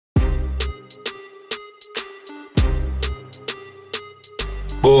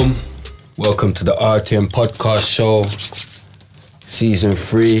Boom. Welcome to the RTM Podcast Show, Season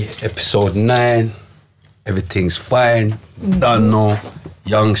 3, Episode 9. Everything's fine. Don't know.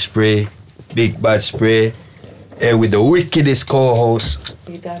 Young Spray, Big Bad Spray. Here with the wickedest co-host.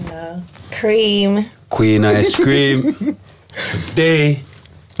 You don't know. Cream. Queen Ice Cream. Today,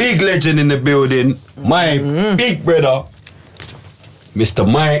 big legend in the building. My big brother,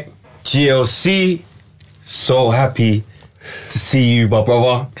 Mr. Mike, GLC. So happy to see you, my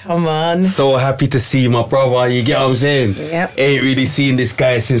brother. Come on. So happy to see you, my brother. You get what I'm saying? Yep. Ain't really seen this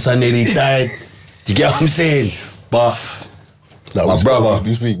guy since I nearly died. You get what I'm saying? But my brother, we've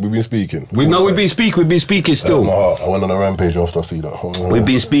been speaking. We've been speaking still. My heart, I went on a rampage after I see that. We've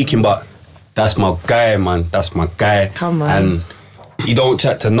been speaking, but that's my guy, man. That's my guy. Come on. And he don't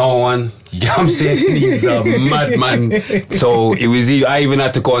chat to no one. You get what I'm saying? He's a madman. So it was. I even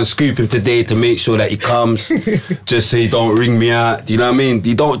had to go and scoop him today to make sure that he comes, just so he don't ring me out. Do you know what I mean?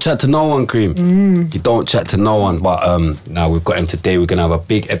 He don't chat to no one, Cream. He don't chat to no one. But now we've got him today. We're gonna have a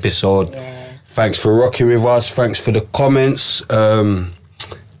big episode. Yeah. Thanks for rocking with us. Thanks for the comments. The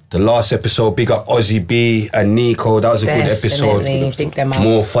last episode, big up Ozzy B and Nico. That was a good episode. Big them up.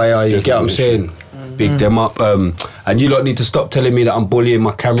 More fire, you get what I'm saying? Big them up. And you lot need to stop telling me that I'm bullying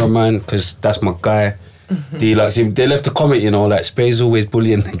my cameraman, because that's my guy. They left a comment, you know, like, Spay's always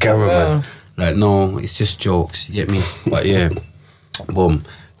bullying the cameraman. Like, no, it's just jokes, you get me? But yeah, boom.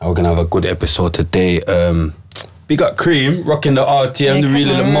 Now we're going to have a good episode today. Big up Cream, rocking the RTM, the Real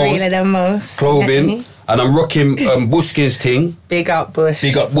of the Most. Clothing. And I'm rocking Bushkin's thing. Big up Bush.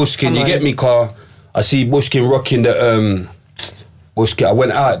 Big up Bushkin, you get me, car? I see Bushkin rocking the... Bushkin, I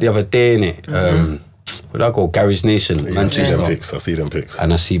went out the other day, innit? Where'd I go? Garage Nation, Yeah, Manchester. I see them pics.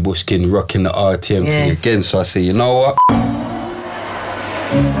 And I see Bushkin rocking the RTM thing again, so I say, you know what?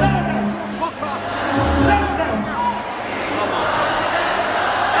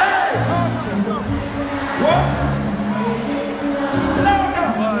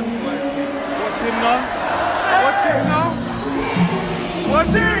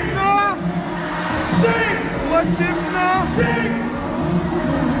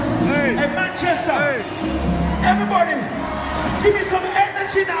 Hey, Manchester. Hey. Everybody, give me some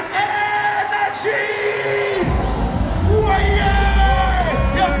energy now. Energy! Whoa,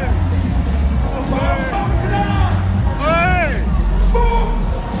 yeah! Yeah. Hey. Boom!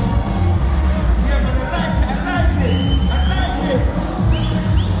 Yeah, man, I like it.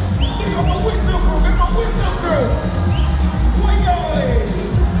 Big up my whistle crew. Whoa, yeah!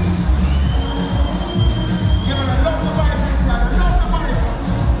 Yeah, man, I love the vibes inside.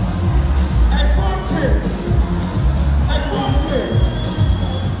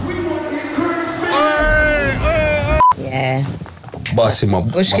 Yeah. Bossy, my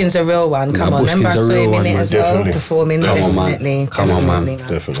Bushkin's a real one. Come on, remember I saw him in it as well. Definitely. Performing. Come on, man.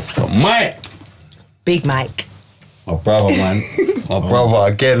 Definitely. Mike! Big Mike. My brother, man. My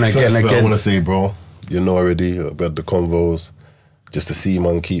brother, again. I want to say, bro, you know already about the convos. Just to see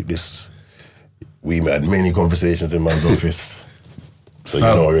man keep this. We had many conversations in man's office. So you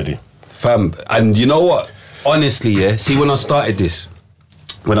know already. Fam, and you know what? Honestly, yeah, see, when I started this,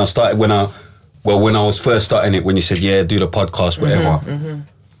 when I was first starting it, when you said, yeah, do the podcast, whatever,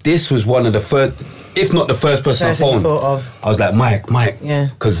 this was one of the first, if not the first person I phoned. I was like, Mike, yeah,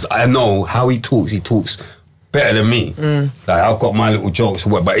 because I know how he talks better than me. Like, I've got my little jokes,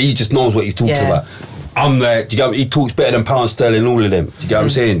 but he just knows what he's talking about. I'm like, do you get me? He talks better than Pound Sterling, all of them. Do you get what I'm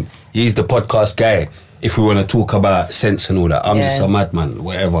saying? He's the podcast guy. If we want to talk about sense and all that, I'm just a madman,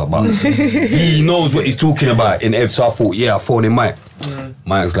 whatever. But he knows what he's talking about. So I thought, I phoned him Mike.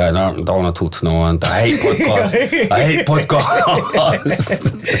 Mike's like, no, I don't want to talk to no one. I hate podcasts. I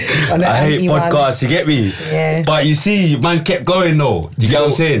hate podcasts, you get me? Yeah. But you see, man's kept going though. Do you get what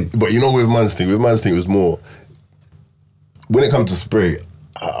I'm saying? But you know, with man's thing, it was more, when it comes to Spray,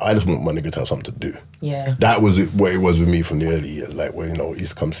 I just want my nigga to have something to do. Yeah. That was what it was with me from the early years. Like, where, you know, he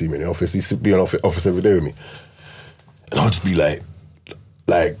used to come see me in the office. He used to be in the office every day with me. And I'll just be like,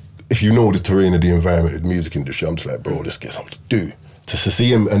 if you know the terrain of the environment of the music industry, I'm just like, bro, just get something to do. To see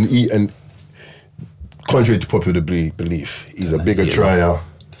him and eat, and contrary to popular belief, he's a bigger trier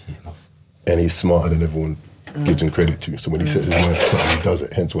and he's smarter than everyone gives him credit to. So when he sets his mind to something, he does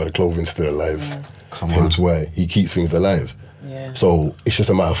it. Hence why the clothing's still alive. Hence why he keeps things alive. Yeah. So it's just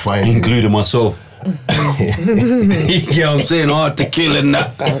a matter of finding. Including myself. You get what I'm saying? Hard to kill and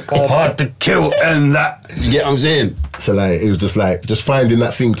that. Hard to kill and that. You get what I'm saying? So like, it was just finding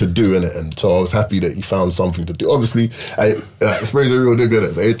that thing to do, innit? And so I was happy that he found something to do. Obviously, Spray's a real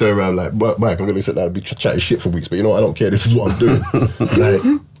nigga. So he turned around like, Mike, I'm gonna sit there and be chatting shit for weeks, but you know what? I don't care. This is what I'm doing. Like,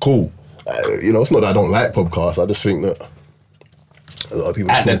 cool. You know, it's not that I don't like podcasts. I just think that A lot of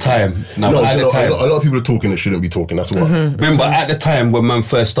people at the time. A lot of people are talking that shouldn't be talking. That's what. Remember, at the time when man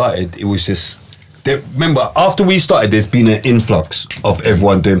first started, it was just. Remember, after we started, there's been an influx of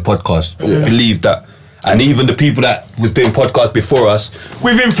everyone doing podcasts. Believe that. And even the people that was doing podcasts before us,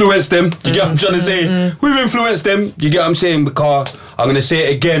 we've influenced them. You get what I'm trying to say? We've influenced them. You get what I'm saying? Because I'm going to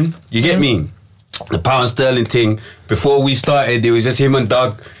say it again. You get me? The pound sterling thing, before we started, it was just him and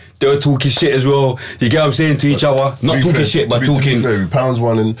Doug. They were talking shit as well. You get what I'm saying to each other? Not talking shit, but talking. To be fair, Pounds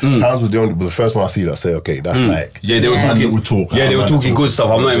won, and Pounds was the first one I see that say, okay, that's like. Yeah, they were talking. They were talking good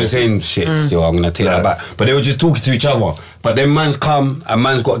stuff. I'm not even saying shit. Still, I'm gonna take that back. But they were just talking to each other. But then man's come and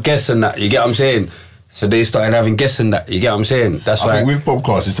man's got guests and that. You get what I'm saying? So they started having guests and that. You get what I'm saying? That's why. I think with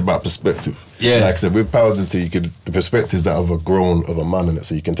podcasts, it's about perspective. Yeah. Like I said, with Powers and Tea, the perspectives that of a man in it,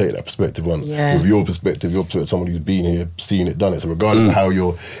 so you can take that perspective on. Yeah. With your perspective, someone who's been here, seen it, done it. So regardless of how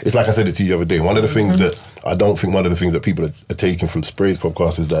it's like I said it to you the other day, one of the things that people are taking from Spray's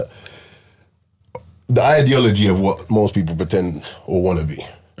podcast is that the ideology of what most people pretend or want to be,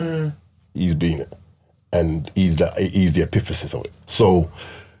 he's been it. And he's the antithesis of it. So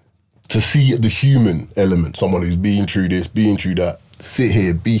to see the human element, someone who's been through this, been through that, sit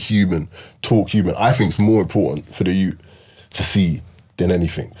here, be human, talk human, I think it's more important for the youth to see than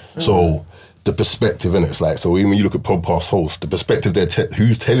anything. So the perspective in it's like, so when you look at podcast hosts, the perspective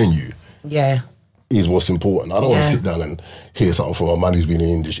who's telling you is what's important. I don't want to sit down and hear something from a man who's been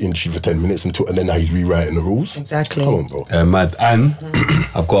in the industry for 10 minutes and then now he's rewriting the rules. Exactly. Come on, bro. Mad. And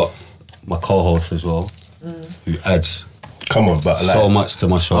I've got my co-host as well, who adds but like, so much to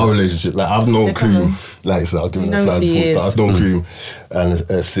my show. Our relationship, like I've known Cream, like so I was giving them flowers before. I've known Cream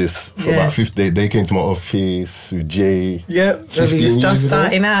and Sis for about 50. They came to my office with Jay. Yep, he's just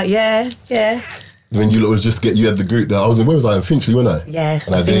starting out. Yeah. When you was just you had the group that I was in. Where was I in Finchley, wasn't I? Yeah,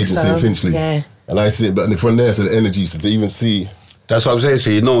 and I had the agency in Finchley. Yeah, and I see it, but from there, so the energy, so to even see. That's what I'm saying. So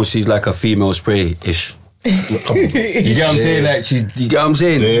you know, she's like a female Spray-ish. You get what I'm saying? Like you get what I'm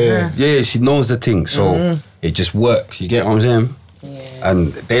saying? Yeah, she knows the thing, so it just works. You get what I'm saying? Yeah.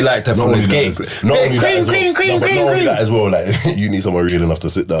 And they like to from the gate. Not only that as well. Like you need someone real enough to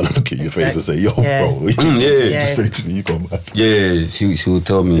sit down and look at your face and say, "Yo, bro." Just say to me, "You come back." Yeah, she will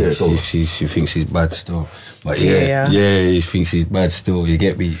tell me she thinks he's bad still, but he thinks he's bad still. You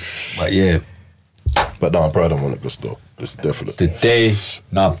get me? But but no, I'm proud of him on it, good stuff. Just definitely. Today,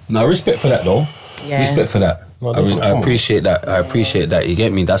 now respect for that though. Yeah. Respect for that. No, I appreciate that. I appreciate that. You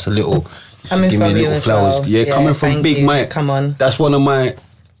get me? That's a little. Coming give from me little flowers. Well. Yeah, coming from Big Mike. Come on. That's one of my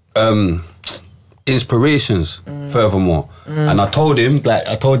inspirations. Furthermore, and I told him, like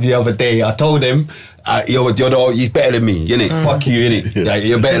I told you the other day, I told him, he's better than me, innit? Fuck you, innit? Like,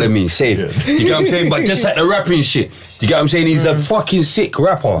 you're better than me, safe. You get what I'm saying? But just like the rapping shit, you get what I'm saying? He's a fucking sick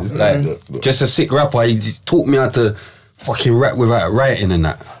rapper, like just a sick rapper. He just taught me how to fucking rap without writing and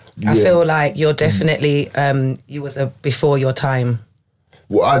that. I feel like you're definitely you was before your time.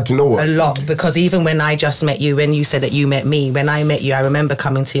 Well, do you know what? A lot, because even when I just met you, when you said that you met me, when I met you, I remember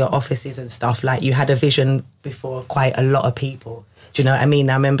coming to your offices and stuff. Like you had a vision before quite a lot of people. Do you know what I mean?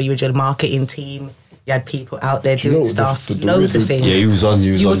 I remember you were your marketing team. You had people out there doing stuff, loads of things. Yeah, he was on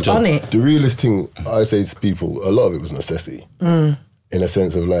it. The realest thing I say to people, a lot of it was necessity. In a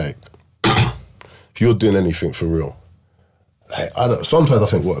sense of like, if you're doing anything for real, like sometimes I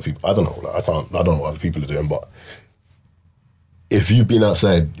think what people, I don't know, like I don't know what other people are doing, but if you've been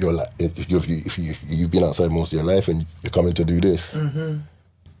outside, you're like, if you've been outside most of your life and you're coming to do this,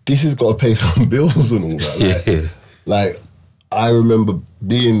 this has got to pay some bills and all that. Like I remember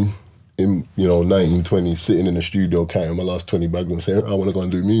being in 1920, sitting in the studio counting my last 20 bags and saying, I want to go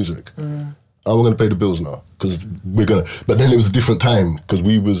and do music. I'm going to pay the bills now because we're gonna. But then it was a different time because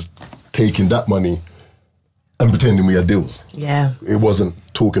we was taking that money and pretending we had deals. Yeah, it wasn't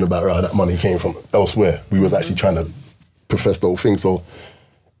talking about that money came from elsewhere. We was actually trying to profess the whole thing. So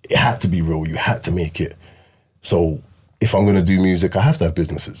it had to be real. You had to make it. So if I'm going to do music, I have to have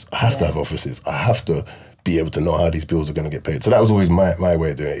businesses. I have to have offices. I have to be able to know how these bills are going to get paid. So that was always my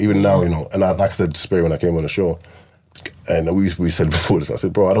way of doing it. Even now, and like I said to Sperry when I came on the show, and we said before this, I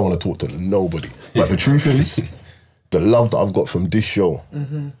said, bro, I don't want to talk to nobody. But the truth is, the love that I've got from this show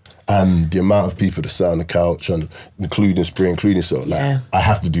and the amount of people that sat on the couch, and including Spring, including so, like, I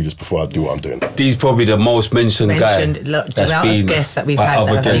have to do this before I do what I'm doing. He's probably the most mentioned guy. Look, the amount of guests that we've had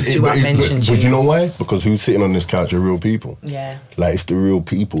that have mentioned you. But you know why? Because who's sitting on this couch are real people. Yeah. Like, it's the real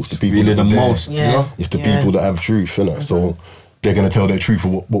people. It's the people really that the most. Yeah. It's the people that have truth, innit? So they're going to tell their truth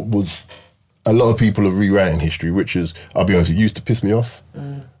of what was... A lot of people are rewriting history, which is, I'll be honest, it used to piss me off.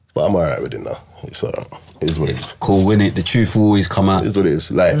 But I'm all right with it now. It's it is what it is. Cool, innit? The truth will always come out. It is what it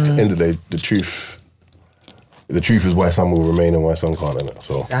is. Like, at the end of the day, the truth the truth is why some will remain and why some can't, innit?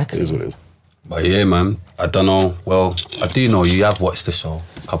 So Exactly. it is what it is. But yeah, man, I don't know. Well, I do know you have watched the show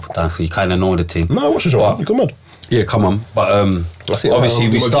a couple of times, so you kind of know the thing. No, watch the show. But- You come on. Yeah, come on. But obviously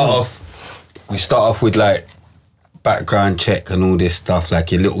we start off with like background check and all this stuff,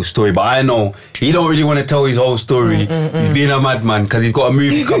 like your little story. But I know he don't really want to tell his whole story. He's being a madman because he's got a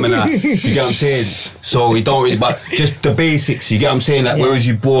movie coming out. You get what I'm saying? So he don't really. But just the basics. You get what I'm saying? Like where was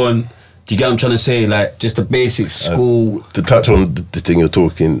you born? Do you get what I'm trying to say? Like just the basics, school. To touch on the thing you're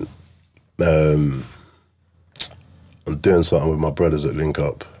talking, I'm doing something with my brothers at Link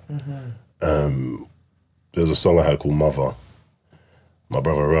Up. There's a song I had called Mother. My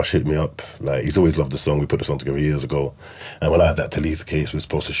brother Rush hit me up. Like, he's always loved the song. We put the song together years ago. And when I had that Tulisa case, we were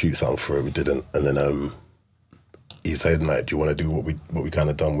supposed to shoot something for it. We didn't. And then he said, like, do you want to do what we kind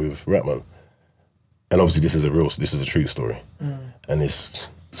of done with Rapman? And obviously this is a true story. And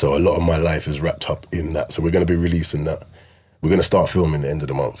so a lot of my life is wrapped up in that. So we're going to be releasing that. We're going to start filming the end of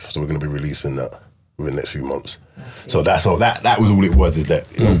the month. So we're going to be releasing that within the next few months. So that's all. That was all it was. Is that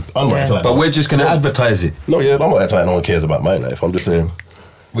I'm not telling. But we're just gonna advertise it. No, yeah, I'm not telling. No one cares about my life. I'm just saying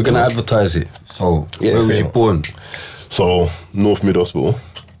we're gonna advertise it. So yeah, where was you born? So North Mid Hospital.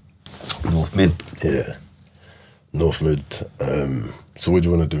 North Mid. Yeah, North Mid. So what do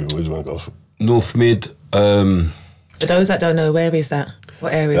you want to do? Where do you want to go? North Mid. For those that don't know, where is that?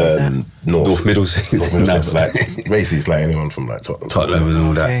 What area is that? North Middlesex. North Middlesex. Like basically, it's like anyone from like Tottenham and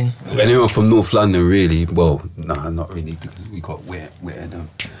all that. Okay. Anyone from North London, really? Well, nah, not really, because we got Whittingham.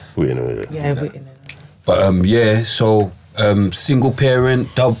 Yeah, Whittingham. But yeah, so single parent,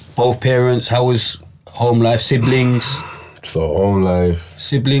 both parents. How was home life? Siblings? So home life.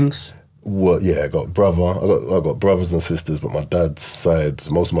 Siblings? What? Yeah, I got brother. I got brothers and sisters, but my dad's side,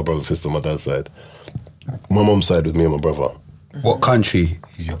 most of my brothers and sisters on my dad's side. My mum's side was me and my brother. What country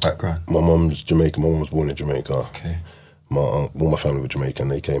is your background? My mum's Jamaican. My mum was born in Jamaica. Okay. All my family were Jamaican.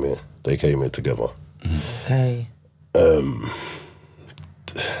 They came here. They came here together. Okay.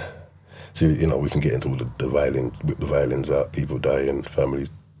 So we can get into all the violins, whip the violins out, people dying, family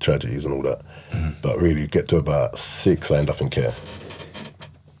tragedies and all that. But really, get to about 6, I end up in care.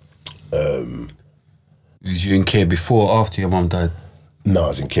 Was you in care before or after your mum died? No, I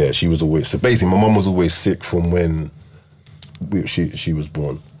was in care. She was always, so basically my mum was always sick from when she was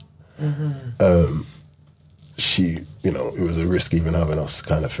born. She, it was a risk even having us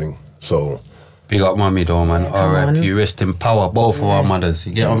kind of thing. So big up mummy though, man. R.I.P. Rest in power, both of our mothers.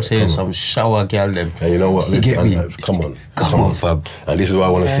 You get what I'm saying? Some shower girl them. And you know what? You get me? Come on, fam. And this is why I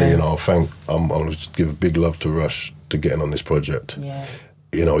want to say, I want to give a big love to Rush to getting on this project. Yeah.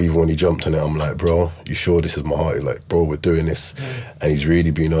 Even when he jumped on it, I'm like, bro, you sure this is my heart? He's like, bro, we're doing this. And he's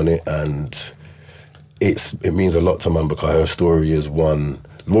really been on it. And it means a lot to man because her story is one.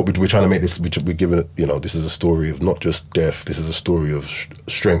 What we're trying to make this, we're giving it, this is a story of not just death, this is a story of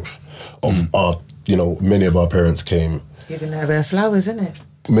strength. Of our, many of our parents came. Giving her her flowers, isn't it?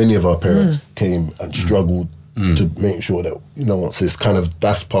 Many of our parents came and struggled to make sure that, so it's kind of,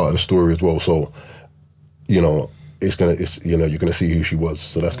 that's part of the story as well. So, you're gonna see who she was.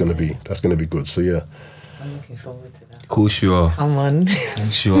 So that's gonna be good. So yeah. I'm looking forward to that. Of course you are. Come on. Of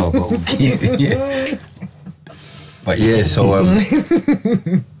course you are, but yeah. But yeah, so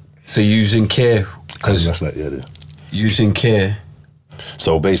so using care because that's like using care.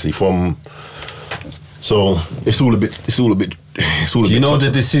 So basically it's all a bit. Do you know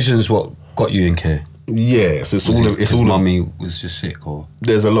the decisions what got you in care? Yeah, so it's all. Mummy was just sick, or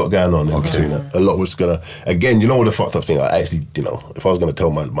there's a lot going on in between that. A lot was gonna. Again, what the fucked up thing? I actually, if I was gonna tell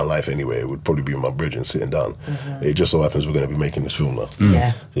my life anyway, it would probably be my bridge and sitting down. It just so happens we're gonna be making this film now.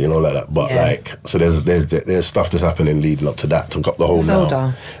 Yeah. Like that. But so there's stuff that's happening leading up to that. Took up the whole now.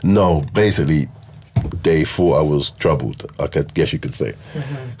 Older. No, basically, they thought I was troubled. I guess you could say.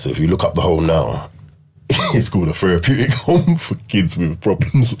 So if you look up the whole now, it's called a therapeutic home for kids with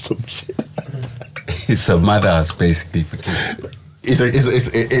problems or some shit. It's a madhouse basically for kids.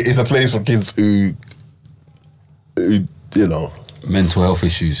 It's a place for kids who mental health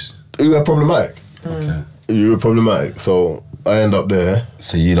issues. Who are problematic. Okay. You were problematic. So I end up there.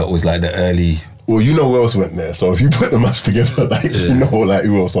 So you lot was like the early. Well, who else went there. So if you put the maths together,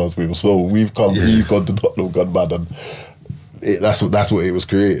 who else I was with. So we've come. Yeah. He's gone to Tottenham, gone bad, and that's what it was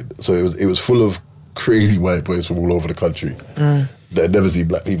created. So it was full of crazy white boys from all over the country that had never seen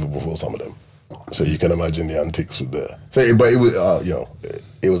black people before. Some of them. So you can imagine the antics with there. So, but it was,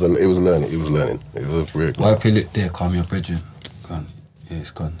 it was learning. It was learning. It was a very cool. Wipe your lip there, calm your bridge. Gone. Yeah,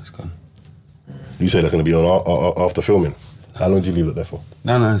 it's gone. You said that's going to be on after filming. How long did you leave it there for?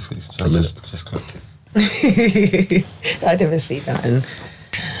 No, it's just clocked it. I never see that.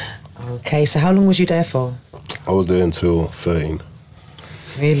 Okay, so how long was you there for? I was there until 13.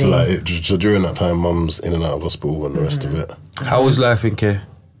 Really? So like, so during that time, mum's in and out of hospital and the rest of it. How was life in care?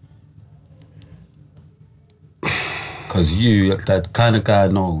 Because you, that kind of guy, I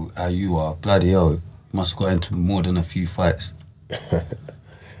know how you are. Bloody hell, you must have got into more than a few fights.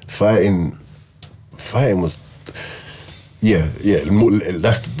 Fighting was, yeah.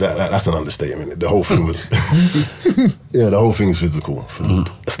 That's an understatement. The whole thing was, yeah, the whole thing is physical from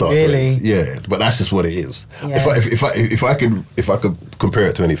start to end. Yeah, but that's just what it is. Yeah. If I could compare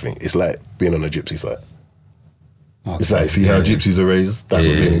it to anything, it's like being on a gypsy site. Okay. It's like, see how gypsies are raised? That's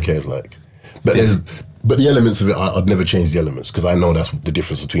what being in care is like. But the elements of it, I'd never change the elements because I know that's the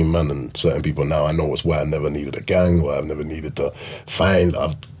difference between man and certain people now. I know it's why I never needed a gang, why I've never needed to find.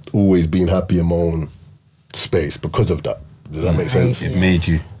 I've always been happy in my own space because of that. Does that make sense? It made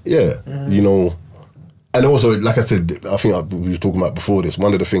you. Yeah, you know. And also, like I said, I think we were talking about before this,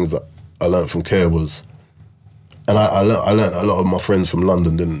 one of the things that I learned from care was, and I learned a lot of my friends from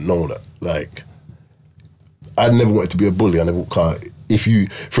London didn't know that, like, I never wanted to be a bully. I never, if you,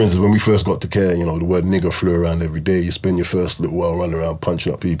 for instance, when we first got to care, you know, the word nigger flew around every day. You spend your first little while running around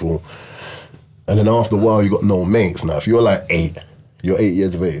punching up people. And then after a while, you got no mates. Now, if you're like 8, you're 8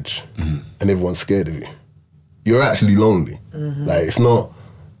 years of age, and everyone's scared of you, you're actually lonely. Like, it's not,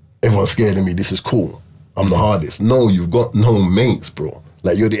 everyone's scared of me, this is cool. I'm the hardest. No, you've got no mates, bro.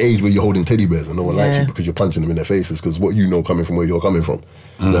 Like, you're the age where you're holding teddy bears and no one likes you because you're punching them in their faces because what you know coming from where you're coming from.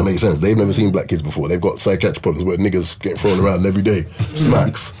 That makes sense. They've never seen black kids before. They've got psychiatric problems where niggas getting thrown around every day.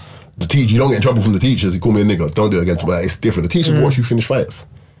 Smacks. The teacher, you don't get in trouble from the teachers. You call me a nigger. Don't do it again. But it's different. The teachers watch you finish fights.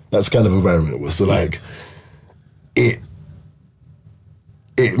 That's the kind of environment it was. So like, it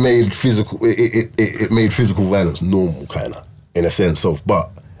made physical violence normal, kind of, in a sense of,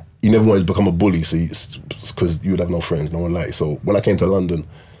 but you never wanted to become a bully, so because you would have no friends, no one liked you. So when I came to London,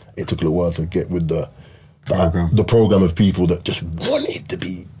 it took a little while to get with the program of people that just wanted to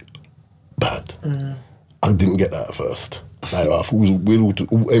be bad. I didn't get that at first. Like, I thought we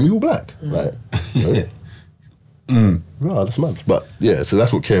all black. Like, you know? Right, that's mad. But yeah, so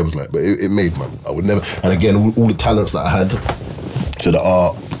that's what care was like. But it made, man. I would never. And again, all the talents that I had, to the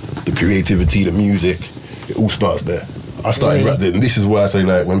art, the creativity, the music, it all starts there. I started rapping, and this is where I say,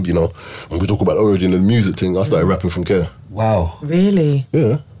 like, when we talk about the origin of the music thing, I started rapping from care. Wow. Really?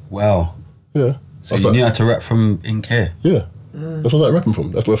 Yeah. Wow. Yeah. So you knew how to rap from in care? Yeah. That's where I started rapping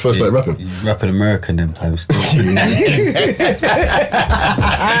from. That's where I first started rapping. You rapping American them times still.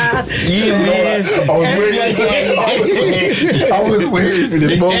 I was waiting for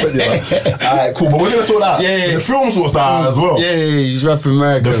this moment, yeah. Alright, cool, but we're gonna sort that out. Yeah. The film sorts that out as well. Yeah, he's rapping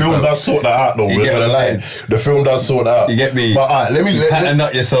American. The film does sort that out though, we're gonna lie. The film does sort that out. You get me? But alright, let me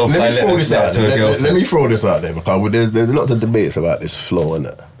throw this out. Let me throw this out there because there's lots of debates about this flow,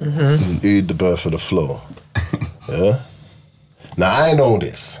 innit? Who's the birth of the flow? Yeah? Now, I know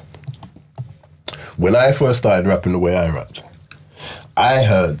this. When I first started rapping the way I rapped, I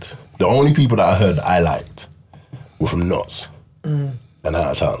heard, the only people that I heard I liked were from Knots and Out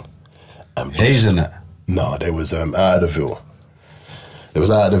of Town. And Hazelnut? No, there was Out of the Ville. There was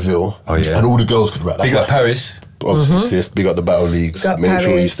Out of the Ville. Oh, yeah. And all the girls could rap. Big up Paris. Obviously, sis, big up the battle leagues. Make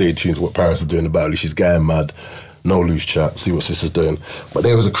sure you stay tuned to what Paris is doing in the battle league. She's going mad. No loose chat, see what sister's doing. But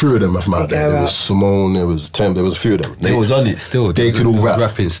there was a crew of them from out there. There was Simone, there was Tem, there was a few of them. They was on it still. They could all rap.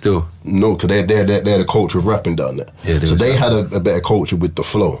 Rapping still. No, because they're the culture of rapping down there. Yeah, so they had a better culture with the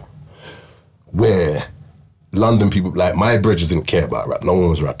flow. Where London people, like my bridges didn't care about rap. No one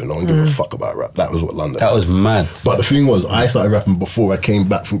was rapping. No one gave a fuck about rap. That was what London That was mad. But the thing was, I started rapping before I came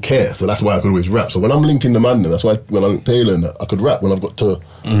back from care. So that's why I could always rap. So when I'm linking the man, that's why when I'm Taylor and that, I could rap when I've got to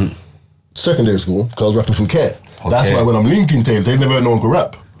secondary school, because I was rapping from care. Okay. That's why when I'm linking Taylor, they never heard no one could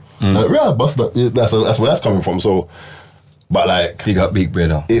rap. Like, yeah, bust that. That's where that's coming from. So, but like, big up, big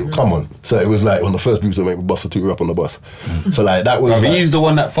brother. Come on. So it was like one of the first people to make me bust a two rap on the bus. So like that was. Like, he's the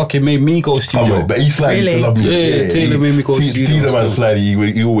one that fucking made me go studio. On, but he slightly used to love music. Yeah, Taylor made me go studio. Teaser man slightly,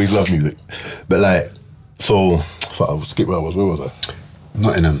 he always loved music. But like, so I was skip where I was. Where was I?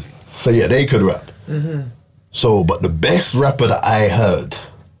 Nottingham. So yeah, they could rap. So, but the best rapper that I heard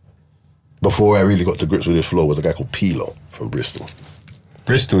before I really got to grips with this flow was a guy called Pilo from Bristol.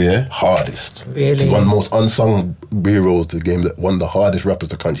 Bristol, yeah? Hardest. Really? He's one of the most unsung heroes to the game, that one of the hardest rappers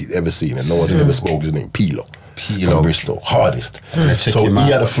the country's ever seen, and no one's ever spoke his name. Pilo. From Bristol. Hardest. So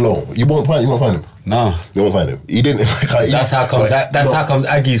he had a flow. You won't find him? No. You won't find him. He didn't. That's how comes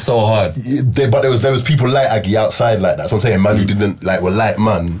Aggie's so hard. But there was people like Aggie outside like that. So I'm saying, man who didn't like, were like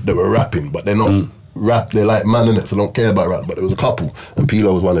man that were rapping, but they're not rap, they're like man in it, so don't care about rap. But there was a couple, and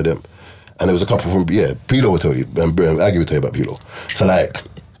Pilo was one of them. And there was a couple from, Pilo would tell you, and Aggie would tell you about Pilo. So like,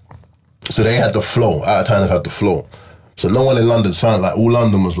 So they had the flow. Out of Towners had the flow. So no one in London sounded like, all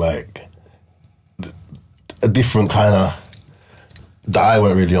London was like a different kind of, that I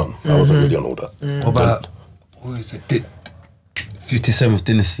weren't really on. I wasn't really on all that. What about, what is it? 57th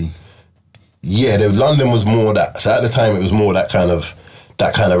Dynasty? Yeah, London was more that. So at the time, it was more that kind of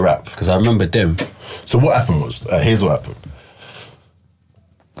rap. Because I remember them. So what happened was, here's what happened.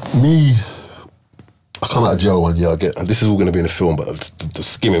 Me, I come out of jail one year. This is all going to be in the film, but the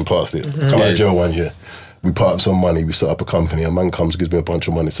skimming past it. Come out of jail one year. We part up some money. We set up a company. A man comes, gives me a bunch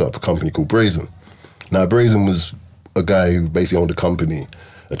of money. Set up a company called Brazen. Now Brazen was a guy who basically owned a company,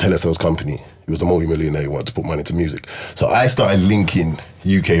 a telesales company. He was a multi-millionaire. He wanted to put money into music. So I started linking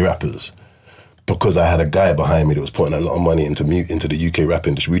UK rappers because I had a guy behind me that was putting a lot of money into the UK rap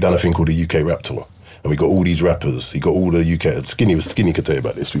industry. We done a thing called the UK Rap Tour. And we got all these rappers. He got all the UK. Skinny could tell you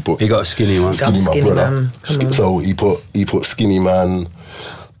about this. He got Skinny Man. Skinny Man. So he put Skinny Man,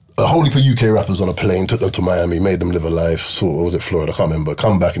 a whole heap of UK rappers on a plane, took them to Miami, made them live a life. So what was it, Florida? I can't remember.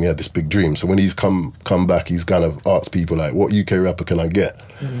 Come back and he had this big dream. So when he's come back, he's kind of asked people like, what UK rapper can I get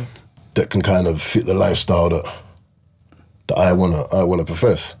that can kind of fit the lifestyle that I wanna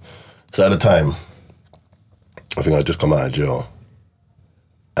profess? So at the time, I think I'd just come out of jail.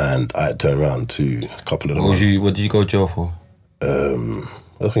 And I turned around to a couple of them. What did you go to jail for?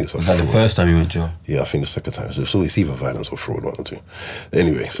 I think it's was that the first time you went to jail? Yeah, I think the second time. So it's either violence or fraud, one or two.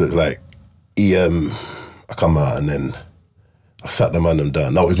 Anyway, so it's like, I come out and then I sat the man them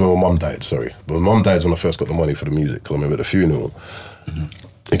down. No, it was when my mum died, sorry. But my mum died is when I first got the money for the music, because I remember the funeral.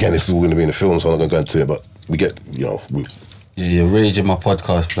 Again, this is all going to be in the film, so I'm not going to go into it, but we get, you're raging my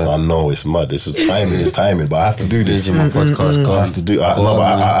podcast, man. I know, it's mad. This is timing, but I have to do this. Raging my podcast, I have to do.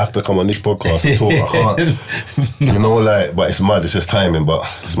 I have to come on this podcast and talk. I can't, but it's mad. It's just timing. But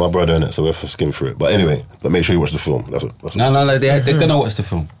it's my brother in it, so we have to skim through it. But anyway, but make sure you watch the film. That's what no, they're gonna watch the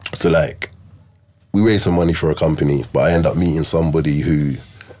film. So we raised some money for a company, but I end up meeting somebody who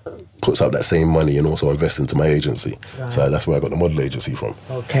puts up that same money and also invests into my agency. Right. So that's where I got the model agency from.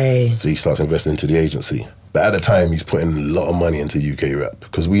 Okay. So he starts investing into the agency. But at the time, he's putting a lot of money into UK rap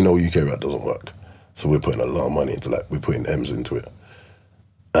because we know UK rap doesn't work. So we're putting a lot of money into we're putting M's into it.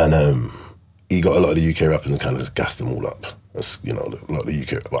 And he got a lot of the UK rappers and kind of just gassed them all up. That's, a lot of the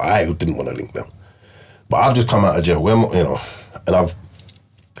UK, but I didn't want to link them. But I've just come out of jail, and I've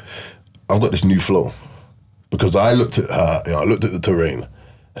got this new flow because I looked at her, I looked at the terrain,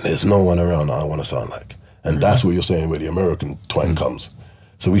 and there's no one around that I want to sound like. And that's what you're saying where the American twang comes.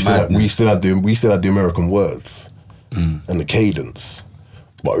 So we still had the American words and the cadence,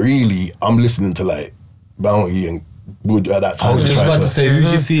 but really I'm listening to Bounty and Wood at that time. I was just about to say,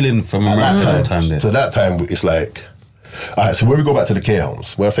 who's your feeling from American time there? So that time it's like, all right. So when we go back to the care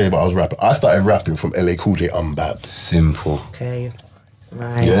homes, where I say about I was rapping, I started rapping from LA Cool J. I'm Bad. Simple. Okay.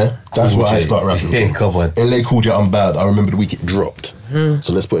 Right. Yeah, that's what I start rapping from. Come on. LA Cool J. I'm Bad. I remember the week it dropped.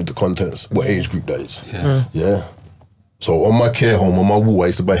 So let's put it into context. What age group that is? Yeah. So on my care home, on my wall, I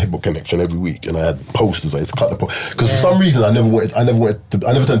used to buy Hip Hop Connection every week, and I had posters. I used to cut the posters because for some reason I never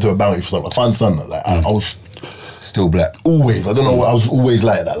turned to a Bounty for something. I can't understand that. I was still black. Always. I don't know. I was always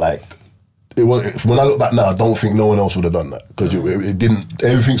like that. It was. When I look back now, I don't think no one else would have done that because it didn't.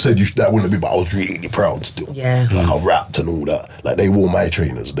 Everything said that wouldn't be, but I was really proud still. Yeah. I rapped and all that. They wore my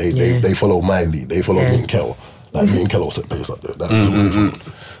trainers. They followed my lead. They followed me and Kel. Me and Kel also pace up there. That was what they followed.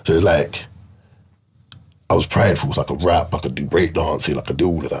 So it's I was prideful, so I could rap, I could do breakdancing, I could do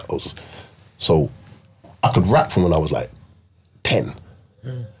all of that. So I could rap from when I was 10.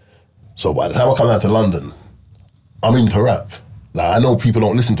 So by the time I come out to London, I'm into rap. I know people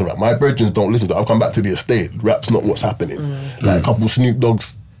don't listen to rap. My brethren don't listen to it. I've come back to the estate. Rap's not what's happening. A couple Snoop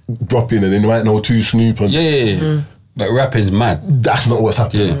Dogs drop in and then you might know 2 Snoop. And but rapping's mad. That's not what's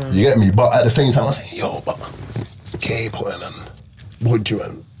happening. You get me? But at the same time, I say, but K-Point and Budju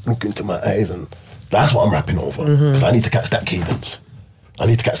and look into my eyes and that's what I'm rapping over. Because I need to catch that cadence. I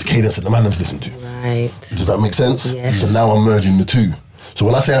need to catch the cadence that the man listen to. Right. Does that make sense? Yes. So now I'm merging the two. So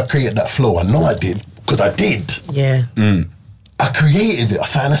when I say I created that flow, I know I did, because I did. Yeah. I created it. I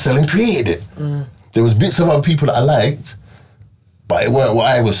signed a cell and created it. There was bits of other people that I liked, but it weren't what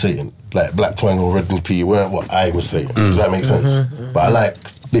I was saying. Like Black Twang or Red P, it weren't what I was saying. Does that make sense? But I like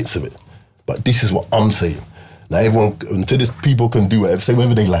bits of it. But this is what I'm saying. Now everyone, until this, people can do whatever, say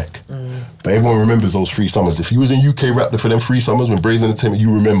whatever they like. But everyone remembers those 3 summers. If you was in UK rap for them 3 summers when Brazen Entertainment,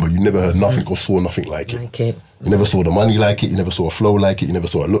 you remember. You never heard nothing or saw nothing like it. You never saw the money like it. You never saw a flow like it. You never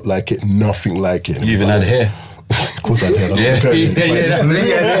saw a look like it. Nothing like it. You even had hair. Of course I did.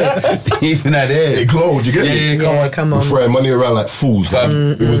 Even that there. It glowed, you get me? Yeah, come on. We're throwing money around like fools, fam.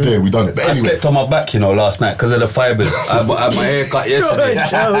 It was there, we done it. But I anyway. slept on my back, last night because of the fibres. I had my hair cut yesterday.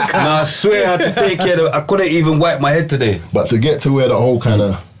 I swear I had to take care of it. I couldn't even wipe my head today. But to get to where the whole kind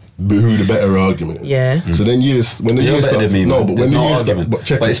of who the better argument is. Yeah. So then when the year starts,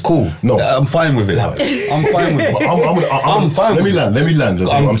 but it's cool. No, I'm fine with it. I'm fine with it. I'm fine. Let me land.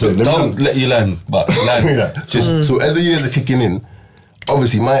 That's what I'm saying. Let you land, but land. So as the years are kicking in,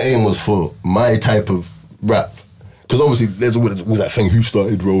 obviously my aim was for my type of rap. Because obviously there's always that thing, who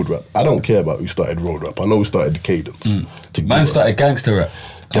started road rap? I don't care about who started road rap. I know who started the cadence. Man started gangster rap.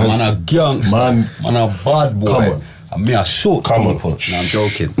 Man a gangster. Man a bad boy. Come on. I mean, I short people. No, I'm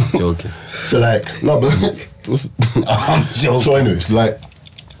joking. So like, no, but I'm joking. So anyways, like,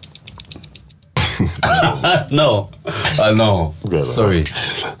 no, I know. Sorry.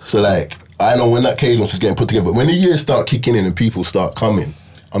 So like, I know when that cadence was getting put together, but when the years start kicking in and people start coming,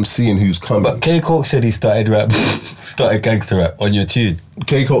 I'm seeing who's coming. But K Coke said he started gangster rap on your tune.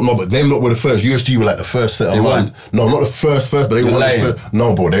 K Coke, no, but them not were the first. USG were like the first set of man. No, not the first, but they won the first.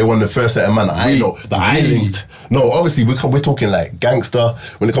 No, bro, they won the first set of man. I know that I linked. No, obviously we're talking like gangster.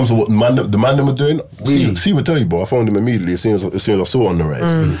 When it comes to what the man them were doing, see, we tell you, bro. I found him immediately as soon as I saw it on the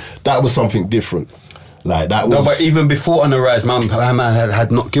rise. That was something different. Like that was. No, but even before on the rise, man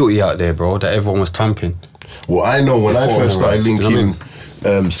had Not Guilty out there, bro. That everyone was tamping. Well, I know when I first started linking.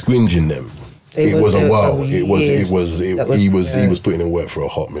 Squinging them, it was a while. He was putting in work for a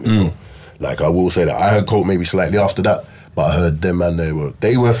hot minute, bro. Like I will say that I heard Colt maybe slightly after that, but I heard them and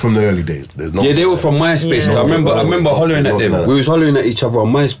they were from the early days. There's no they were from MySpace. Yeah. I remember hollering at them. We was hollering at each other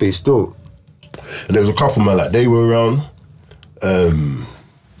on MySpace still. And there was a couple man like they were around.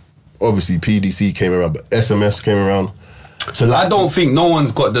 Obviously PDC came around, but SMS came around. So like, I don't think no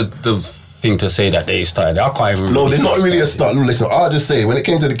one's got the thing to say that they started. I can't even. No, there's not really a start. Listen, I'll just say when it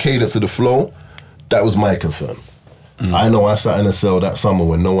came to the cadence of the flow, that was my concern. I know I sat in a cell that summer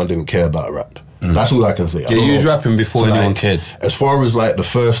when no one didn't care about rap. That's all I can say. Yeah, you was rapping before anyone cared. As far as like the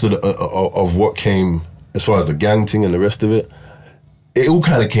first of what came, as far as the gang thing and the rest of it all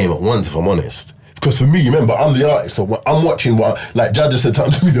kind of came at once, if I'm honest. Because for me, remember, I'm the artist, so when I'm watching like Jaja said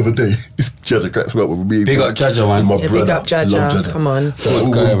something to me the other day. Jaja cracks me up with me. Big up Jaja, man. My brother. Big up Jaja. Come on. So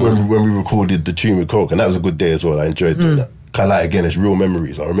when we recorded the tune with Coke, and that was a good day as well. I enjoyed doing that. Like, again, it's real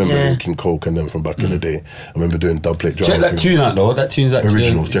memories. I remember linking Coke and them from back in the day. I remember doing dubplate drama. Check that tune out though. That tune's actually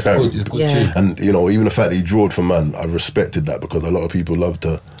originals. Check out. It's good tune. And even the fact that he drawed for man, I respected that because a lot of people love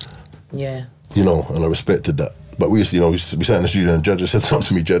to. Yeah. And I respected that. But we sat in the studio and Jaja said something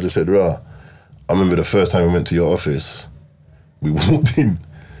to me. Jaja said, "Rah, I remember the first time we went to your office, we walked in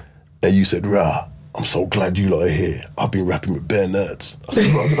and you said, Rah, I'm so glad you lot are here. I've been rapping with bare nerds." I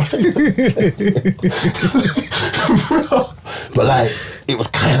said, but like, it was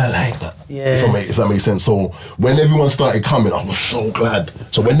kind of like that. Yeah. If that makes sense. So when everyone started coming, I was so glad.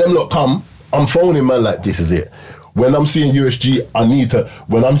 So when them lot come, I'm phoning man like, this is it. When I'm seeing USG,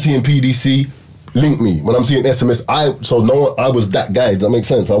 when I'm seeing PDC, link me. When I'm seeing SMS, I was that guy. Does that make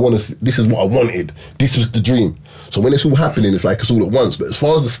sense? This is what I wanted. This was the dream. So when it's all happening, it's like it's all at once. But as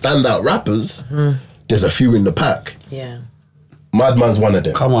far as the standout rappers, there's a few in the pack. Yeah. Madman's one of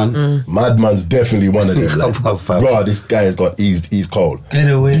them. Come on. Madman's definitely one of them. Like, bro, this guy's got he's cold. Get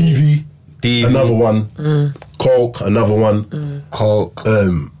away. DV, another one. Coke, another one. Coke.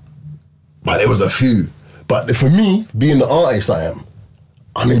 But there was a few. But for me, being the artist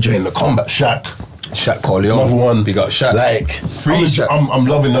I'm enjoying the combat. Shaq Corleone. Another one. Big up Shaq. Like, Shaq. I'm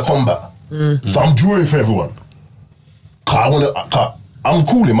loving the combat. So I'm drawing for everyone. I'm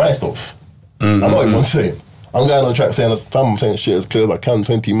cool in my stuff. I'm not even saying. I'm going on track saying, I'm saying shit as clear as I can.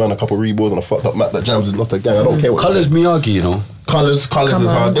 20 man, a couple of reboards and a fucked up map that jams a lot of gang. I don't care what. Colours Miyagi, Colours is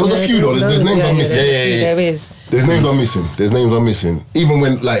hard. There was a few though. There's names I'm missing. There is. There's names I'm missing. Even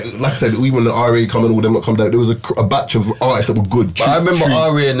when, like I said, even when the RA come and all them not come down, there was a batch of artists that were good. But I remember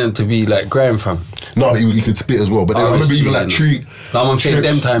RA and them to be like Graham fam. No, he could spit as well. But then I remember even like Treat. No, I'm saying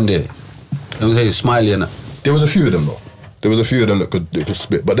them time there. I'm saying Smiley and that. There was a few of them though. There was a few of them that could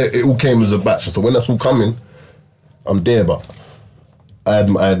spit. But it all came as a batch. So when that's all coming, I'm there. But I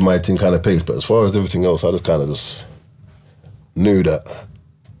had my thing kind of paced. But as far as everything else, I just kind of knew that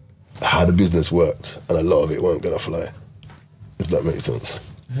how the business worked, and a lot of it weren't gonna fly. If that makes sense.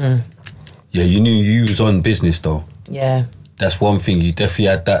 Yeah, you knew you was on business though. Yeah. That's one thing. You definitely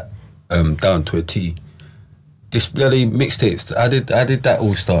had that down to a T. This bloody mixtapes. How did that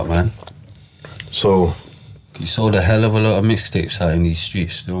all start, man? So you sold a hell of a lot of mixtapes out in these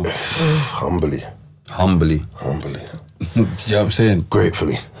streets still. Humbly. You know what I'm saying?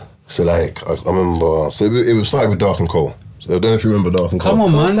 Gratefully. So like, I remember, so it was started with Dark and Cold. So I don't know if you remember Dark and Cold. Come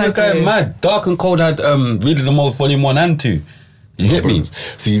on, man, I that guy do. mad. Dark and Cold had Really the Most Volume 1 and 2. You get me?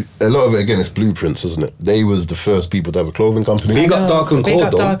 See, a lot of it, again, it's blueprints, isn't it? They was the first people to have a clothing company. Big up Dark and Big Cold,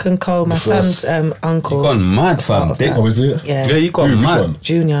 up though. Dark and Cold. My son's uncle. You gone mad, fam. Part of that. Oh, is it? Yeah. Yeah, you gone Who, which mad. one?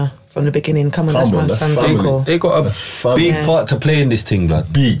 Junior from the beginning. Come on, Come that's on, my that's son's family. uncle. They got That's fun. a big Yeah. part to play in this thing,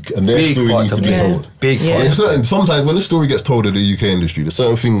 blood. Big, and their Big story part needs to to be play. told. Big Yeah. part. There's certain, sometimes when the story gets told in the UK industry, there's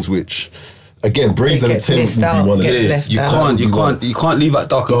certain things which, again, Brazen and gets Tim missed would out, be one of gets them. left You out. you can't leave out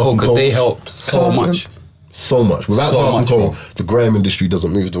Dark and Dark Cold and because Cold. they helped so Can't. much. So much. Without So Dark and much, Cold, bro. the grime industry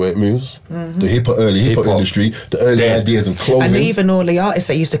doesn't move the way it moves. Mm-hmm. The early hip hop Hip-hop. industry, the early Dead. ideas of clothing. And even all the artists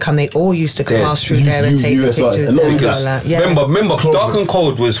that used to come, they all used to Dead. pass through there and take the US picture artists. with And not them and because- all that. Yeah. Remember, Clothing. Dark and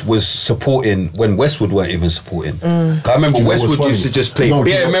Cold was supporting when Westwood weren't even supporting. I remember Do you know what's Westwood funny? used to just play No,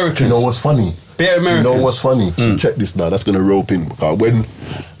 do bare you know- Americans. Do you know what's funny? Bare Do you Americans. know what's funny? So check this now. That's gonna rope in.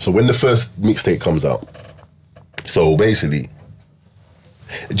 When the first mixtape comes out, so basically,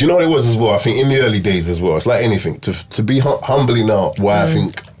 do you know what it was as well? I think in the early days as well, it's like anything. To be humbly now, why I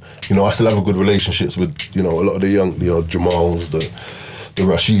think, you know, I still have a good relationships with, you know, a lot of the young, you know, Jamals, the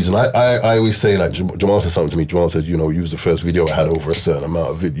Rashids, and I always say, like, Jamal said something to me. Jamal said, you know, you was the first video I had over a certain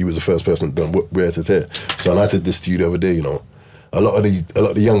amount of it. You was the first person done Rare to Tear. So, and I said this to you the other day, you know, a lot of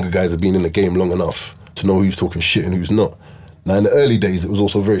the younger guys have been in the game long enough to know who's talking shit and who's not. Now, in the early days, it was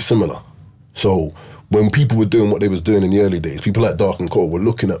also very similar. So when people were doing what they was doing in the early days, people like Dark and Cold were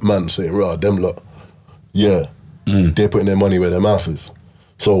looking at man saying, rah, them lot, yeah, they're putting their money where their mouth is.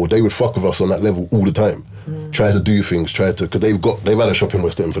 So they would fuck with us on that level all the time. Try to do things, because they've had a shop in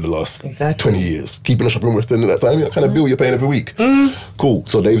West End for the last 20 years. Keeping a shop in West End at that time, what kind of bill you're paying every week? Cool.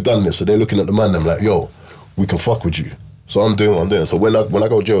 So they've done this. So they're looking at the man, them like, yo, we can fuck with you. So I'm doing what I'm doing. So when I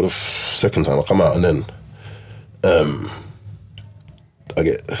go to jail the second time, I come out and then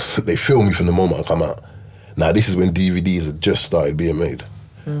they film me from the moment I come out. Now this is when DVDs had just started being made,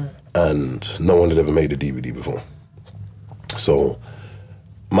 and no one had ever made a DVD before. So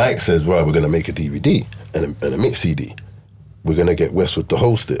Mike says, right, we're gonna make a DVD and a mix CD. We're gonna get Westwood to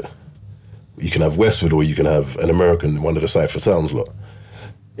host it. You can have Westwood or you can have an American, one of the Cypher Sounds lot.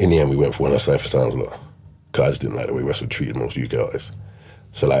 In the end, we went for one of the Cypher Sounds lot, because I just didn't like the way Westwood treated most UK artists.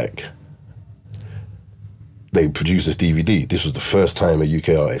 So like, they produced this DVD. This was the first time a UK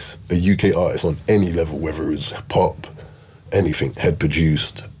artist on any level, whether it was pop, anything, had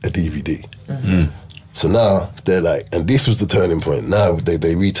produced a DVD. So now they're like, and this was the turning point. Now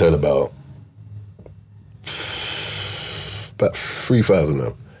they retail about 3,000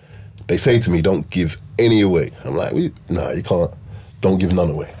 now. They say to me, don't give any away. I'm like, nah, you can't. Don't give none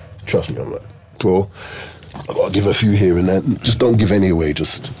away. Trust me. I'm like, bro, I gotta give a few here and there. Just don't give any away.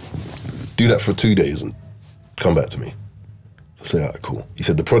 Just do that for 2 days and come back to me. I say, all right, cool. He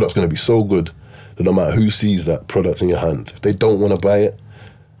said, the product's going to be so good that no matter who sees that product in your hand, if they don't want to buy it,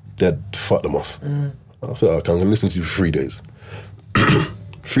 they'd fuck them off. I said, okay, I'm going to listen to you for 3 days.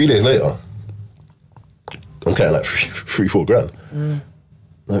 3 days later, I'm counting like 3-4 grand.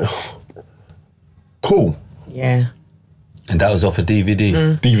 Like, cool. Yeah. And that was off a DVD.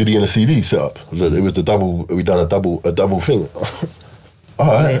 DVD and a CD set up. It was the double, we done a double thing. All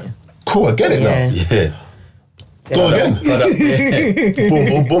right, cool, I get it now. Yeah. Go again. Boom,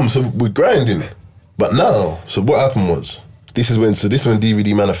 boom, boom. So we're grinding. But now, so what happened was, this is when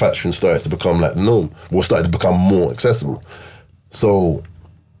DVD manufacturing started to become like the norm, or started to become more accessible. So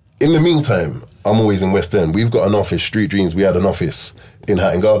in the meantime, I'm always in West End. We've got an office, Street Dreams, we had an office in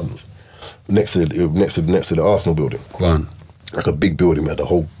Hatton Gardens, next to the Arsenal building. Go on. Like a big building, we had the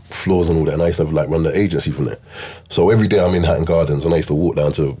whole floors and all that, and I used to have, like, run the agency from there. So every day I'm in Hatton Gardens, and I used to walk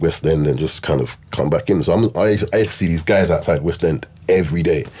down to West End and just kind of come back in. So I used to see these guys outside West End every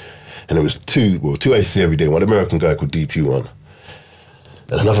day. And there was two I used to see every day. One American guy called D21,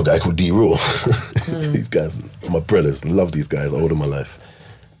 and another guy called D-Raw. These guys, my brothers, love these guys all of my life.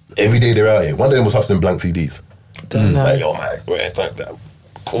 Every day they're out here. One of them was hustling blank CDs. Don't know. Like, yo, man, we're like that.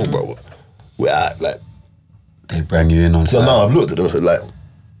 Cool, bro. We're out, like. They bring you in on So site. now I've looked at them and said, like,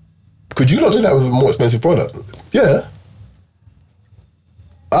 could you not do that with a more expensive product? Yeah.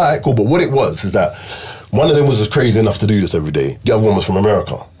 All right, cool. But what it was is that one of them was just crazy enough to do this every day. The other one was from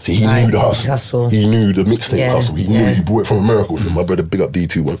America. See, he Right, knew the hustle. He knew the mixtape hustle. He knew he brought it from America with him. My brother, big up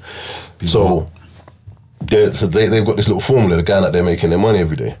D21. So they've got this little formula, the guy out there making their money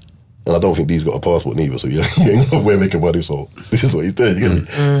every day. And I don't think D's got a passport neither, so he ain't nowhere making money, so this is what he's doing, you get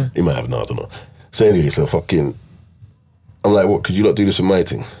me? He might have, no, I don't know. So anyway, so fucking, I'm like, what, could you not do this with my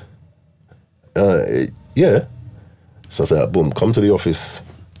thing? Yeah. So I said, boom, come to the office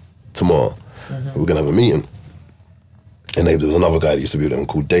tomorrow. We're going to have a meeting. And there was another guy that used to be with them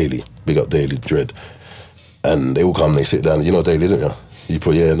called Daly. Big up Daly, Dread. And they all come, they sit down. You know Daly, didn't you? You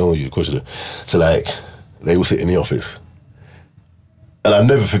put, yeah, no, you, of course you do. So like, they all sit in the office. And I'll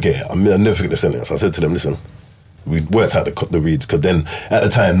never forget, I'll never forget the sentence. I said to them, listen, we worked out the reads, because then at the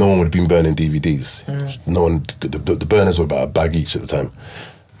time, no one would have been burning DVDs. No one, the burners were about a bag each at the time.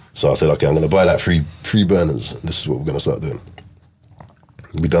 So I said, okay, I'm going to buy like three burners. And this is what we're going to start doing.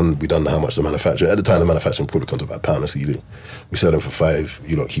 We done how much the manufacturer. At the time, the manufacturing probably comes to about £1 a CD. We sell them for £5.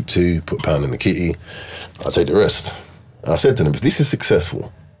 You lot keep 2, put £1 in the kitty. I'll take the rest. And I said to them, if this is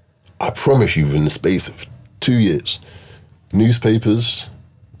successful, I promise you, in the space of 2 years, newspapers,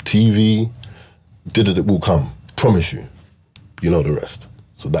 TV, it will come. Promise you. You know the rest.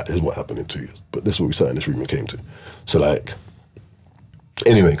 So that is what happened in 2 years. But this is what we sat in this room and came to. So like,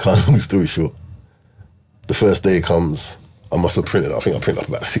 anyway, kind of long story short, the first day comes, I must have printed, I think I printed up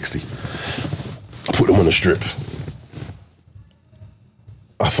about 60. I put them on the strip.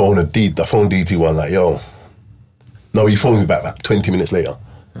 I phoned DT1 like, yo. No, he phoned me back about 20 minutes later.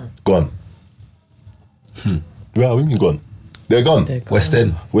 Gone. Yeah, we mean gone. They're gone. West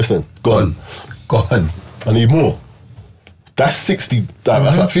End. Gone. I need more. That's 60,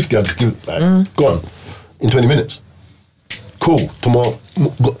 that's like 50, I just give it, like, gone. In 20 minutes. Cool, tomorrow.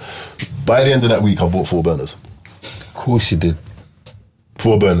 By the end of that week, I bought 4 burners. Of course you did.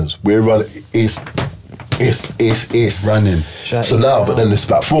 4 burners. We're running, it's running. So now, but then there's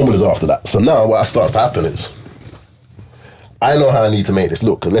about formulas after that. So now what starts to happen is, I know how I need to make this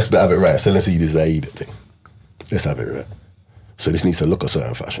look, because let's have it right. So let's see this Aida thing. Let's have it right. So this needs to look a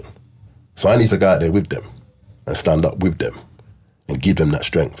certain fashion. So I need to go out there with them and stand up with them and give them that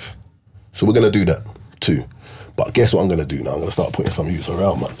strength. So we're going to do that too. But guess what I'm going to do now? I'm going to start putting some youths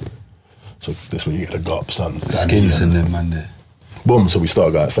around, man. So that's when you get the gups and skins in them, man. There. Boom. So we start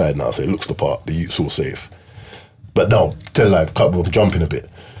to go outside now. So it looks the part. The youths all safe. But now, tell like, I'm jumping a bit.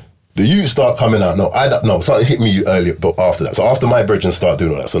 The youths start coming out. No, something hit me earlier, but after that. So after my brethren start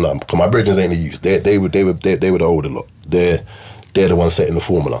doing all that, so now, because my brethren ain't the youths. They were the older lot. They're the ones setting the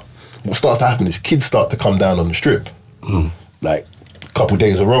formula. What starts to happen is kids start to come down on the strip. Like, a couple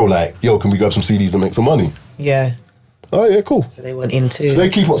days in a row, like, yo, can we grab some CDs and make some money? Yeah. Oh, yeah, cool. So they went in too. So they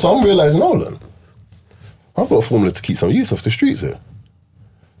keep on, so I'm realising, hold on, I've got a formula to keep some youths off the streets here.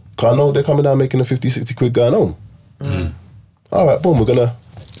 Because I know they're coming down making the 50, 60 quid going home. All right, boom, we're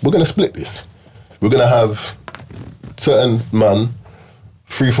gonna split this. We're gonna have certain man,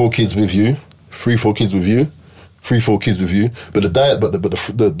 3, 4 kids with you, 3, 4 kids with you, 3, 4 kids with you. But the diet, but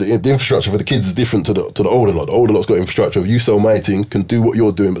the infrastructure for the kids is different to the older lot. The older lot's got infrastructure of you sell my thing, can do what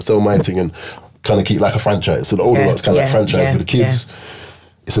you're doing, but sell my thing and kind of keep like a franchise. So the older lot's kind of like franchise, but the kids,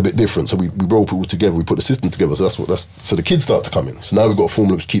 it's a bit different. So we roll people together, we put the system together. So so the kids start to come in. So now we've got a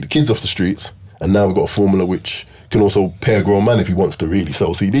formula which keep the kids off the streets, and now we've got a formula which can also pay a grown man if he wants to really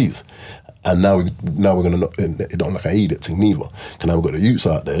sell CDs. And now we're gonna it don't like I eat it thing neither. Cause now we've got the youths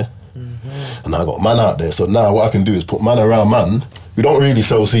out there, and now I've got man out there. So now what I can do is put man around man. We don't really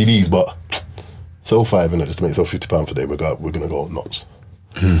sell CDs, but sell 5 in it just to make yourself £50 per day. We're gonna go nuts.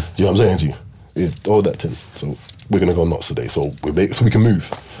 Do you know what I'm saying to you? All that thing. So we're gonna go nuts today. So we can move.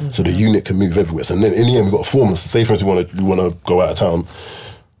 So the unit can move everywhere. So then in the end we've got a formula. So say for instance we wanna go out of town.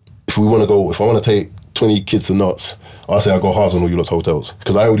 If I wanna take 20 kids to nuts, I say I go halves on all you lot's hotels.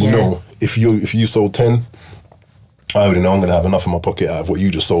 Because I already know if you sold 10, I already know I'm gonna have enough in my pocket out of what you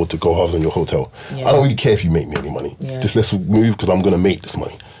just sold to go halves on your hotel. I don't really care if you make me any money. Just let's move because I'm gonna make this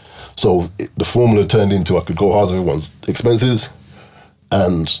money. So the formula turned into I could go halves on everyone's expenses,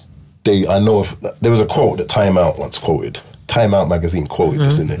 and I know if there was a quote that Time Out once quoted. Time Out magazine quoted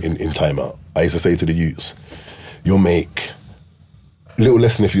this in Time Out. I used to say to the youths, you'll make a little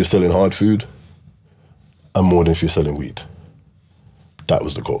less than if you're selling hard food, and more than if you're selling weed. That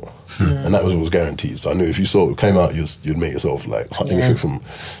was the quote. And that was what was guaranteed. So I knew if you came out, you'd make yourself like anything from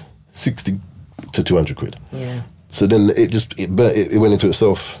 60 to 200 quid. So then it went into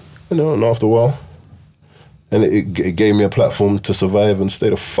itself, and after a while, and it gave me a platform to survive and stay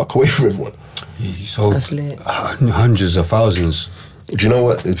the fuck away from everyone. You sold hundreds of thousands. Do you know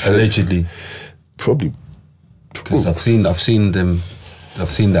what? Allegedly. Probably. Because I've seen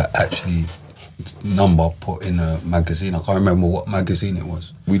that actually number put in a magazine. I can't remember what magazine it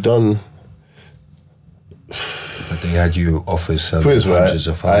was. But they had you offers hundreds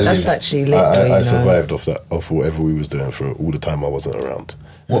of thousands. That's actually lit. I survived off whatever we was doing for all the time I wasn't around.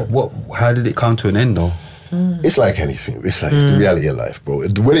 How did it come to an end though? It's like anything. It's like it's the reality of life, bro.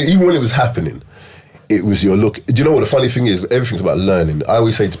 Even when it was happening, it was your look. Do you know what the funny thing is? Everything's about learning. I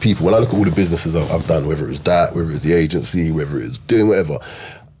always say to people, when I look at all the businesses I've done, whether it's that, whether it's the agency, whether it's doing whatever,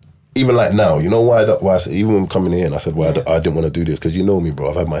 even like now, you know why I said, even when I'm coming here and I said why I didn't want to do this, because you know me, bro,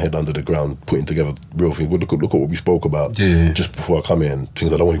 I've had my head under the ground putting together real things. Look at what we spoke about just before I come here, and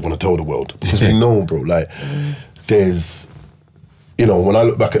things I don't even want to tell the world, because we know, bro, like there's, you know, when I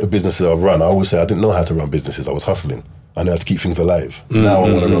look back at the businesses I've run, I always say I didn't know how to run businesses. I was hustling. I knew how to keep things alive. Now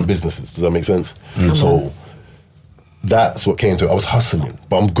I want to run businesses. Does that make sense? So that's what came to it. I was hustling,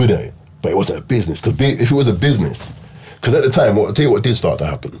 but I'm good at it. But it wasn't a business. Because if it was a business, because at the time, I'll tell you what did start to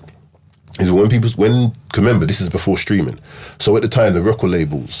happen is remember, this is before streaming. So at the time, the record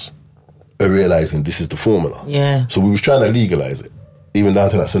labels are realizing this is the formula. Yeah. So we was trying to legalize it. Even down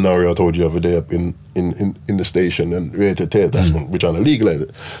to that scenario I told you the other day up in the station, and that's when we're trying to legalize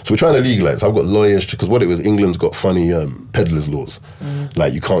it. So we're trying to legalize. I've got lawyers, because what it was, England's got funny peddlers laws.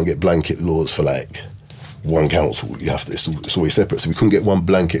 Like you can't get blanket laws for like one council. You have to. It's always separate. So we couldn't get one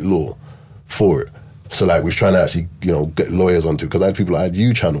blanket law for it. So like we was trying to actually, you know, get lawyers onto it, because I had people at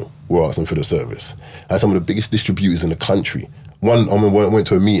U Channel were asking for the service. I had some of the biggest distributors in the country. I went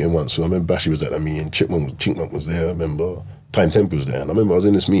to a meeting once. So I remember Bashi was at that meeting. Chinkman was there. I remember Time Temple was there. And I remember I was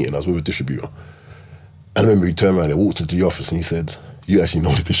in this meeting. I was with a distributor. And I remember he turned around and walked into the office and he said, "You actually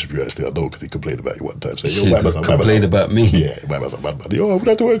know the distributor." Actually, I don't, because he complained about you one time. So, complained about me? Yeah, bad. Yo, we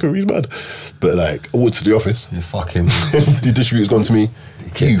have to work with him, he's mad. But like, I walked to the office. Yeah, fuck him. The distributor's gone to me,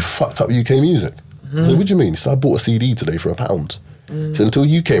 "You fucked up UK music." I said, "What do you mean?" He said, "I bought a CD today for £1." He said, "Until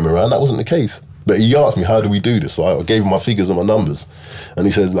you came around, that wasn't the case." But he asked me, "How do we do this?" So I gave him my figures and my numbers. And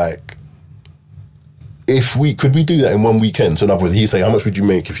he said, like, could we do that in one weekend? So in other words, he'd say, "How much would you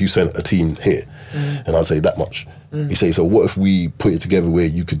make if you sent a team here?" And I'd say, "That much." He'd say, "So what if we put it together where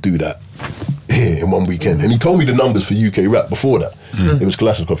you could do that here in one weekend?" And he told me the numbers for UK rap before that. It was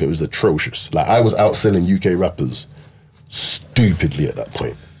Kalashnikov, it was atrocious. Like, I was outselling UK rappers stupidly at that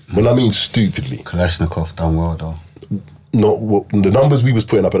point. When I mean stupidly. Kalashnikov done well though. The numbers we was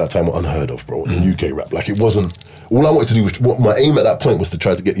putting up at that time were unheard of, bro, in UK rap. Like, it wasn't, all I wanted to do was, my aim at that point was to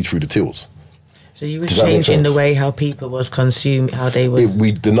try to get these through the tills. So you were changing the way how people was consumed, how they was...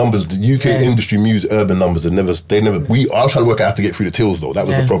 The numbers, the UK industry music, urban numbers, I was trying to work out how to get through the tills though. That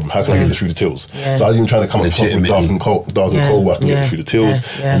was the problem. How can I get this through the tills? So I was even trying to come up with something dark and cold where I can get through the tills.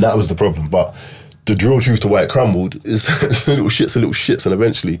 And that was the problem. But the drill truth to why it crumbled is little shits. And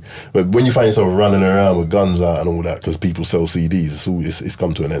eventually, when you find yourself running around with guns out and all that, because people sell CDs, it's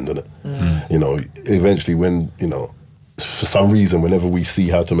come to an end, isn't it? You know, eventually when, you know, for some reason, whenever we see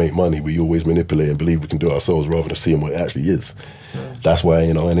how to make money, we always manipulate and believe we can do it ourselves rather than seeing what it actually is. That's why,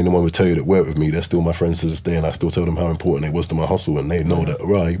 you know, and anyone would tell you that work with me, they're still my friends to this day, and I still tell them how important it was to my hustle, and they know that,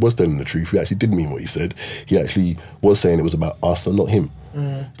 right, he was telling the truth. He actually did mean what he said. He actually was saying it was about us and not him.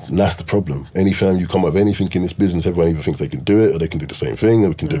 And that's the problem. Anytime you come up with anything in this business, everyone either thinks they can do it or they can do the same thing or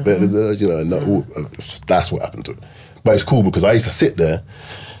we can do it better, you know, and that's what happened to it. But it's cool because I used to sit there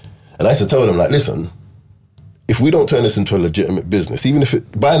and I used to tell them, like, listen, if we don't turn this into a legitimate business, even if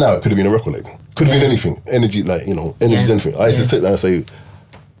it, by now it could have been a record label, could have been anything, energy, like, you know, energy's anything. I used to sit there and say,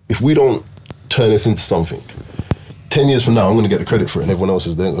 if we don't turn this into something, 10 years from now, I'm going to get the credit for it and everyone else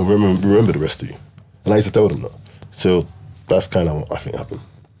is there and remember the rest of you. And I used to tell them that. So that's kind of what I think happened.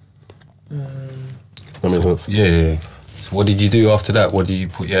 That makes sense? Yeah. So what did you do after that? What did you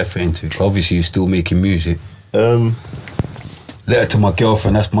put your effort into? Obviously, you're still making music. Letter to My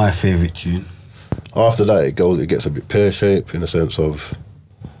Girlfriend, that's my favourite tune. After that, it gets a bit pear-shaped in the sense of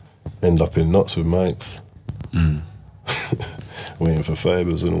end up in knots with mics. Waiting for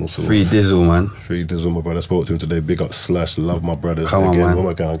favours and all sorts. Free Dizzle, man. Free Dizzle, my brother. Spoke to him today. Big up Slash, love my brother. Come on, man. Oh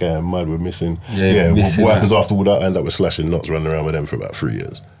my God, I'm getting mad, we're missing. Missing what happens after all that? I end up with Slash and Knots running around with them for about 3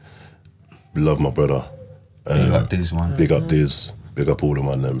 years. Love my brother. Big up Diz, man. Big up Diz. Big up all the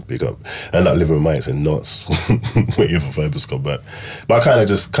man, them. Big up. And that living with mics and Knots. Waiting for favours to come back. But I kind of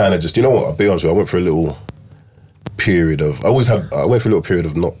just, you know what, I'll be honest with you, I went for a little period of, I went for a little period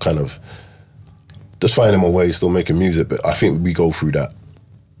of not kind of, just finding my way, still making music, but I think we go through that.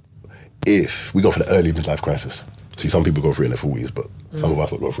 If we go for the early midlife crisis. See, some people go through it in their 40s, but some of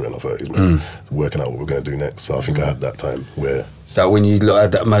us will go through it in our 30s, man. Working out what we're going to do next. So I think I had that time where... Is that when you look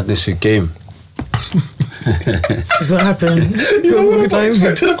at that madness with Game? What happened? You know what I'm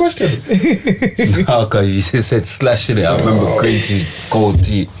expecting a question. No, because you just said Slash in it. I remember Crazy's gold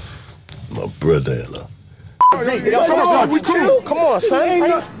teeth. My brother, you know. Come on,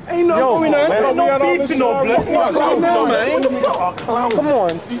 son. Ain't no going on. Ain't no beefing no blood. Come on, man. Come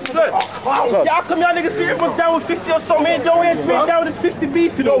on. Look. Y'all come y'all niggas see everyone's down with 50 or something, man. Don't ask me down with this 50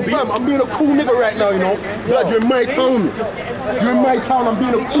 beefing. Yo, fam, I'm being a cool nigga right now, you know. Blood, you're in my town. You're in my town. I'm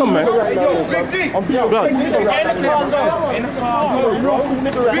being a cool nigga right now. I'm being a cool nigga right now. You're a cool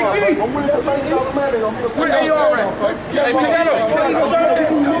nigga right now. I'm willing to find out, man. Where are you all right?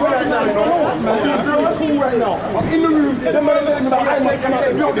 I'm cool right now. I'm in the room. Them man letting me know I'm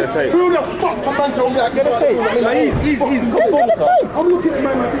not who the fuck come and tell me I get a tape? Easy. I'm looking at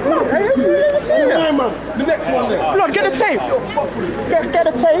my man. The next one there. Blood, get the tape. Get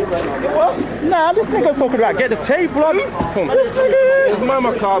the tape. What? Nah, this nigga's talking about get the tape, blood. Come on. This nigga. It's my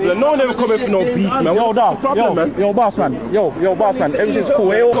macabre. No one ever coming for no beef, man. Yo, dog. Yo, boss man. Yo, boss man. Everything's cool.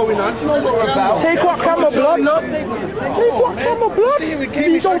 What's going on? Take what camera, blood? Take what camera, blood?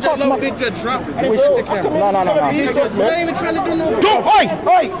 You don't talk about big drop. No. Not even trying to do no. Don't.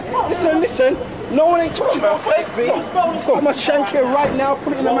 Oi. Listen. No one ain't touching my face, B. I'm gonna shank it right now,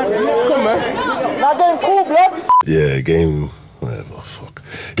 put it in the man. Come, man. Now going cool, blood. Yeah, game, whatever, fuck.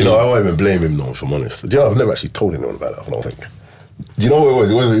 You know, I won't even blame him, though, if I'm honest. Do you know, I've never actually told anyone about that, I don't think. Do you know what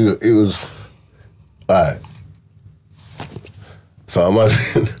it was? It was alright. So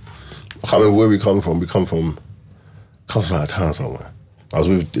imagine, I can't remember where we come from. We come from out of town somewhere. I was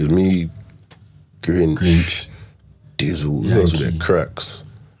with me, Grinch, Dizzle, who else was there? Cracks,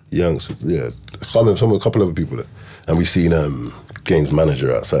 Youngs, yeah. I can't remember, a couple other people there. And we seen Games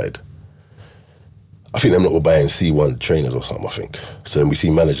manager outside. I think them lot were buying C1 trainers or something, I think. So then we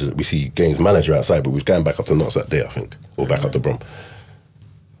see Games manager outside, but we was going back up to Knots that day, I think, or back up to Brom.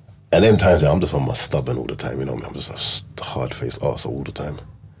 And them times, I'm just on my stubborn all the time, you know what I mean? I'm just a hard-faced arsehole all the time.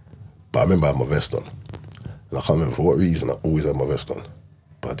 But I remember I had my vest on. And I can't remember for what reason I always had my vest on.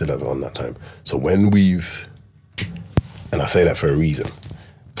 But I did have it on that time. So when and I say that for a reason,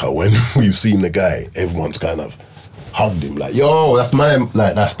 because when we've seen the guy, everyone's kind of hugged him, like, yo, that's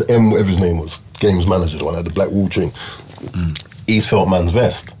that's the M, whatever his name was, Games manager, the one that had the black wool chain. He's felt man's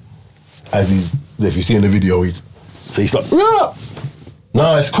vest. If you see in the video, he's like, yeah.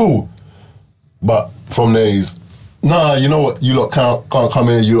 Nah, it's cool. But from there, nah, you know what, you lot can't come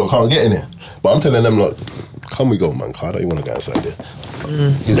in, you lot can't get in here. But I'm telling them, like, can we go, man? I don't even want to go inside there.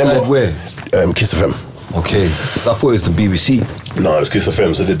 Inside where? Kiss FM. Okay. I thought it was the BBC. No, it was Kiss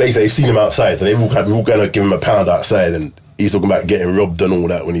FM. So they've seen him outside, so we all kind of give him a pound outside, and he's talking about getting robbed and all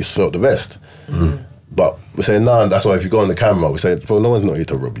that when he's felt the vest. But we're saying, nah, that's why if you go on the camera, we say, bro, no one's not here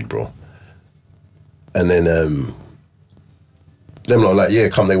to rob you, bro. And then them lot like, yeah,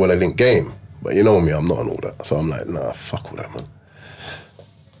 come, they want to link game. But you know me, I'm not on all that. So I'm like, nah, fuck all that, man.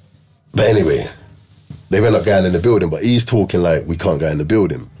 But anyway, they ended up going in the building, but he's talking like we can't go in the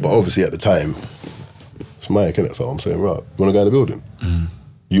building. But obviously at the time, it's Mike, innit? So I'm saying, right, you want to go in the building?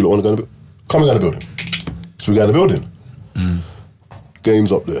 You lot want to go in the building? Come and go in the building. So we go in the building.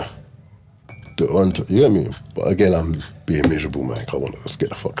 Game's up there. You get me? But again, I'm being miserable, man. I want to just get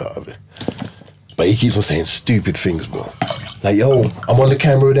the fuck out of it. But he keeps on saying stupid things, bro. Like, yo, I'm on the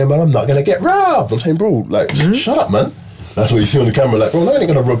camera with them, man. I'm not going to get robbed. I'm saying, bro, like, shut up, man. That's what you see on the camera, like, bro, no, I ain't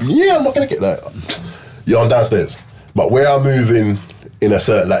going to rob you. Yeah, I'm not going to get that. Yeah, I'm downstairs. But where I'm moving in a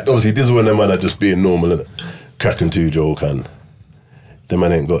certain, like, obviously, this is when them man are just being normal, innit? Cracking two joke, and the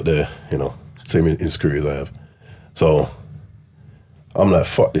man ain't got the, you know, same insecurities I have. So I'm like,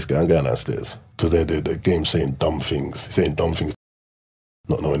 fuck this guy, I'm going downstairs. Because the game's saying dumb things.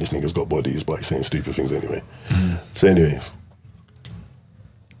 Not knowing this nigga's got bodies, but he's saying stupid things anyway. So anyway,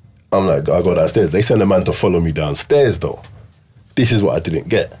 I'm like, I go downstairs. They send a man to follow me downstairs though. This is what I didn't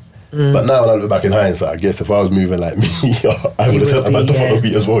get. But now when I look back in hindsight, I guess if I was moving like me, I would have sent a man to follow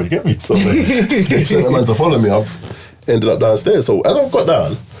me as well, you get me? So they sent a man to follow me, I've ended up downstairs. So as I've got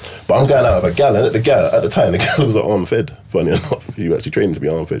down, but I'm going out of a gal, and at the time, the gal was arm-fed, funny enough. She was actually training to be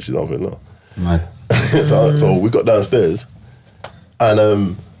arm-fed, she's arm-fed now. Man. So we got downstairs,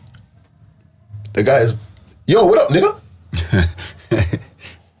 and the guy's, yo, what up, nigga?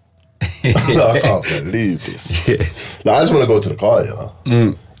 I can't believe this. Now, I just want to go to the car, you know.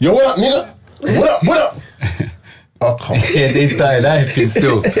 Yo, what up, nigga? What up? I can't. Yeah, they started hyping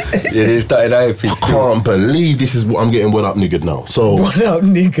still. I can't believe this is what I'm getting. What up, nigga? Now, so what up,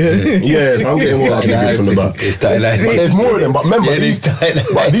 nigga? Yes, I'm getting what up, nigga from the back. But there's more of them. But remember, these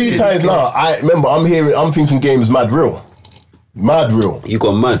times now, I'm thinking games mad real. Mad real. You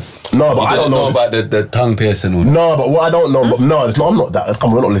got mad. No, but I don't know about the tongue piercing. Or no, but what I don't know, I'm not that.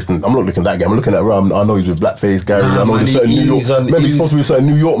 Come on, I'm not looking at that guy. I'm looking at Ram. I know he's with Blackface Gary. I know he's certain New York. Remember, he's supposed to be a certain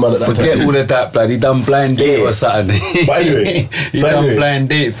New York man at that time. Forget all of that, blood. He done blind date or something. But anyway, he done blind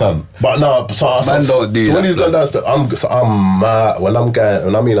date, fam. But no, so when he's gone downstairs, I'm mad. When I'm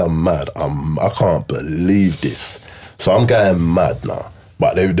mad. I can't believe this. So I'm going mad now.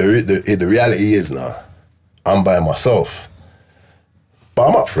 But the reality is now, I'm by myself. But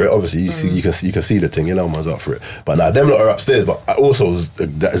I'm up for it. Obviously, you can see the thing. You know, man's up for it. But now them lot are upstairs. But I also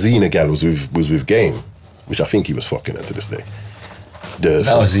that Zena gal was with Game, which I think he was fucking her to this day.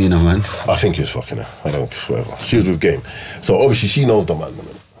 That was Zena, man. I think he was fucking her. I don't whatever. She was with Game, so obviously she knows the man.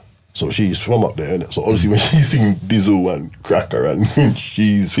 So she's from up there, innit? So obviously when she's seeing Dizzle and Cracker, and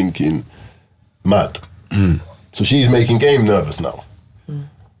she's thinking mad. So she's making Game nervous now.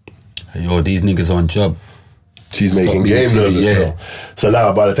 Yo, these niggas on job. She's making Game nervous now. So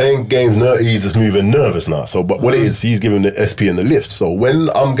now, by the time Game's nervous, he's just moving nervous now. So, but what it is, he's giving the SP in the lift. So when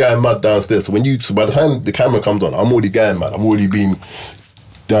I'm going mad downstairs, so by the time the camera comes on, I'm already going mad. I've already been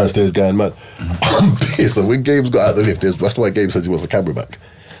downstairs going mad. I'm pissed. So when Game's got out of the lift, that's why Game says he wants the camera back.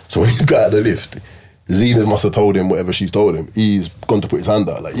 So when he's got out of the lift, Zena must have told him whatever she's told him. He's gone to put his hand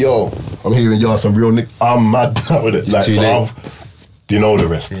out like, yo, I'm hearing y'all some real I'm mad now with it. Like, so you know the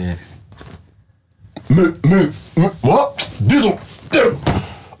rest. Yeah. What? Dizzle.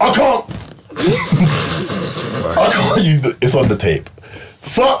 I can't. It's on the tape.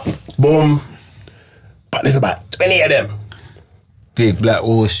 Fuck. Boom. But there's about 20 of them. Big Black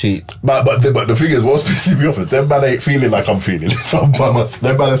Wall Street. But the thing is, what's pissing me off is them man ain't feeling like I'm feeling. So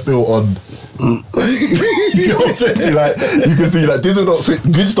them man are still on. You know what I'm saying? Like, you can see like Dizzle don't switch,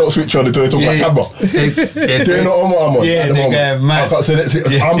 Gridge don't switch on until they talk about camera. They're not on what I'm on. Yeah, at the moment. Mad. I'm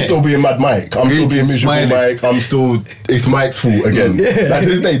still being Mad Mike. I'm still being miserable Mike. It's Mike's fault again. Like to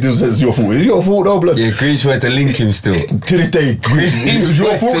this day, Dizzle says it's your fault. It's your fault though, blood. Yeah, Gridge went to link him still. To this day, it's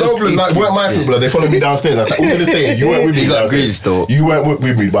your fault though, blood. Like, weren't my fault, blood. They followed me downstairs. I was like, to this day, you weren't with me downstairs. You weren't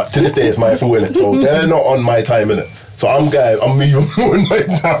with me, but to this day, it's my fault, innit? So they're not on my time, innit? So I'm even more annoyed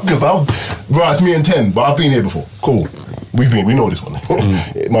now because it's me and 10, but I've been here before. Cool. We know this one.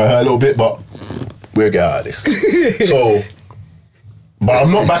 It might hurt a little bit, but we'll get out of this. So, but I'm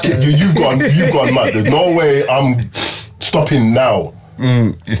not back at you. You've gone mad. There's no way I'm stopping now.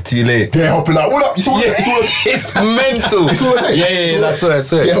 It's too late. They're helping out. What up? It's mental. It's all it takes. Yeah, that's what I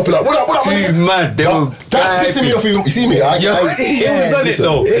said. They're helping out. What up? Too mad. That's pissing me off. You see me? It was on it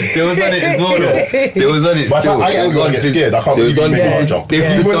though. They was on it as well though. They was on it still. But I get scared. I can't believe you make my heart jump. They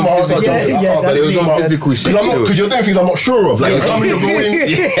was on physical shit. Because you're doing things I'm not sure of. Like, they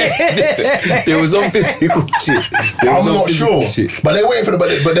was on physical shit. I'm not sure. But they're waiting for but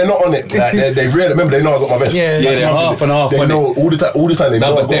they're not on it. Like, they really, remember, they know I got my vest. Yeah, they're half and half. They know all the time.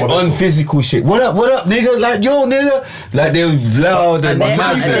 But they're on physical shit. What up, nigga? Like, yo, nigga. Like, they're loud and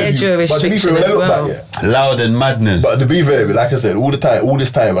madness. Their jurisdiction as well. Loud and madness. But to be fair, like I said, all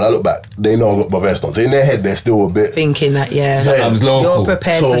this time, when I look back, they know I got my vest on. So in their head, they're still a bit thinking that, something's local. You're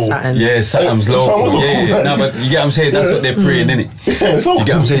prepared for something. Yeah, something's local. Yeah. No, but you get what I'm saying? That's what they're praying, innit? Yeah, it's local. You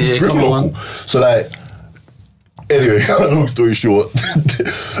get what I'm saying? Yeah, come on. So, like, anyway, long story short,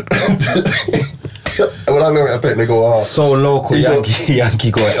 when I know it, I think they go, so local.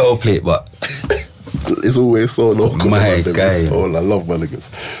 Yankee got an L plate, but it's always so local. My guy. I love my niggas.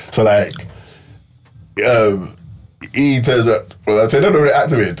 So, like, he turns up, I said, I don't really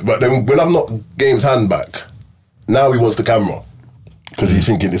activate, but then when I'm not Game's hand back, now he wants the camera because he's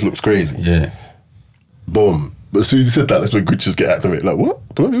thinking this looks crazy. Yeah. Boom. But as soon as he said that, that's when Gritches get activated. Like, what?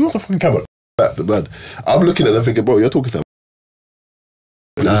 He wants a fucking camera. I'm looking at them thinking, bro, you're talking to him.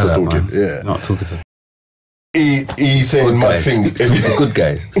 Man. Yeah. Not talking to him. He's saying mad things. Good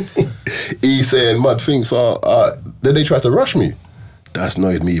guys. He's saying mad things. So then they tried to rush me. That's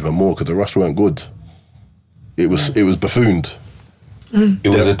annoyed me even more because the rush weren't good. It was buffooned. It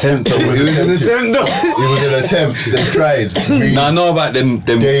was an attempt. It was an attempt. They tried. Now I know about them.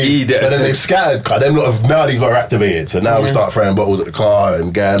 But then they've scattered. Cause them lot have now these got activated. So now we start throwing bottles at the car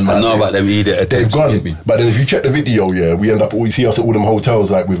and going. I know about them attempts. They've gone. But then if you check the video, we end up. You see us at all them hotels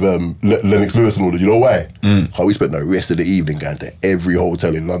like with Lennox Lewis and all that. You know why? Cause we spent the rest of the evening going to every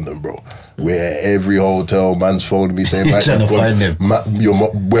hotel in London, bro. Where every hotel, man's phoning me saying, trying to find them.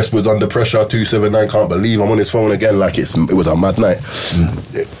 Your Westwood's under pressure, 279, can't believe I'm on his phone again. Like it was a mad night.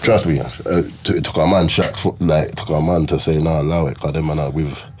 Trust me, it took our man took our man to say, nah, allow it, cause them man are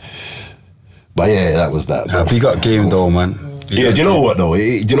with. But yeah, that was that. He got game though, man. Do you know what though? Do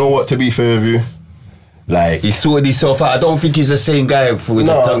you know what, to be fair with you? Like he sorted himself out. I don't think he's the same guy with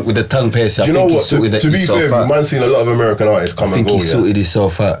the tongue piercing. Do you know what? To be fair, man's seen a lot of American artists come and go. I think he sorted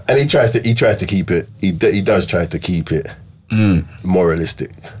himself out, and he tries to keep it. He does try to keep it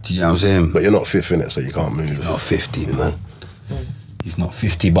moralistic. Do you know what I'm saying? But you're not 5th in it, so you can't move. He's not 50, man. He's not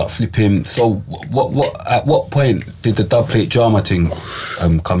 50, but flip him. So, at what point did the dub plate drama thing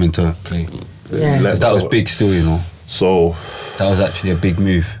come into play? Yeah, that was big still, you know. So that was actually a big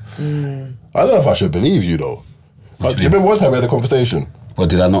move. I don't know if I should believe you though. Do you remember one time we had a conversation? Or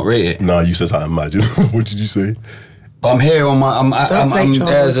did I not rate it? Nah, you said something mad. What did you say? But I'm here on my. I'm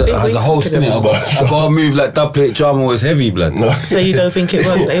there's a host in it. I got a move like dub plate drama was heavy, blood. No. So you don't think it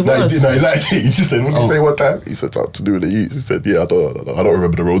was? It was. No, he liked it. He just said, what did you say one time? He said something to do with the youth. He said, yeah, I don't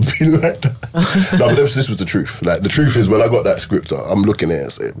remember the road being like that. No, but this was the truth. Like the truth is, when I got that script, I'm looking at it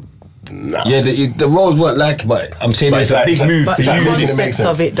and saying, nah. Yeah, the roads weren't like, but I'm saying it's a big move. But for the you. concept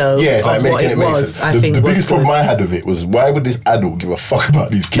of it though, yeah, it's like of making what it make was, sense. I think the was biggest good. problem I had with it was, why would this adult give a fuck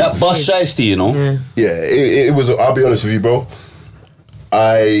about these kids? That bus shiesty, you know. Yeah, it was. I'll be honest with you, bro.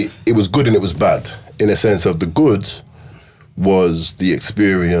 It was good and it was bad, in a sense of the good was the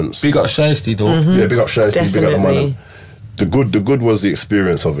experience. Big up shiesty though. Yeah, big up shiesty, big up the Definitely. man. The good was the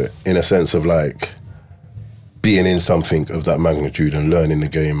experience of it, in a sense of like being in something of that magnitude and learning the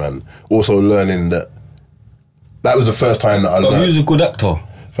game, and also learning that was the first time that I learned. He was a good actor.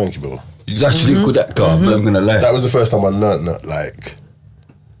 Thank you, bro. He's actually a good actor. I'm not gonna lie. That was the first time I learned that, like.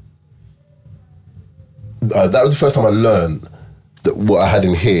 That was the first time I learned that what I had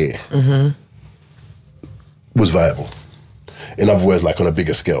in here was viable. In other words, like on a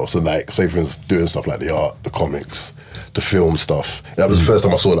bigger scale. So like, say for instance, doing stuff like the art, the comics, the film stuff. That was the first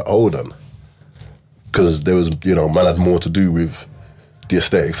time I saw that, hold on. Because there was, man had more to do with the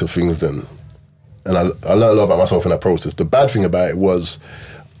aesthetics of things then. And I learned a lot about myself in that process. The bad thing about it was,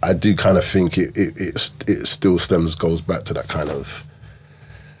 I do kind of think it still goes back to that kind of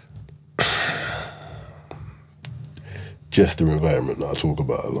jester environment that I talk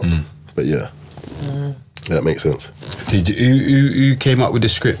about a lot. But yeah, that makes sense. Did you, who came up with the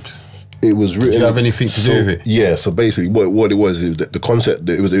script? It was written. Did you have anything to do with it? Yeah, so basically what it was is that the concept,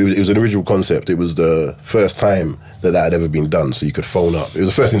 it was an original concept. It was the first time that had ever been done, so you could phone up. It was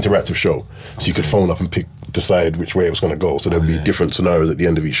the first interactive show, so you could phone up and decide which way it was going to go. So there'd be different scenarios at the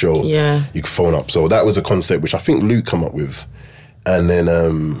end of each show. Yeah. You could phone up. So that was a concept which I think Luke come up with. And then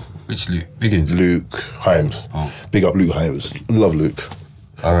which Luke? Biggins? Luke Himes. Oh. Big up Luke Himes. Love Luke.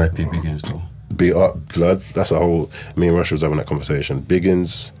 R.I.P. Biggins though. Big up blood. That's a whole. Me and Russia was having that conversation.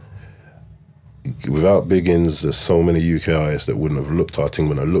 Biggins. Without Biggins, there's so many UK artists that wouldn't have looked at our thing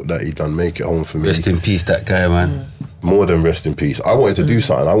when I looked at. He done Make It Home for me. Rest in peace, that guy, man. More than rest in peace. I wanted to do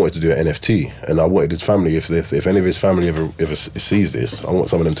something. I wanted to do an NFT, and I wanted his family. If any of his family ever sees this, I want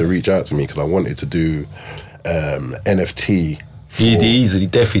some of them to reach out to me, because I wanted to do NFT. He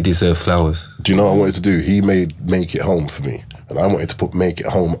definitely deserved flowers. Do you know what I wanted to do? He made Make It Home for me, and I wanted to put Make It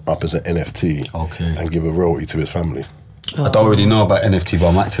Home up as an NFT, and give a royalty to his family. I don't really know about NFT, but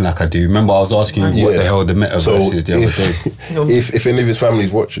I'm acting like I do. Remember, I was asking you what the hell the metaverse is the other day. If any of his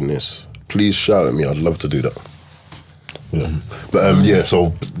family's watching this, please shout at me. I'd love to do that. Yeah. But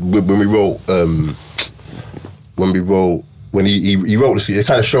so when he wrote this, he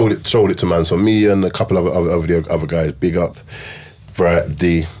kind of showed it to man. So me and a couple of other guys, big up Bright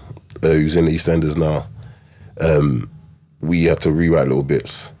D, who's in the EastEnders now. We had to rewrite little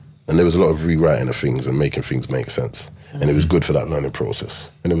bits, and there was a lot of rewriting of things and making things make sense. And it was good for that learning process,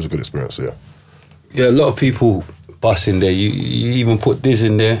 and it was a good experience. Yeah, a lot of people bust in there. You even put Diz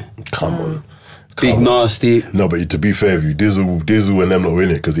in there. Come on. Big Nasty. No, but to be fair with you, Dizzle and them not in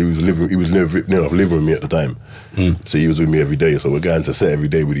it, because he was living with me at the time. So he was with me every day. So we're going to set every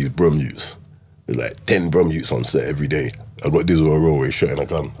day with these brum utes. There's like 10 brum utes on set every day. I got Dizzle on a roll where he's shooting a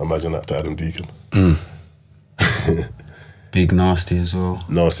gun. Imagine that to Adam Deacon. Big Nasty as well.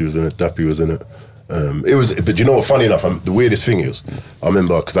 Nasty was in it. Dappy was in it. But you know what? Funny enough, the weirdest thing is, I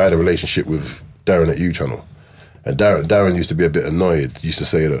remember because I had a relationship with Darren at U Channel, and Darren used to be a bit annoyed. Used to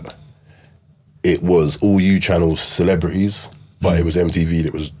say that it was all U Channel's celebrities, but it was MTV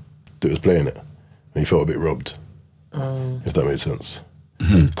that was playing it, and he felt a bit robbed. If that made sense,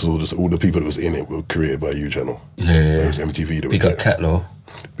 because all the people that was in it were created by U Channel. Yeah. It was MTV. Big up Cat though.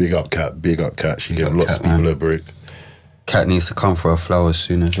 Big up Cat. She gave lots of people a break. Cat needs to come for her flowers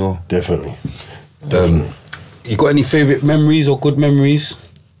soon as well. Definitely. You got any favourite memories or good memories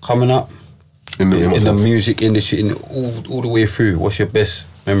coming up in the music industry, all the way through? What's your best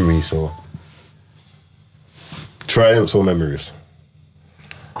memories or triumphs or memories?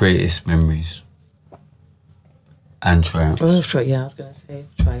 Greatest memories and triumphs. Yeah, I was going to say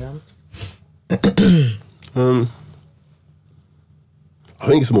triumphs. I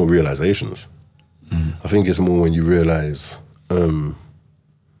think it's more realizations. I think it's more when you realize, when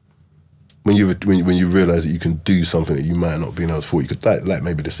you realize that you can do something that you might not be able to afford. You could like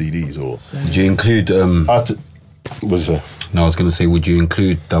maybe the CDs or. Would you include? What's that? No, I was going to say, would you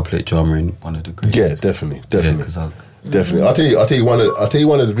include Doublet Drama in one of the great? Yeah, definitely. Yeah, Definitely. I'll tell you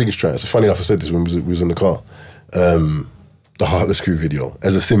one of the biggest tracks. Funny enough, I said this when we was in the car. The Heartless Crew video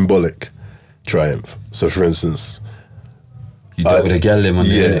as a symbolic triumph. So, for instance, you dealt with a gal on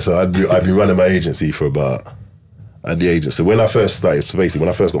yeah. So I'd been running my agency for about at the agency. So when I first started, so basically when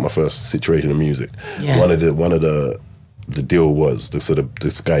I first got my first situation in music, one of the deal was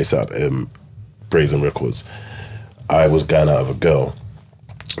this guy set up Brazen Records. I was going out of a girl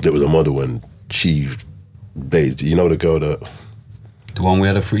that was a model, and she bathed. You know the girl that. The one we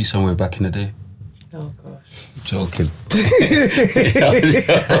had a threesome with back in the day? Oh, gosh. I'm joking.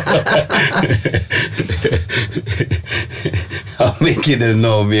 I'm making them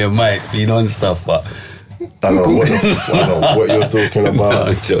know me and Mike's been on stuff, but. I don't know what you're talking about. No,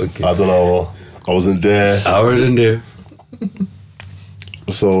 I'm joking. I don't know. I wasn't there. I wasn't there.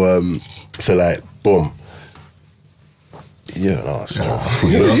 So, like, boom. Yeah, no, so.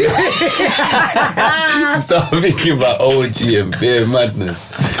 Stop thinking about OG and beer madness.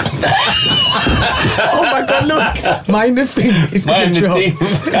 Oh my God, look. Mind the thing. It's going to drop.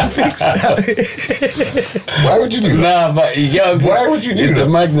 Fix that. Why would you do that? Nah, but you get what I'm saying? Why would you do it's that? It's the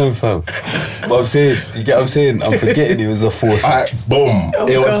Magnum, fam. But I'm saying, you get what I'm saying? I'm forgetting it was a force. Boom. Oh,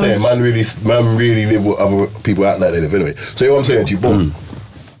 You know what I'm saying? Man really live what other people act like they live anyway. So you know what I'm saying to you? Boom.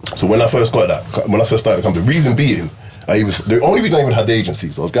 So when I first got that, when I first started the company, reason being, the only reason I even had the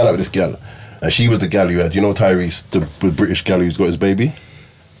agencies, I was going out with this gal, and she was the gal who had, you know, Tyrese, the British gal who's got his baby?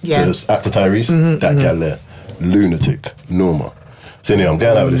 Yeah. So actor Tyrese, that gal there, lunatic, Norma. So anyway, I'm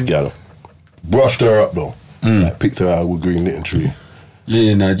going out with this gal, brushed her up though, like picked her out with green knitting tree.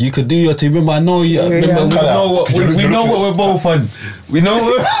 Yeah, nah, you could do your thing. Remember, I know you. Remember, we know what we're both on. We know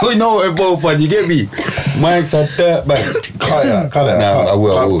what we're both on. You get me? Mike's a dirt bag. Cut it. Nah, I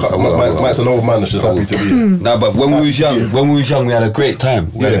will. Mike's an old man that's just happy to be. Nah, but when we was young, we had a great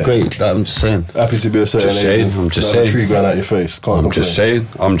time. We had a great. I'm just saying. Happy to be a certain age. I'm just saying. Tree going out your face. I'm just saying.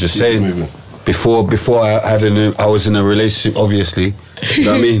 Before I was in a relationship, obviously. You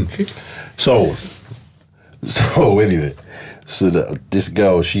know what I mean? So anyway. So this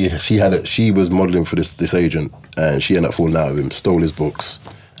girl, she was modelling for this agent, and she ended up falling out of him, stole his books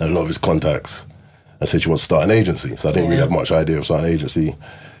and a lot of his contacts, and said she wants to start an agency. So I didn't really have much idea of starting an agency.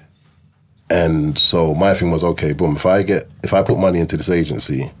 And so my thing was, okay, boom, if I put money into this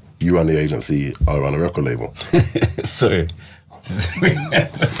agency, you run the agency, I'll run a record label. Sorry.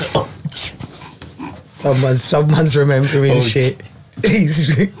 Someone's remembering shit.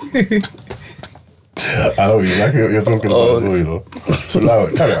 I know exactly what you're talking about, you know. So now,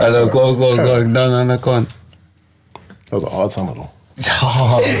 carry on. Go on. No, go on. That was a hard summer though.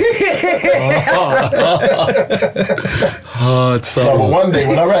 Hard summer. No, but one day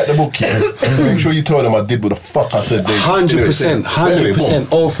when I write the book here, make sure you tell them I did what the fuck I said. 100%,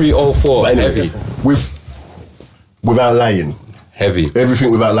 0304, heavy. Without lying. Heavy.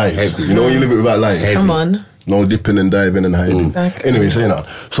 Everything without lying. Heavy. You know when you live it without lying? Come on. No dipping and diving and hiding. Exactly. Anyway, saying that.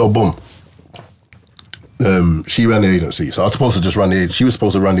 So boom. She ran the agency. So I was supposed to just run the agency. She was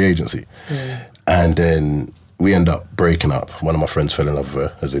supposed to run the agency. And then we end up breaking up. One of my friends fell in love with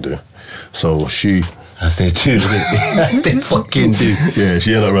her, as they do. So she... As they do. As they fucking do. Yeah,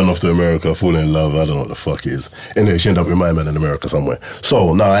 she ended up running off to America, falling in love. I don't know what the fuck it is. Anyway, she ended up with my man in America somewhere.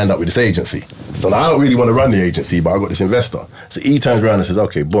 So now I end up with this agency. So now I don't really want to run the agency, but I got this investor. So he turns around and says,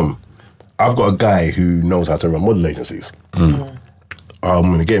 okay, boom, I've got a guy who knows how to run model agencies. I'm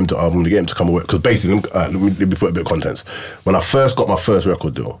gonna get him to come and work, because basically, let me put a bit of context. When I first got my first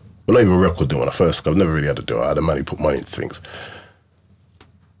record deal, well, not even a record deal. I've never really had a deal. I had a man who put money into things.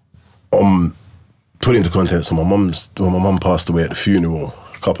 Put it into context. So when my mum passed away at the funeral,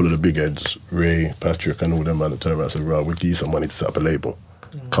 a couple of the big heads, Ray, Patrick, and all them man, turned around and said, "Right, we'll give you some money to set up a label."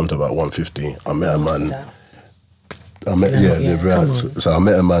 Come to about 150. I met a man. So I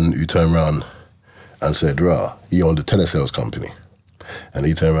met a man who turned around and said, "Rah, he owned a telesales company." And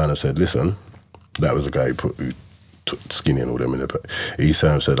he turned around and said, listen, that was the guy who took Skinny and all them in there. He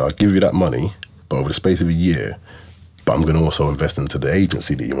said, I'll give you that money, but over the space of a year, but I'm going to also invest into the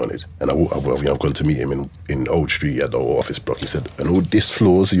agency that you wanted. And I've gone to meet him in Old Street at the office block. He said, and all this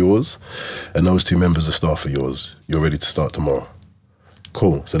floor's yours, and those 2 members of staff are yours. You're ready to start tomorrow.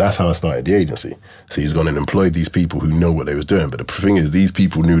 Cool. So that's how I started the agency. So he's gone and employed these people who know what they was doing. But the thing is, these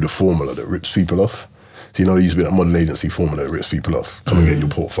people knew the formula that rips people off. So there used to be that model agency formula that rips people off. Come and get your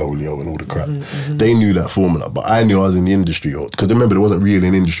portfolio and all the crap. They knew that formula, but I knew I was in the industry, because remember, there wasn't really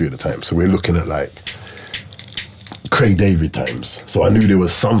an industry at the time. So we're looking at like Craig David times. So I knew there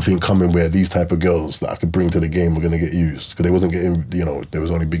was something coming where these type of girls that I could bring to the game were going to get used, because they wasn't getting, there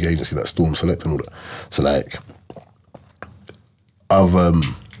was only big agency like Storm Select and all that. So like, I've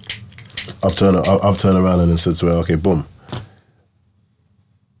turned around and said to her, okay, boom,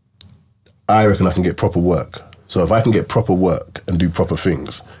 I reckon I can get proper work. So if I can get proper work and do proper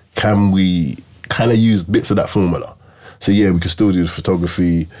things, can we kind of use bits of that formula? So yeah, we can still do the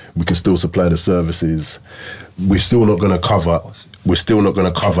photography, we can still supply the services. We're still not going to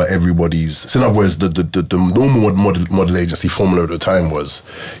cover everybody's. So in other words, the normal model agency formula at the time was,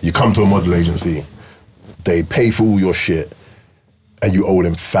 you come to a model agency, they pay for all your shit, and you owe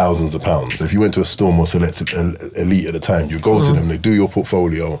them thousands of pounds. So if you went to a Storm or Selected Elite at the time, you go to them, they do your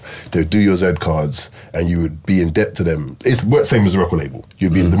portfolio, they do your Z cards, and you would be in debt to them. It's the same as a record label.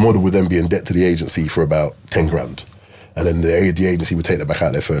 You'd be the model would then be in debt to the agency for about 10 grand. And then the agency would take that back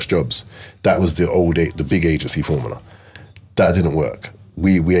out their first jobs. That was the big agency formula. That didn't work.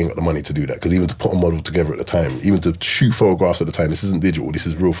 We ain't got the money to do that, because even to put a model together at the time, even to shoot photographs at the time, this isn't digital, this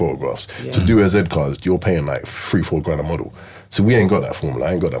is real photographs. Yeah. To do a Z cards, you're paying like 3-4 grand a model. So we ain't got that formula.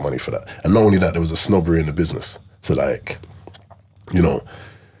 I ain't got that money for that. And not only that, there was a snobbery in the business. So like,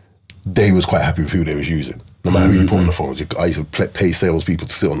 they was quite happy with who they was using. No matter who you put on the phones. I used to pay salespeople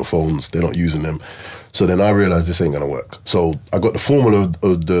to sit on the phones. They're not using them. So then I realized this ain't gonna work. So I got the formula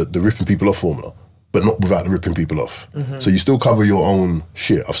of the ripping people off formula, but not without the ripping people off. So you still cover your own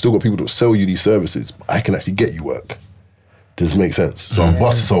shit. I've still got people that sell you these services, but I can actually get you work. Does this make sense? So I'm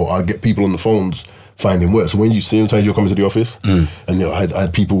busting, so I get people on the phones finding work. So when you see sometimes you're coming to the office, and I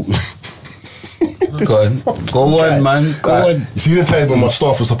had people. Go on, man. Go on. You see the time when my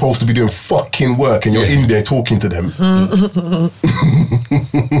staff was supposed to be doing fucking work, and you're in there talking to them.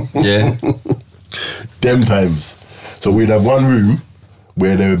 Yeah. Them times. So we'd have one room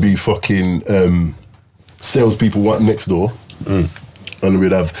where there would be fucking salespeople next door, and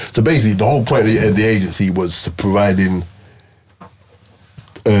we'd have. So basically, the whole point of the agency was providing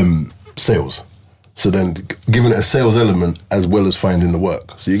sales. So then giving it a sales element as well as finding the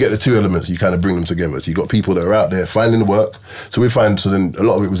work. So you get the two elements, you kind of bring them together. So you got people that are out there finding the work. So then a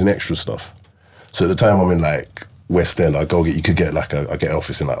lot of it was in extra stuff. So at the time I'm in like West End, I get an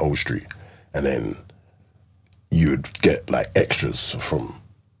office in like Old Street, and then you would get like extras from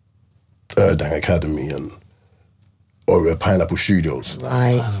Erdang Academy or Pineapple Studios.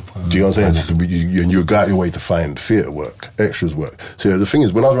 Right. Do you know what I'm saying? So you go out your way to find theatre work, extras work. So the thing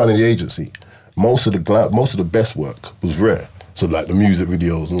is, when I was running the agency, most of the best work was rare. So like the music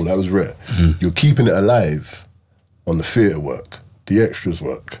videos and all that was rare. You're keeping it alive on the theatre work, the extras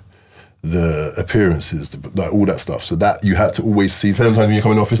work, the appearances, like all that stuff. So that you had to always see. Sometimes when you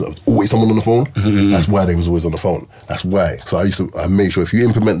come in the office, there was always someone on the phone. That's why they was always on the phone. That's why. So I made sure if you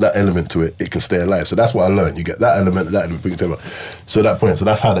implement that element to it, it can stay alive. So that's what I learned. You get that element, bring it together. So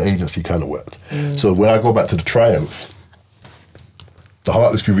that's how the agency kind of worked. So when I go back to the Triumph, the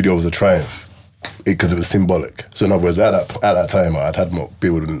Heartless Crew video was a triumph because it was symbolic. So in other words, at that time, I'd had my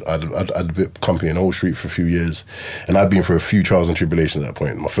building, I'd a bit company in Old Street for a few years, and I'd been through a few trials and tribulations at that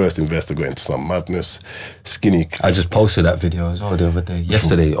point. My first investor got into some madness, skinny. I just posted that video as well the other day,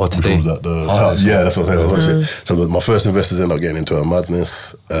 yesterday or today. Yeah, that's what I'm saying. So my first investors ended up getting into a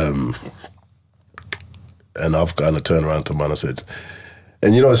madness, and I've kind of turned around to man and said,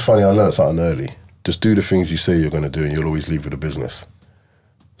 and you know, it's funny, I learned something early. Just do the things you say you're going to do, and you'll always leave with a business.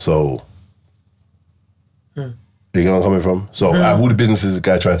 So, you know where I'm coming from? So, out of all the businesses the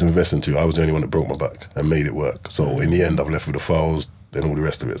guy tried to invest into, I was the only one that broke my back and made it work. So, in the end, I've left with the files and all the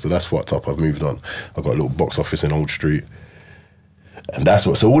rest of it. So, that's fucked up. I've moved on. I've got a little box office in Old Street. And that's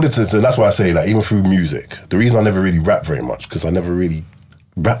what, so that's why I say, like, even through music, the reason I never really rap very much, because I never really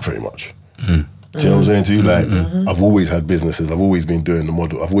rap very much. Do you know what I'm saying to you? Like, I've always had businesses, I've always been doing the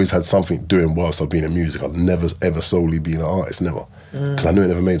model, I've always had something doing whilst I've been in music. I've never, ever solely been an artist, never. Because I knew it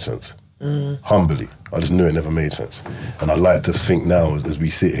never made sense. Humbly, I just knew it never made sense. And I like to think now, as we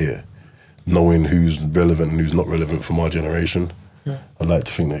sit here, knowing who's relevant and who's not relevant for my generation, I like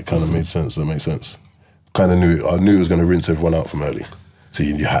to think that it kind of made sense, I knew it was going to rinse everyone out from early. So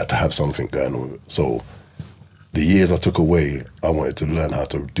you had to have something going on with it. So the years I took away, I wanted to learn how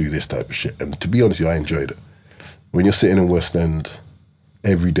to do this type of shit. And to be honest with you, I enjoyed it. When you're sitting in West End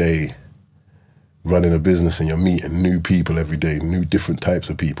every day, running a business, and you're meeting new people every day, new different types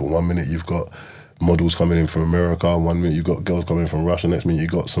of people. 1 minute you've got models coming in from America, 1 minute you've got girls coming in from Russia, next minute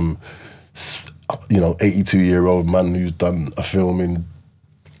you've got some, 82-year-old man who's done a film in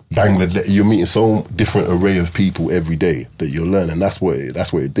Bangladesh, you're meeting so different array of people every day that you're learning. That's what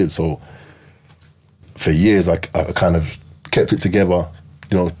it did. So for years, I kind of kept it together,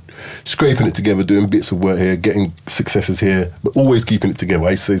 you know, scraping it together, doing bits of work here, getting successes here, but always keeping it together.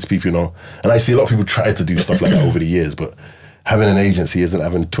 I say to people, you know, and I see a lot of people try to do stuff like that over the years, but having an agency isn't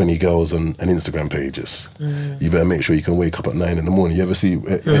having 20 girls on an Instagram pages. You better make sure you can wake up at 9 in the morning. You ever see,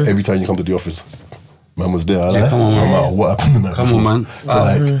 every time you come to the office, man was there. Come on, man. What happened in that? Come on, man. So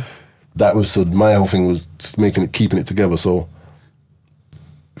like, that was, so my whole thing was keeping it together. So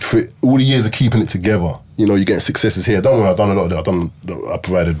for all the years of keeping it together, you know, you get successes here. Don't worry, I've done a lot of that. I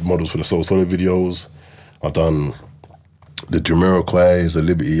provided models for the So Solid videos. I've done the Jamiroquais, the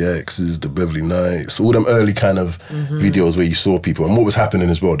Liberty X's, the Beverly Knights, all them early kind of videos where you saw people. And what was happening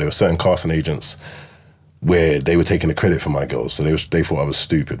as well, there were certain casting agents where they were taking the credit for my girls. So they thought I was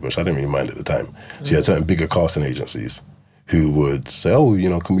stupid, which I didn't really mind at the time. So you had certain bigger casting agencies who would say, oh, you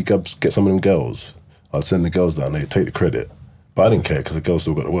know, can we get some of them girls? I'd send the girls down, they'd take the credit. But I didn't care because the girls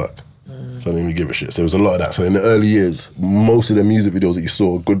still got to work. So I didn't even give a shit. So there was a lot of that. So in the early years, most of the music videos that you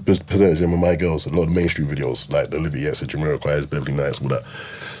saw, a good percentage of them were my girls. A lot of mainstream videos, like the Liberty X's, the Jamiroquais, Beverly Knights, all that.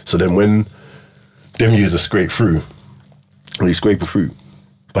 So then when them years are scraped through, when you scrape through,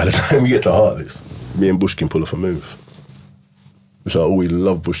 by the time we get to Heartless, me and Bushkin pull off a move. Which I always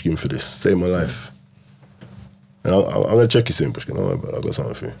love Bushkin for this. Saved my life. And I'm going to check you soon, Bushkin. Don't worry about it. I've got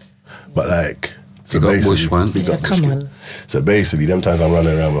something for you. But like... So big up Bush, man. Come on. So basically, them times I'm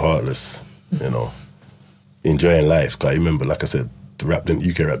running around with Heartless, you know, enjoying life. Cause I remember, like I said,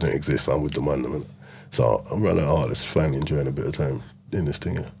 UK rap didn't exist. So I'm with the man. So I'm running around Heartless, finally enjoying a bit of time in this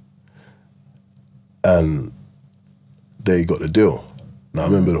thing. Yeah. And they got the deal. Now I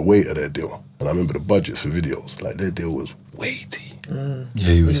remember the weight of their deal, and I remember the budgets for videos. Like their deal was weighty.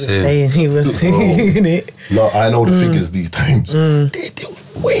 Yeah, he was saying it. No, I know the figures these times. Their deal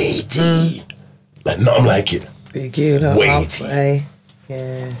was weighty. Like nothing like it. Big deal. Weighty.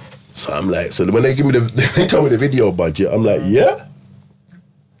 Yeah. So I'm like, so when they give me they tell me the video budget, I'm like, yeah.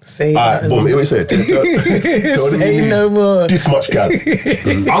 Say alright, boom, what you say? Say no more. This much, gal.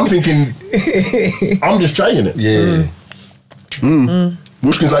 I'm thinking, I'm just trying it. Yeah.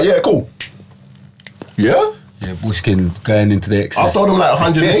 Bushkin's like, yeah, cool. Yeah? Yeah, Bushkin going into the excess. I told him like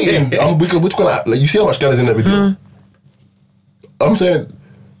 180 and we're talking like, you see how much gal is in that video? I'm saying,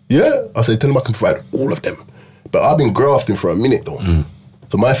 yeah. I said, tell him I can provide all of them. But I've been grafting for a minute though.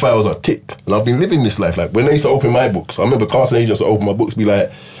 So my files are tick. And I've been living this life. Like when they used to open my books, I remember casting agents to open my books be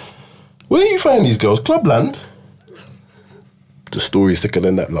like, where you find these girls? Clubland? The story is sicker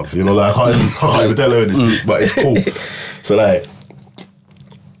than that, love. You know, like I can't even tell her this, but it's cool. So like,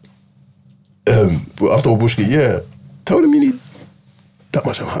 after Bushki, yeah, tell them you need that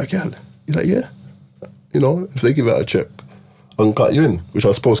much of a high gal. He's like, yeah. You know, if they give out a check, I can cut you in, which I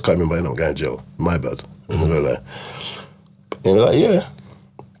was supposed to cut him in, but I ended up going to jail. My bad. I'm not gonna lie. And they're like, yeah.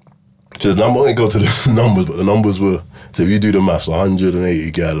 So the number, I didn't go to the numbers, but the numbers were, so if you do the maths,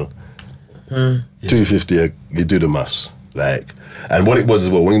 180 gal, 250, you do the maths. Like, and what it was as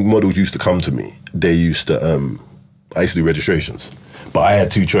well, when models used to come to me, they used to, I used to do registrations. But I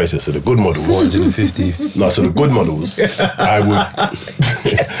had two choices. So the good models, 450. No, so the good models, I would.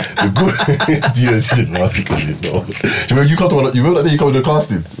 The good, you come to one. You remember that day you come to the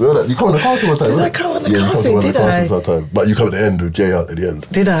casting. Remember that you come to the casting one time. Did I come on the casting? Did I? Sometime. But you come at the end with Jay out at the end.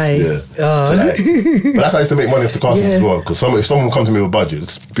 Did I? Yeah. So like, but that's how I used to make money off the castings as well. Because if someone comes to me with a budget,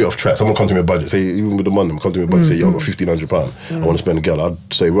 it's a bit off track. Someone comes to me with a budget, say even with the money, come to me with a budget, say yo, I've got £1,500. I want to spend a girl.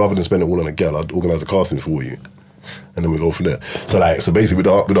 I'd say rather than spend it all on a girl, I'd organise a casting for you. And then we go from there. So like, so basically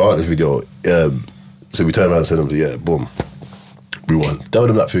with the artist video, so we turn around and say them, yeah, boom, we won. Tell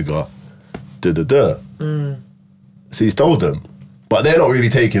them that figure, So he's told them, but they're not really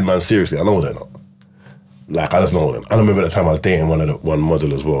taking man seriously. I know they're not. Like I just know them. I remember the time I was dating one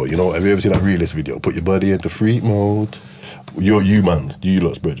model as well. You know, have you ever seen that realist video? Put your body into freak mode. You man, you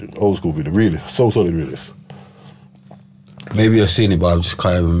lot's brethren. Old school video, realist, so solid realist. Maybe I've seen it, but I just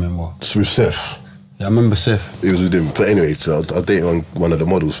can't remember. It's with Seth. Yeah, I remember Seth. He was with him. But anyway, so I was dating one of the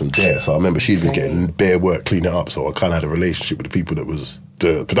models from there. So I remember she'd been getting bare work, cleaning it up. So I kind of had a relationship with the people that was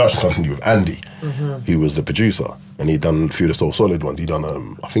the production company with Andy, who was the producer. And he'd done a few of the So Solid ones. He'd done,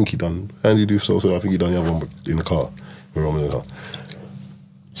 I think he'd done, Andy do So Solid, I think he'd done the other one in the car. We were in the car.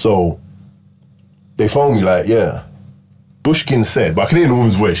 So they phoned me like, yeah, Bushkin said, but I could hear in the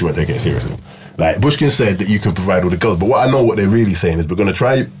woman's voice she wasn't taking it seriously. Like, Bushkin said that you can provide all the girls. But what I know what they're really saying is we're gonna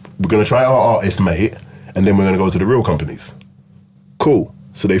try our artist, mate, and then we're gonna go to the real companies. Cool.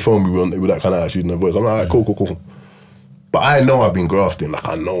 So they phoned me with that kind of attitude in their voice. I'm like, all right, cool. But I know I've been grafting. Like,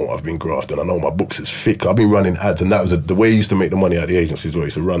 I know I've been grafting. I know my books is thick. I've been running ads, and that was the way I used to make the money at the agencies. Where I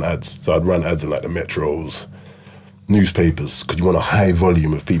used to run ads. So I'd run ads in like the metros, newspapers, because you want a high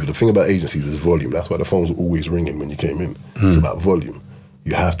volume of people. The thing about agencies is volume. That's why the phones were always ringing when you came in. It's about volume.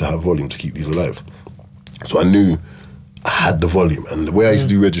 You have to have volume to keep these alive. So I knew I had the volume. And the way I used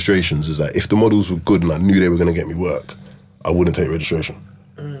to do registrations is that if the models were good and I knew they were going to get me work, I wouldn't take registration.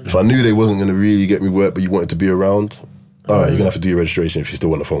 If I knew they wasn't going to really get me work, but you wanted to be around, all right, you're going to have to do your registration if you still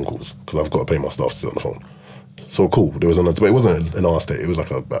want the phone calls, because I've got to pay my staff to sit on the phone. So cool, there was but it wasn't an arse date, it was like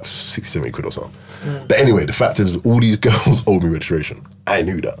about 60, 70 quid or something. But anyway, the fact is, all these girls owed me registration. I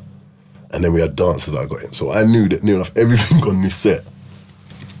knew that. And then we had dances that I got in. So I knew that near enough everything on this set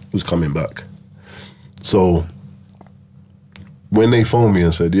was coming back. So when they phoned me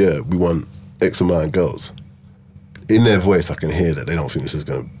and said, yeah, we want X amount of girls, in their voice I can hear that they don't think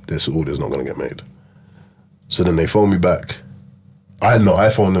this order's not gonna get made. So then they phoned me back. I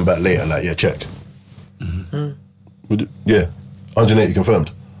phoned them back later, like, yeah, check. Yeah, 180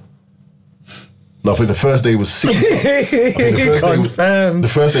 confirmed. No, I think the first day was 60 Confirmed. The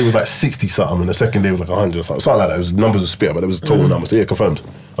first day was like 60 something, and the second day was like 100 something. Something like that. It was numbers of spit, but it was total numbers. So yeah, confirmed.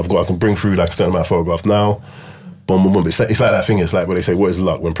 I can bring through like a certain amount of photographs now. Boom, boom, boom. It's like that thing. It's like where they say, what is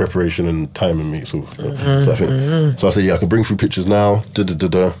luck when preparation and timing meet? So, it's that thing. So I said, yeah, I can bring through pictures now.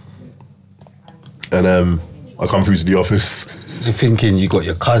 And I come through to the office. You're thinking you got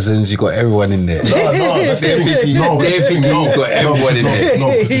your cousins, you got everyone in there. No, that's the thing. You got everyone in there.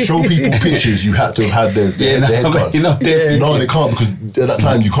 No, because to show people pictures, you had to have their head cards. No, they can't, because at that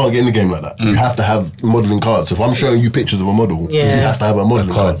time you can't get in the game like that. You have to have modelling cards. So if I'm showing you pictures of a model, you have to have a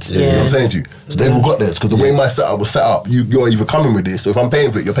modelling card. You know what I'm saying to you? So they've all got theirs, because the way my setup was set up, you're either coming with this, so if I'm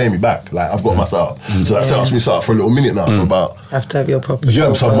paying for it, you're paying me back. Like, I've got my setup. So that setup's been set up for a little minute now, for about... Have to have your property.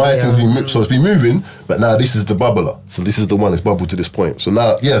 Yeah, so my thing's been so it's been moving, but now this is the bubbler. So this is the one that's bubbled to this point. So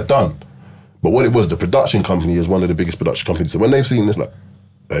now, yeah, done. But what it was, the production company is one of the biggest production companies. So when they've seen this, like,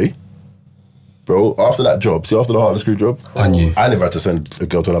 hey, bro, after that job, see, after the Heart of the Screw job, I never had to send a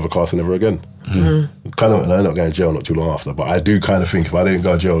girl to another casting ever again. Kind of, and I ended up going to jail not too long after. But I do kind of think if I didn't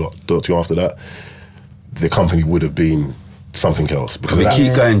go to jail not too long after that, the company would have been something else. Because they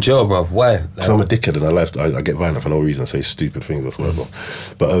keep going to jail, bruv. Why? Because I'm a dickhead and I get violent for no reason, say stupid things or whatever.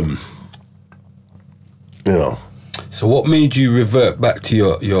 But you know. So what made you revert back to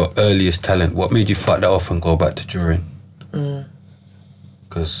your earliest talent? What made you fuck that off and go back to drawing?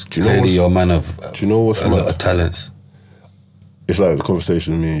 Because clearly you're a man of a lot of talents. It's like the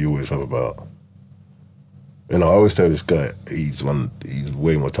conversation me and you always have about. You know, I always tell this guy he's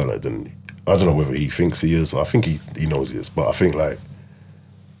way more talented than. I don't know whether he thinks he is. I think he knows he is. But I think, like,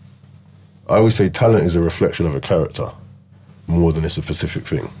 I always say talent is a reflection of a character more than it's a specific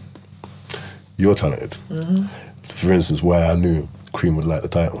thing. You're talented. For instance, why I knew Cream would like the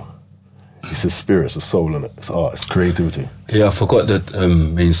title. It's a spirit, it's a soul in it. It's art, it's creativity. Yeah, I forgot the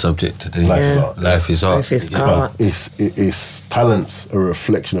main subject today. Life is art. Life is art. Life is art. It's talent's a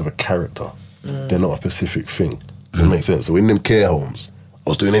reflection of a character. They're not a specific thing. That makes sense. So in them care homes, I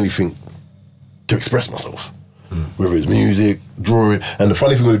was doing anything to express myself. Whether it's music, drawing. And the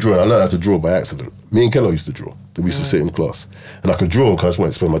funny thing with drawing, I learned how to draw by accident. Me and Kello used to draw. We used to sit in class. And I could draw because I just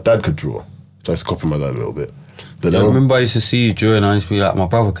wanted to explain. My dad could draw. So I used to copy my dad a little bit. But I remember I used to see you drawing, I used to be like, my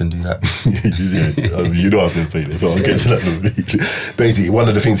brother can do that. You know I was going to say this, so I'll get to that. Basically, one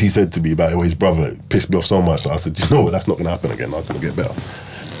of the things he said to me about his brother pissed me off so much that I said, you know what, that's not going to happen again, I'm going to get better.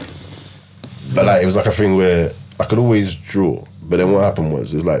 But like, it was like a thing where I could always draw, but then what happened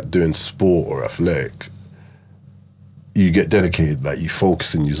was, it was like doing sport or athletic, you get dedicated, like you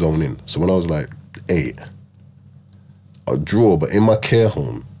focus and you zone in. So when I was like 8, I'd draw, but in my care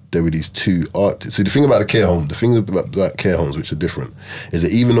home, there were these two artists. See, the thing about the care home, the thing about like care homes which are different, is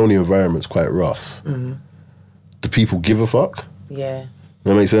that even though the environment's quite rough, the people give a fuck. Yeah.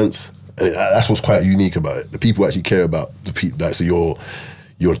 That makes sense? And that's what's quite unique about it. The people actually care about the people. Like, so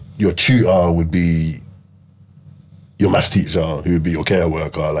your tutor would be your maths teacher, who would be your care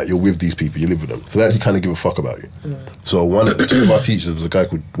worker. Like, you're with these people, you live with them. So they actually kind of give a fuck about you. So two of our teachers was a guy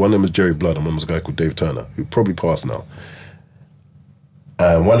called, one of them was Jerry Blood and one was a guy called Dave Turner, who probably passed now.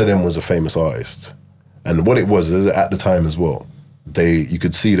 And one of them was a famous artist. And what it was at the time as well, you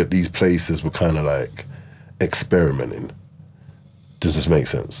could see that these places were kind of like experimenting. Does this make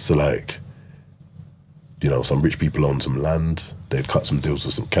sense? So like, you know, some rich people owned some land, they'd cut some deals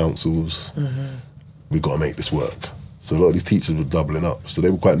with some councils. We've got to make this work. So a lot of these teachers were doubling up. So they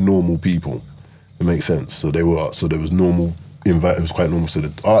were quite normal people. It makes sense. So there was normal, it was quite normal. So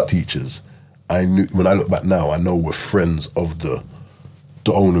the art teachers, I knew, when I look back now, I know were friends of the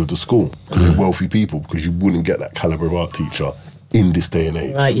the owner of the school, because they're wealthy people, because you wouldn't get that caliber of art teacher in this day and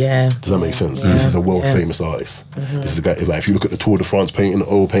age. Right, yeah. Does that make sense? This is a world famous artist. This is a guy, like, if you look at the Tour de France painting, the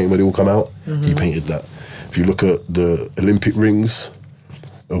oil painting where they all come out, he painted that. If you look at the Olympic rings,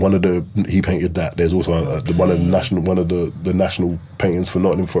 he painted that. There's also one of the national paintings for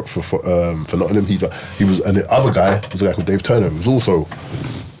Nottingham for Nottingham. He was, and the other guy was a guy called Dave Turner, who was also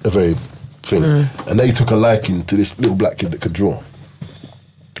a very thing. And they took a liking to this little black kid that could draw,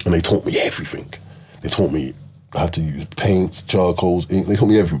 and they taught me everything. They taught me how to use paints, charcoals, ink. They taught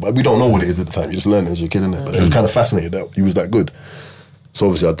me everything, but we don't know what it is at the time. You just learn it as you're a kid, innit? But they were kind of fascinated that he was that good. So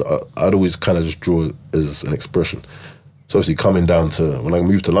obviously, I'd always kind of just draw as an expression. So obviously, coming down to when I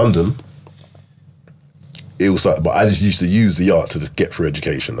moved to London, it was like, but I just used to use the art to just get through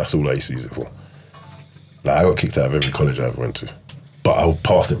education. That's all I used to use it for. Like, I got kicked out of every college I ever went to, but I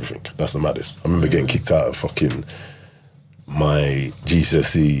passed everything. That's the maddest. I remember getting kicked out of fucking my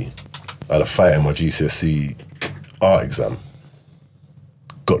GCSE. I had a fight in my GCSE art exam.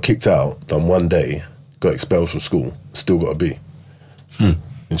 Got kicked out, done one day, got expelled from school, still got a B.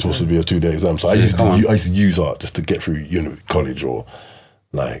 It's supposed to be a 2-day exam. So I used to use art just to get through college, or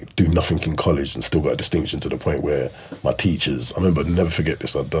like do nothing in college and still got a distinction, to the point where my teachers, I remember, never forget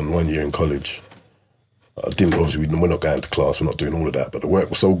this, I'd done 1 year in college. I didn't, obviously, we're not going to class, we're not doing all of that, but the work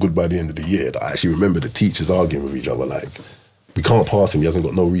was so good by the end of the year that I actually remember the teachers arguing with each other, like, we can't pass him, he hasn't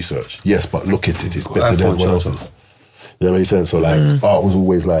got no research. Yes, but look at it, it's better than everyone else's. You know what I mean? So like, art was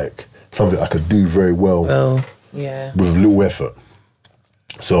always like something I could do very well with little effort.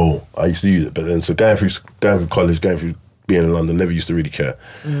 So I used to use it, but then so going through college, going through being in London, never used to really care.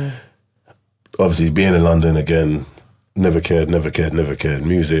 Obviously, being in London again, never cared.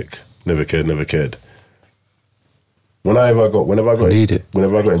 Music, never cared. Whenever I got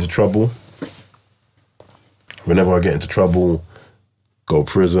into trouble, go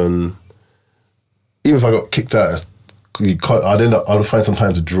prison, even if I got kicked out, I'd find some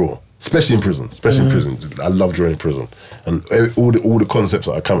time to draw. Especially in prison. I love drawing in prison. And all the concepts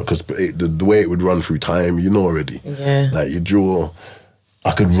that I come, because the way it would run through time, you know already. Yeah. Like, you draw,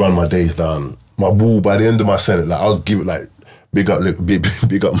 I could run my days down. My wall, by the end of my Senate, like, I was giving, like, big up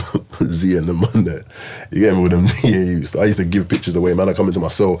Z and the man there. You get me with them DAUs. I used to give pictures away, man. I come into my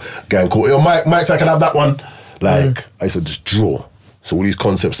cell, guy and call, yo, Mike, so I can have that one. Like, I used to just draw. So all these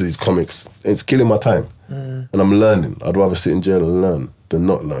concepts, these comics, it's killing my time. And I'm learning. I'd rather sit in jail and learn than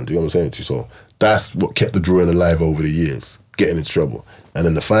not learn. Do you know what I'm saying to you? So that's what kept the drawing alive over the years, getting into trouble. And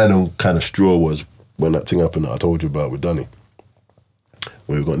then the final kind of straw was when that thing happened that I told you about with Dunny,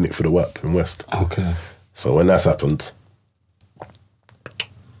 where we got nicked for the WAP in West. Okay. So when that's happened,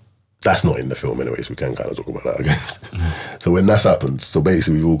 that's not in the film anyways, we can kind of talk about that, I guess. So when that's happened, so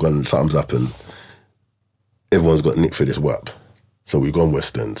basically we've all gone, something's happened, everyone's got nicked for this WAP. So we've gone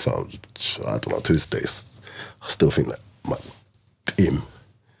West End, so I don't know, to this day, I still think that him,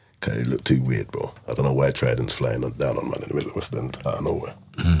 because it looked too weird, bro. I don't know why Trident's flying down on man in the middle of West End, out of nowhere.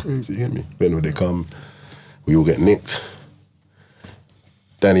 Crazy, you hear me? Then when they come, we all get nicked.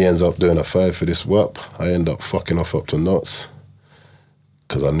 Danny ends up doing a 5 for this WAP. I end up fucking off up to knots,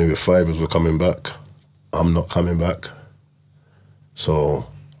 because I knew if fibers were coming back, I'm not coming back. So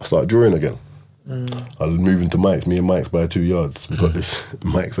I started drawing again. I was moving to Mike's. Me and Mike's by 2 yards. We got this.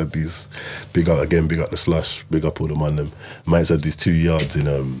 Mike's had these, big up the Slush, big up all the man them. Mike's had these 2 yards in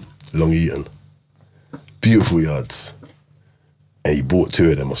Long Eaton. Beautiful yards. And he bought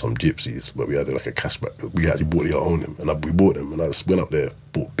 2 of them or some gypsies, but we had like a cashback. We actually bought the yacht on him, and we bought them, and I just went up there,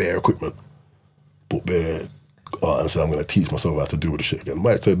 bought bare equipment, bought bare art, and said, I'm going to teach myself how to do all the shit again.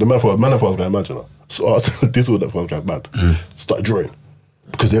 Mike said, the man I was going to imagine her. So this was that I was going bad. Start drawing.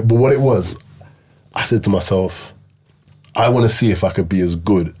 But what it was, I said to myself, I want to see if I could be as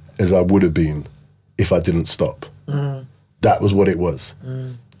good as I would have been if I didn't stop. That was what it was.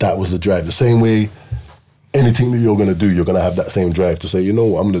 That was the drive. The same way anything that you're going to do, you're going to have that same drive to say, you know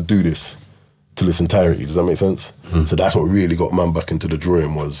what, I'm going to do this till its entirety. Does that make sense? So that's what really got man back into the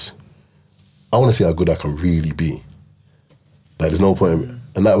drawing was, I want to see how good I can really be. Like, there's no point in,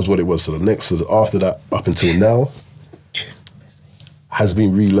 and that was what it was. So after that, up until now, has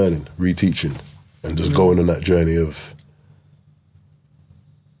been relearning, reteaching, and just going on that journey of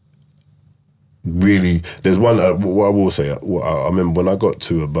really, there's one, what I will say, I remember when I got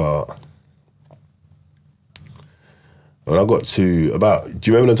to about, do you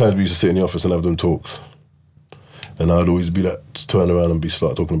remember the times we used to sit in the office and have them talks? And I'd always be like, turn around and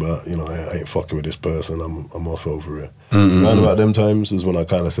start talking about, you know, I ain't fucking with this person, I'm off over it. Around about them times is when I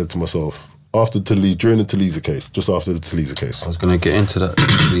kind of said to myself, during the Tulisa case, just after the Tulisa case. I was going to get into that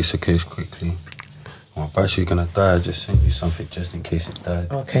Tulisa case quickly. My battery's gonna die. I just sent you something just in case it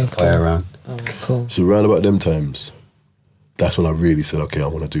died. Okay, Fire cool. around. Oh, cool. So around about them times, that's when I really said, okay, I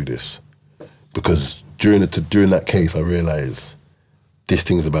want to do this. Because during that case, I realised this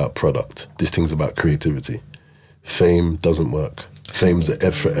thing's about product. This thing's about creativity. Fame doesn't work. Fame is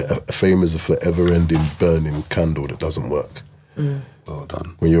a forever-ending, burning candle that doesn't work. Well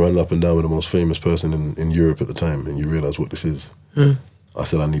done. When you're running up and down with the most famous person in Europe at the time and you realise what this is, I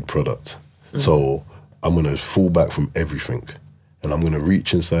said, I need product. So I'm going to fall back from everything and I'm going to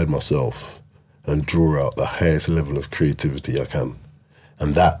reach inside myself and draw out the highest level of creativity I can.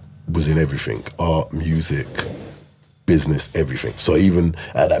 And that was in everything, art, music, business, everything. So even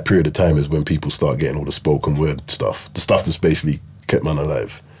at that period of time is when people start getting all the spoken word stuff, the stuff that's basically kept man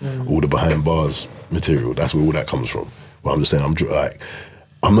alive, all the behind bars material, that's where all that comes from. Well, I'm just saying,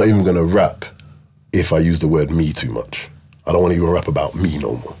 I'm not even going to rap if I use the word me too much. I don't want to even rap about me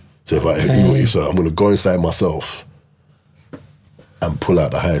no more. So so I'm going to go inside myself and pull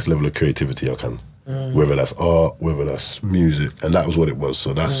out the highest level of creativity I can. Whether that's art, whether that's music, and that was what it was.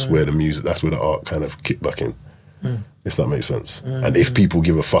 So that's where the music, that's where the art kind of kicked back in, if that makes sense. And if people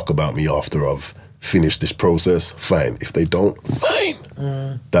give a fuck about me after I've finished this process, fine. If they don't, fine.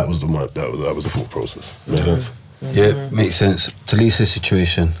 That was the full process. Make sense? Yeah, makes sense. Tulisa's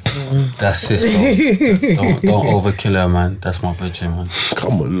situation. That's sister. Don't overkill her, man. That's my bedroom, man.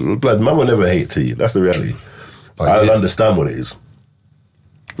 Come on, blood. Man will never hate T. That's the reality. I'll understand what it is.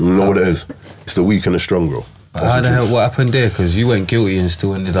 You know what it is? It's the weak and the strong, bro. But how the hell, what happened there? Because you went guilty and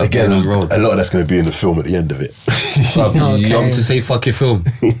still ended up Again, on the road. a lot of that's going to be in the film at the end of it. You want me to say fuck your film?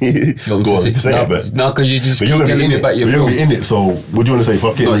 Go on, say it, but no, because you just keep telling me about your film. You're in it, so what do you want to say?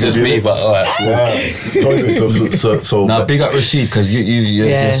 Fuck it? Not just me, but alright. So now big up Rashid, because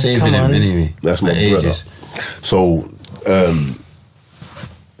you're saving him anyway. That's my brother. So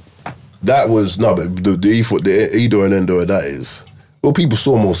that was but the Edo and Endo of that is, well, people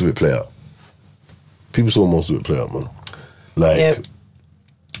saw most of it play out. Man. Like,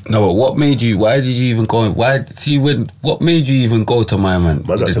 no, but what made you? Why did you even go? What made you even go to my man?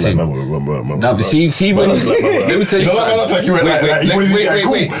 No, but see, when let me tell you something.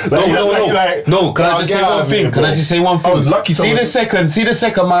 Wait. No. Can I just say one thing? Can I just say one thing? I was lucky. See the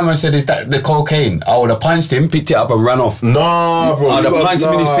second my man said, "Is that the cocaine?" I would have punched him, picked it up, and ran off. Nah, bro. I would have punched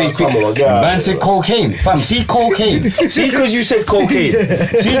him in his face. Man said cocaine, fam. See cocaine. See, because you said cocaine.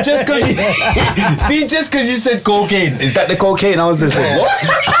 See, just because you said cocaine. Is that the cocaine? I was just like, what?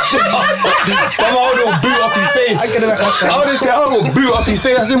 I would have boot off his face. I would have said, I would have boot off his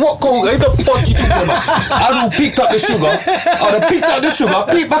face. I said, what cocaine? What the fuck you talking about? I would have picked up the sugar.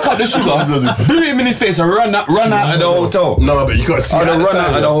 Picked back up the sugar, boot him in his face and run out of the hotel. No, but you got to see. I would have run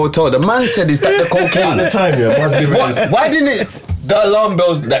out of the hotel. The man said, is that the cocaine? At the time, yeah. Why didn't it? The alarm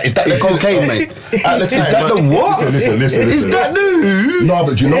bells, is that the cocaine, mate? At the time, is that the what? Listen. Is that the who? No,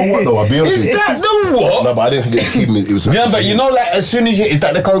 but you know what though? I'll be honest. Is that the what? No, but I didn't forget to keep me. It was. Yeah, but you know, like as soon as is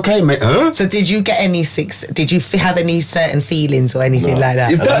that the cocaine, mate? Huh? So did you get any Did you have any certain feelings or anything like that?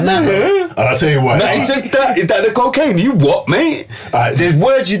 Is that the who? And I'll tell you what. No, it's just that. Is that the cocaine? You what, mate? There's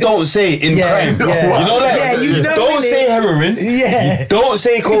words you don't say in crime. Yeah. You know that? Yeah, you know don't say heroin. Yeah. You don't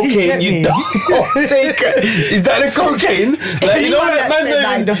say cocaine. You don't say. Is that the cocaine? Like, you know that man.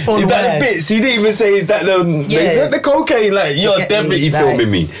 Like the full is that words. the bits? He didn't even say is that the cocaine? Like you're definitely filming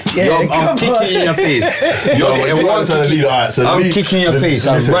me. I'm kicking in your face. I'm kicking your face.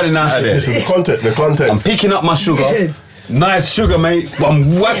 I'm running out of there. Listen, the context. I'm picking up my sugar. Nice sugar, mate. I'm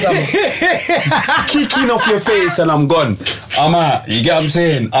kicking off your face and I'm gone. I'm out. You get what I'm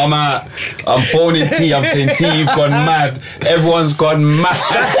saying? I'm out. I'm phoning T. I'm saying T, you've gone mad. Everyone's gone mad.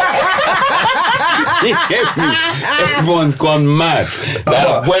 Everyone's gone mad.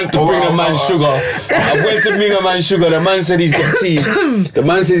 I went to bring a man sugar. The man said he's got tea. The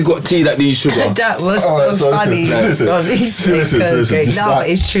man said he's got tea that needs sugar. That was so funny. Listen. No, but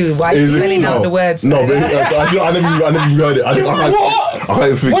it's true. Why are you spelling out the words? No, but I never heard it. I can't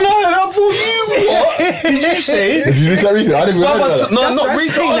even think. When I heard it, I thought what? Did you say? Did you listen to that recently? I didn't even hear that. No, not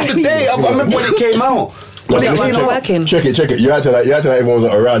recently. On the day. I remember when it came out. Check it. You acting like everyone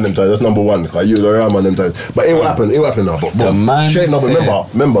was around them times. That's number one. Like you was around man them times. But it will happen now. But the man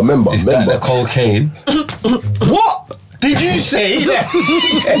remember. Is that the cocaine? What? Did you say?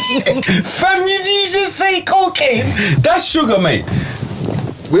 Fam, did you just say cocaine? That's sugar, mate.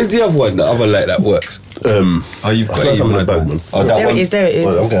 Where's the other one? The other light that works. You've got something in the bag, man. There it is.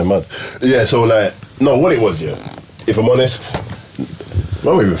 I'm getting mad. Yeah, so like, no, what it was, yeah. If I'm honest,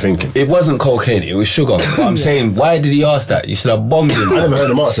 what were you thinking? It wasn't cocaine, it was sugar. But I'm saying, why did he ask that? You should have bombed him. I never heard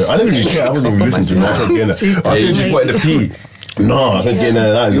him answer. I didn't even care. I wasn't even listening to him. You just wanted to pee. No, I said getting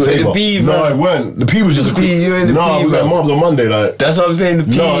that. You were in the P, No, man. it weren't. The P was just a quick. You were in the no, P, we got man. mobs on Monday. Like That's what I'm saying. The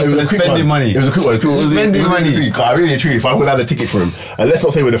P no, it for was the a quick spending one. money. It was a quick one. It was Spending money. I really, truly, if I would have had a ticket for him, and let's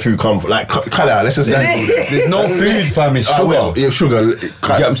not say where the food come from. Like, cut it out. Let's just. There's no food, fam. It's sugar. Yeah, sugar. You get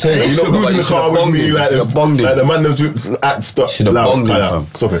what I'm saying? You know Sugar, who's in the but car you with should've me? bonged Like him. You should've bonged him. the man them at stop. Should've bonged him,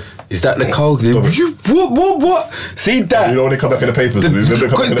 fam. Stop it. Is that the coke? What? See that? You know when they come back in the papers.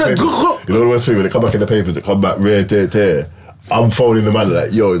 You know the worst thing when they come back in the papers. They come back red, tear. I'm phoning the man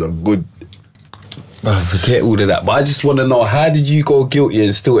like, yo, it's a good. Bro, forget all of that. But I just want to know, how did you go guilty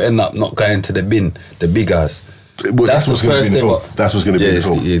and still end up not going to the bin, the big ass? Well, that's what's going to be in the film. That's what's going to be in the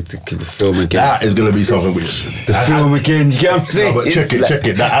film. Yeah, because the film again. That is going to be something which The film again. You get what I'm saying? No, but check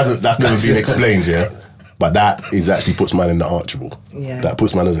it. That's never been explained, yeah. But that is actually puts man in the archable. Yeah. That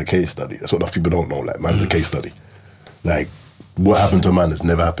puts man as a case study. That's what enough people don't know. Like man's a case study. Like what happened to a man has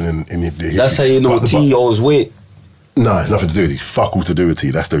never happened in the history. That's how you know T owes weight. No, it's nothing to do with it. Fuck all to do with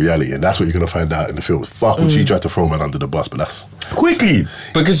T. That's the reality, and that's what you're gonna find out in the film. Fuck all. She tried to throw man under the bus, but that's Quickly,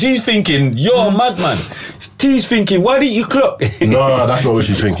 because she's thinking you're a madman. T's thinking, why didn't you clock? no, that's not what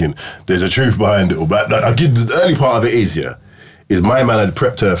she's thinking. There's a truth behind it all. But I give the early part of it is my man had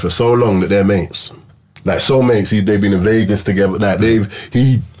prepped her for so long that they're mates. Like so mates, they've been in Vegas together. Like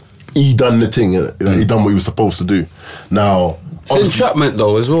he done the thing. You know, he done what he was supposed to do. Now It's entrapment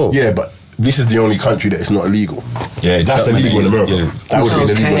though as well. yeah, but this is the only country that it's not illegal. Yeah, that's illegal in America. Yeah. That would be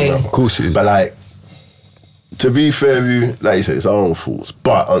illegal in America. Of course it is. But like, to be fair with you, like you said, it's our own faults.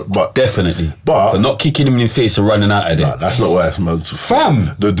 But Definitely. But for not kicking him in the face and running out of there. nah, that's not why it's man's fault.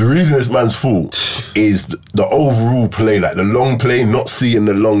 Fam! The reason it's man's fault is the overall play, like the long play, not seeing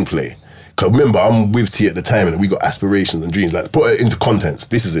the long play. Cause remember, I'm with T at the time and we got aspirations and dreams. Like, put it into contents.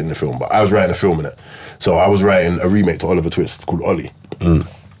 This is in the film, but I was writing a film in it. So I was writing a remake to Oliver Twist called Ollie.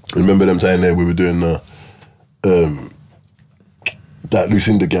 Remember them time there we were doing that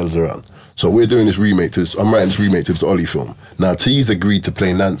Lucinda Gals around. So we're doing this remake to this. I'm writing this remake to this Ollie film. Now T's agreed to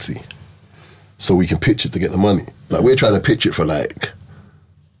play Nancy, so we can pitch it to get the money. Like we're trying to pitch it for like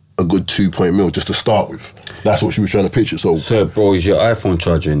a good 2 mil just to start with. That's what she was trying to pitch it. So bro, is your iPhone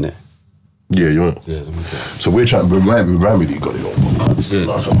charger in there? yeah, you want it? Yeah, let me get it. So we're trying to remind me that you got it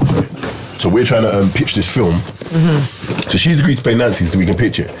on. So we're trying to pitch this film. So she's agreed to pay Nancy so we can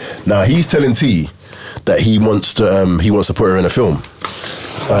pitch it. Now he's telling T that he wants to put her in a film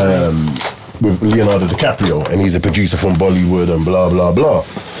with Leonardo DiCaprio, and he's a producer from Bollywood and blah blah blah.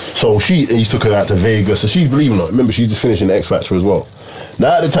 So he took her out to Vegas. So she's believing it. Remember, she's just finishing the X Factor as well.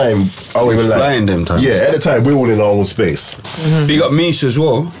 Now at the time, I was even like, flying them time. yeah, at the time we're all in our own space. Big up Mish as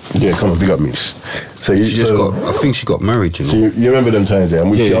well. Yeah, come on, big up Mish. So She just I think she got married, you know. So you remember them times there? I'm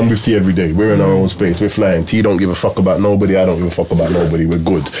with T, Yeah. I'm with T every day. We're in our own space. We're flying. T don't give a fuck about nobody. I don't give a fuck about nobody. We're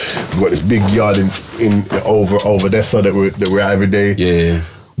good. We've got this big yard in over there so that we're at every day. Yeah.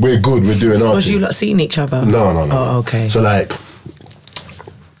 We're good. We're doing our Was thing. you lot seeing each other? No. Oh, okay. So like,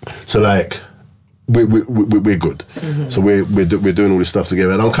 we're good. So we're doing all this stuff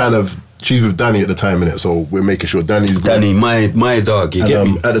together, and I'm kind of she's with Danny at the time, innit? So we're making sure Danny's good. Danny, my dog, you get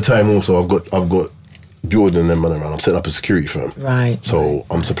me? At the time also, I've got Jordan and them man around. I'm setting up a security firm. Right. So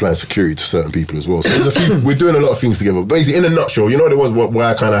I'm supplying security to certain people as well. So there's a few. We're doing a lot of things together. Basically, in a nutshell, you know, there was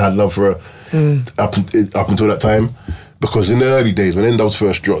why I kind of had love for her up until that time. Because in the early days when Endos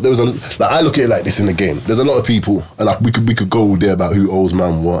first dropped, there was I look at it like this in the game. There's a lot of people, and like we could go all day about who owes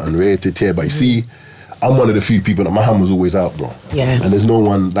man what and rated here. But you see, I'm one of the few people that my hand was always out, bro. Yeah. And there's no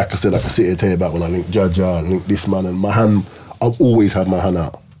one, like I said, I can sit here and tell you about when I link Jaja and link this man, and my hand, I've always had my hand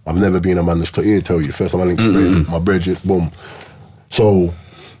out. I've never been a man that's here to tell you. First time I linked my Bridget, boom. So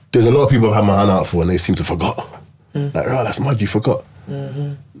there's a lot of people I've had my hand out for, and they seem to forgot. Like, oh, that's mad, you forgot.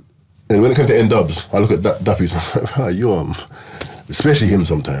 And when it comes to N-Dubs, I look at Dappy, oh, you're, especially him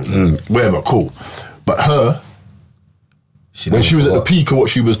sometimes. Whatever, cool. But her, when she was at the peak of what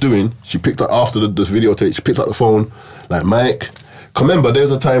she was doing, she picked up, after the videotape, she picked up the phone, like, Mike. Remember,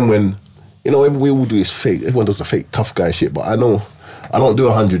 there's a time when, you know, we all do this fake, everyone does the fake tough guy shit, but I know, I don't do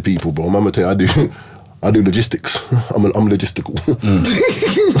 100 people, bro. I'm gonna tell you, I do logistics. I'm logistical.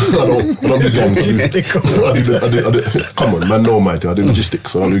 I don't do gangs. Logistical. I do, come on, man, no, mate. I do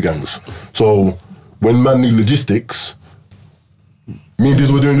logistics. I don't do gangs. So when man need logistics, me and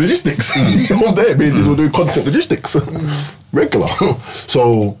Diz were doing logistics. All day, me and Diz were doing content logistics. Regular.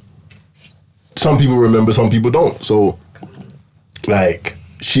 So some people remember, some people don't. So like,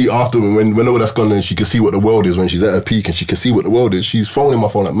 she, after, when all that's gone and she can see what the world is, when she's at her peak and she can see what the world is, she's phoning my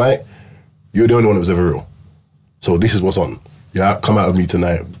phone like, mate, you're the only one that was ever real. So this is what's on. Yeah, come out of me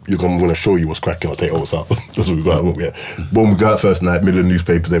tonight. I'm going to show you what's cracking. I'll take all what's up. That's what we got. Yeah. Boom, we go out first night, middle of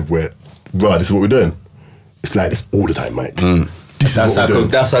newspapers everywhere. Right, this is what we're doing. It's like this all the time, Mike. That's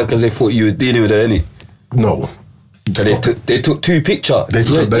how because they thought you were dealing with her, innit? No. So they took two pictures. They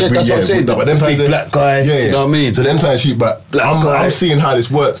took that's what I'm saying. But them times big black guy. Yeah. You know what I mean? So them times shoot, but I'm seeing how this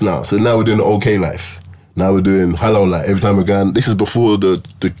works now. So now we're doing the OK life. Now we're doing hello life. Every time we're going, this is before the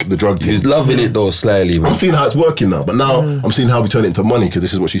drug thing. He's loving it though, slightly. Man. I'm seeing how it's working now, but now I'm seeing how we turn it into money because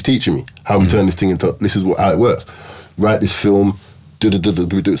this is what she's teaching me. How we turn this thing into, this is how it works. Write this film, do.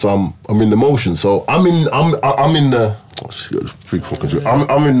 So I'm in the motion. So I'm in the.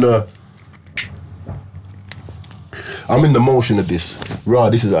 I'm in the motion of this.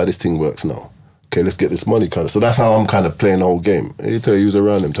 This is how this thing works now. Okay, let's get this money kind of. So that's how I'm kind of playing the whole game. I tell you, he was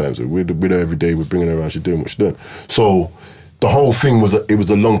around them times. We're with her every day. We're bringing her around. She's doing what she's doing. So the whole thing was it was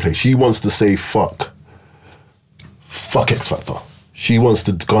a long play. She wants to say fuck X Factor. She wants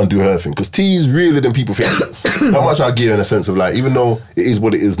to go and do her thing because T's realer than people think she is. How much I give her in a sense of like, even though it is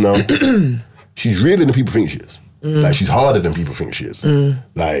what it is now, she's realer than people think she is. Like she's harder than people think she is.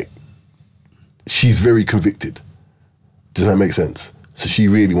 Like she's very convicted. Does that make sense? So she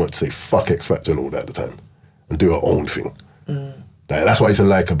really wants to say fuck X Factor and all that at the time and do her own thing. Like, that's what I used to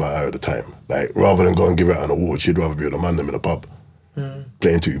like about her at the time. Like, rather than go and give her an award, she'd rather be with a man them in a pub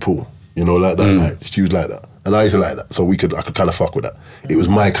playing tooty pool. You know, like that. Like, she was like that. And I used to like that. So I could kind of fuck with that. It was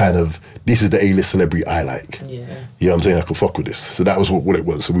my kind of, this is the A-list celebrity I like. Yeah. You know what I'm saying? I could fuck with this. So that was what it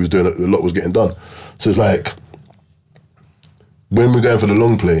was. So we was doing, a lot was getting done. So it's like, when we're going for the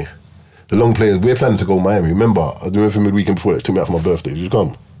long play, we're planning to go to Miami. Remember, I remember from the weekend before, it took me out for my birthday. Did you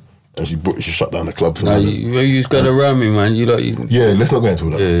come? And she shut down the club for me. You was going around me, man. Yeah, let's not go into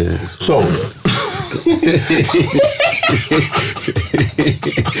that. Yeah. So,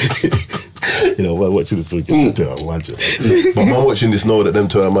 you know, man watching this weekend, I'm watching. But man watching this know that them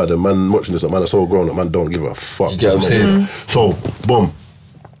two are mad, and man watching this, man are so grown that man don't give a fuck. You get what I'm saying? So, boom.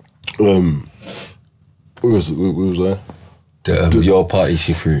 Where was I? Your party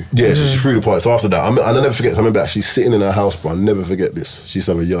she threw. Yeah, so she threw the party. So after that, I never forget. I remember actually sitting in her house, bro. I'll never forget this. She used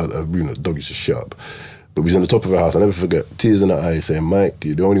to have a room that the dog used to shut up. But we was on the top of her house. I never forget. Tears in her eyes saying, Mike,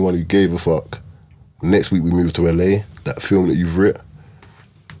 you're the only one who gave a fuck. Next week we moved to LA. That film that you've written,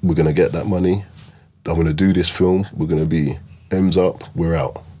 we're going to get that money. I'm going to do this film. We're going to be M's up, we're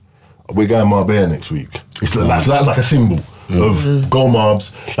out. We're going Marbella next week. It's like, that's like a symbol of go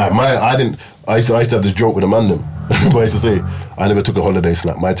Marbs. Like I used to have this joke with a man them. But I used to say, I never took a holiday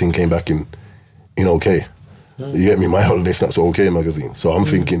snap. My thing came back in OK. You get me? My holiday snaps were OK magazine. So I'm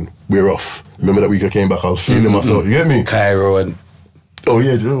thinking, we're off. Remember that week I came back, I was feeling myself. You get me? Cairo and... Oh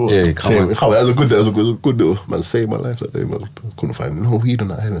yeah, do you know what? Yeah, come on. That was a good little, man, saved my life that day, man. Couldn't find no weed on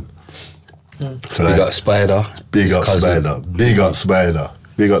that island. So big up Spider. Big up Spider. Big up Spider.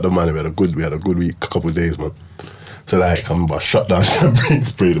 Big up the man. We had a good week, a couple of days, man. So like, I'm about to shut down champagne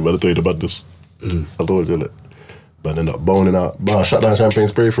spray, man. I told you about this. I told you that. But I ended up boning out. But I shut down champagne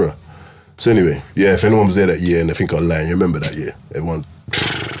spray for her. So anyway, yeah, if anyone was there that year and they think I'm lying, you remember that year. Everyone,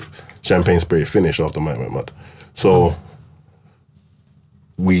 champagne spray finished after Mike went mad. So,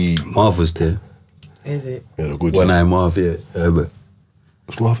 Marv was there. Is it? Yeah, the good One Eye Marv, yeah. Was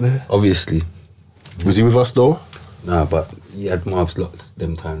Marv there? Obviously. Was he with us though? Nah, but he had Marv's locked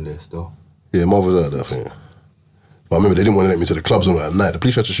them time there still. Yeah, Marv was out there, I think. But I remember they didn't want to let me to the clubs on that night. The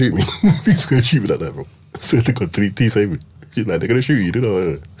police tried to shoot me. Police were going to shoot me that night, bro. So they got T saved me. She's like, they're going to shoot you, you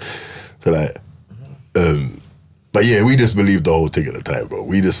know? So like, but yeah, we just believed the whole thing at the time, bro.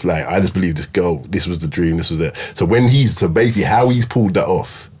 I just believed this girl, this was the dream, this was it. So basically how he's pulled that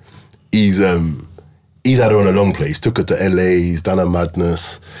off, he's had her on a long play. He's took her to LA, he's done a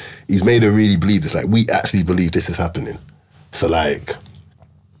madness. He's made her really believe this. Like, we actually believe this is happening. So like,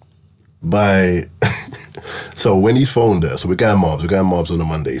 so when he's phoned her, so we're going Marbs on a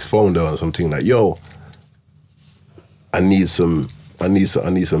Monday, he's phoned her on something like, yo, I need some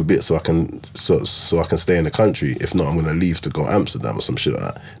bits so I can stay in the country. If not, I'm gonna leave to go to Amsterdam or some shit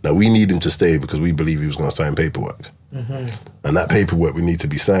like that. Now we need him to stay because we believe he was gonna sign paperwork. And that paperwork would need to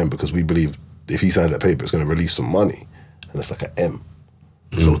be signed because we believe if he signs that paper, it's gonna release some money. And it's like an M.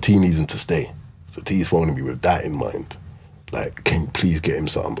 So T needs him to stay. So T's phoning me with that in mind. Like, can you please get him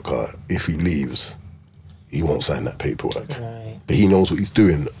something because if he leaves, he won't sign that paperwork. Right. But he knows what he's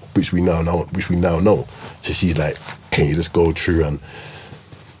doing, which we now know. So she's like, can you just go through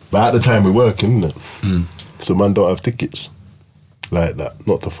but at the time we're working, isn't it? So man don't have tickets like that,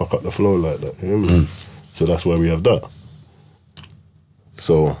 not to fuck up the flow like that. You know what I mean? So that's why we have that.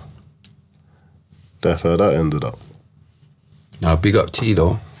 So that's how that ended up. Now big up T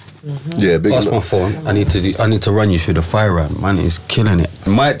though. Yeah, big Pass up. my phone. I need to run you through the fire round. Man, he's killing it.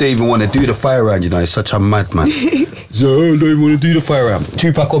 Mike don't even want to do the fire round, you know, he's such a madman. So I don't even want to do the fire round.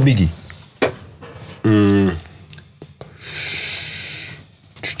 Tupac or Biggie?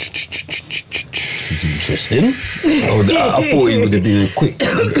 Interesting. I thought he would have been quick.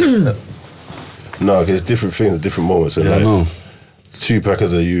 No, because different things, different moments in Yeah, I life. know.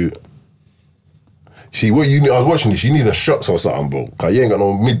 Two-packers are you. See, what you need, I was watching this, you need a shots or something, bro. Cause you ain't got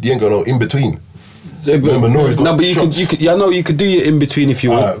no in between. Yeah, but, Remember, Nori's got no, but you could. I know you could do your in between if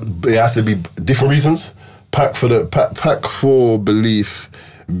you want. But it has to be different reasons. Pack for belief,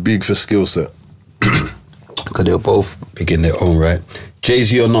 big for skill set. Because they're both big in their own right.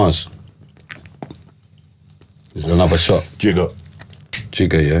 Jay-Z or Nas? There's another shot. Jigger.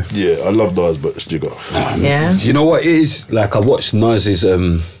 Jigger, yeah. Yeah, I love Nas, but it's Jigger. Yeah. You know what it is? Like I watched Nas's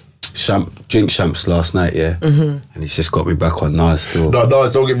drink champs last night, yeah, and he's just got me back on Nas still. No,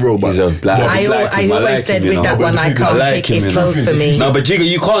 Nas, don't get me wrong, but He's a black. I always said with that one, I can't pick. It's both for me. No, but Jigger,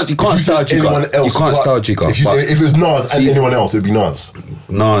 you can't style Jigger. You can't style Jigger. If it was Nas and anyone else, it'd be Nas.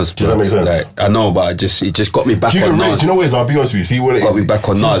 Nas, Does that make sense? Like, I know, but it just got me back Jigger, on Nas. do you know what it is? I'll be honest with you. See what it is? Got me back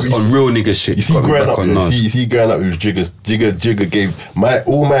on Nas on real nigga shit. You see, got me growing back up, on Nas. you see, growing up, it was Jigger gave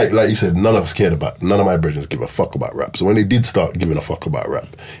all my, like you said, none of us cared about. None of my brethren give a fuck about rap. So when they did start giving a fuck about rap,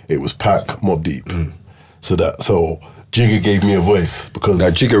 it was Pac, Mob Deep. So Jigger gave me a voice because Now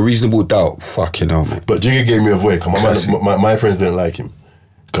Jigger, Reasonable Doubt, fucking hell, man. But Jigger gave me a voice. My friends didn't like him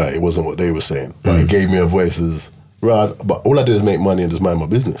because it wasn't what they were saying. But he gave me a voice as Rod. But all I do is make money and just mind my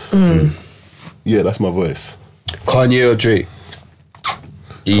business. Yeah, that's my voice. Kanye or Drake?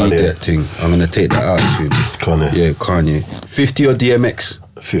 Kanye. That thing. I'm gonna take that out soon. Kanye. Yeah, Kanye. 50 or DMX?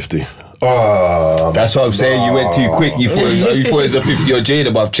 50. That's what I'm saying. You went too quick. You thought it was a 50 or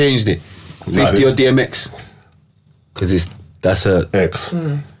Jada, but I've changed it. 50 or DMX? Because that's a X.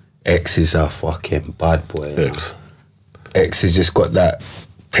 X is a fucking bad boy. X. X has just got that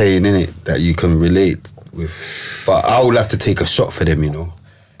pain in it that you can relate with. But I would have to take a shot for them, you know.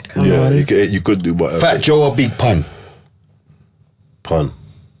 You could do whatever. Fat Joe or Big Pun? Pun.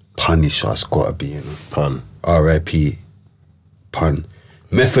 Pun is shot's gotta be, you know. Pun. R.I.P. Pun.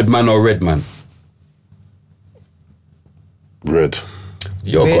 Method Man or Red Man? Red.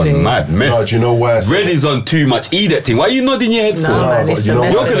 You're Really? gone mad. No, do you know why? Red is on too much. Eat that thing. Why are you nodding your head for? No, man, but it's you the know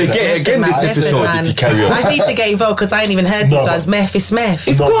method. what? You're gonna get it again this Method episode man. if you carry on. I need to get involved because I ain't even heard No, these but- ones. Meth, it's meth.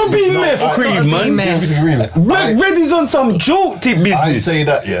 It's gonna be no, meth it's cream, gotta be man. meth. Red is on some joke tip business. I say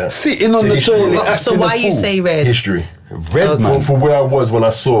that, yeah. Sitting on the History. toilet. So acting why a you fool. say red? History. Red man? For where I was when I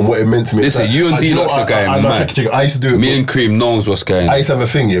saw and what it meant to me. Listen, you and D-Lux are going mad. Check it. I used to do it. Me and Cream knows what's going I on. used to have a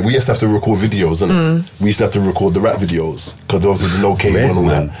thing, yeah. We used to have to record videos, and we used to have to record the rap videos because obviously there's no cable and all Red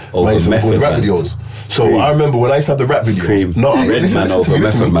man that. over I used to record the Method rap Man. videos. So Cream. I remember when I used to have the rap videos. Cream. No, Red listen, man listen to over me,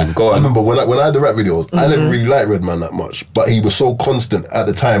 listen to Method me. Man. Go on. I remember when I had the rap videos, I never really liked Red Man that much, but he was so constant at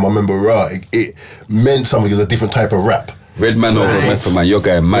the time. I remember, it meant something as a different type of rap. Red man over Method Man. You're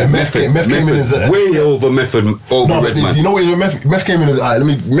going mad. Yeah, Meth came in as a- way over Method over No, Red but man. you know what? Meth came in as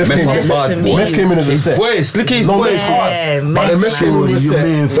Meth came a bad boy. Meth came in as a His set. voice, look at his voice. Yeah, But the Meth came in as a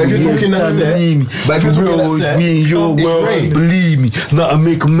set. But if you're talking that set, but if you're talking that set, it's Ray. believe me, not to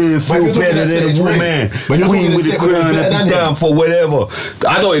make a man But if you're talking that set, it's Ray. But you're talking the set where it's better than him. for whatever.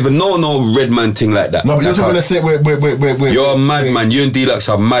 I don't even know no Red man thing like that. No, but you're Like talking how- the set where You're a madman. You and D-Lux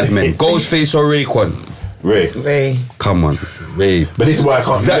are madmen. Ghostface or Raekwon? Ray. Ray. Come on, Ray. But this is why I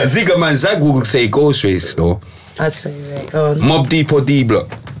can't. Zigga man, Zag will say Ghostface though. I'd say Ray. Go on. Mob Deep or D-Block?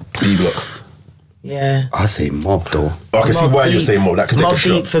 D-Block. Yeah. I say Mob though. I can see Mob why you're Deep. saying Mob. That could take Mob a shot.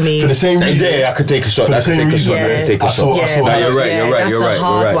 Deep for me. For the same reason. Yeah, I could take a shot. For the I could same take a reason. shot. I Yeah. could take a I shot. saw- Yeah, I saw- You're right. yeah, You're right. that's You're a right.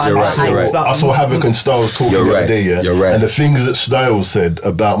 hard You're right. one, You're right. but You're right. I saw Havoc and Styles talking You're the right. other day, yeah. You're right. And the things that Styles said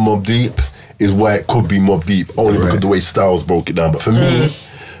about Mob Deep is why it could be Mob Deep, only You're because right. the way Styles broke it down. But for me,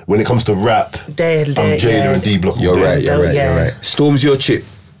 when it comes to rap, They're, I'm Jada yeah. and D-Block. all You're day. right. You're right. Yeah. You're right. Storm's your chip.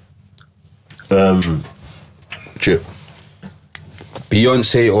 Chip.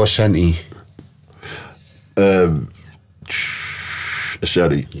 Beyonce or Shanti?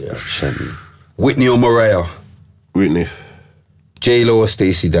 Shadi. Yeah, Shanti. Whitney or Mariah? Whitney. J-Lo or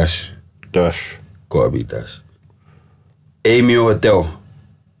Stacey Dash? Dash. Gotta be Dash. Amy or Adele?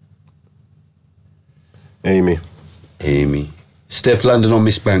 Amy. Amy. Steph London or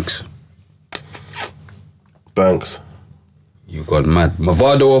Miss Banks? Banks. You got mad.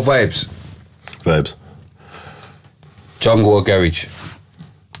 Mavado or Vibes? Vibes. Jungle or Garage?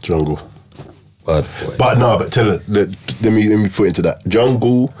 Jungle. Bad boy. But no, but tell her, let me put into that.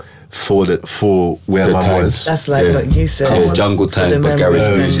 Jungle, for where The my times. was. That's like what you said. It's jungle For time, the but memories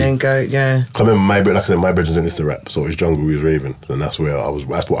garage and music. then go, yeah. I remember like I said, my brothers didn't listen to rap, so it was jungle, we was raving, and that's where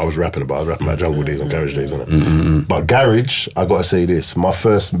that's what I was rapping about. I was rapping about jungle days and garage days, innit? But garage, I gotta say this: my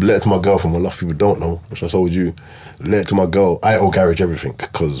first letter to my girlfriend, what a lot of people don't know, which I told you, letter to my girl, I owe garage everything,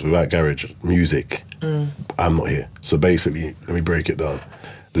 because without garage music, I'm not here. So basically, let me break it down.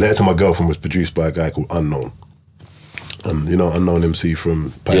 Letter to my girlfriend was produced by a guy called Unknown. You know Unknown MC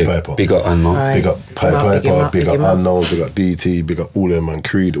from Pied Piper. Big up Unknown. Right. Big up Pied Big him Piper, up, big big up him up. Unknown, big up DT, big up all of them, man.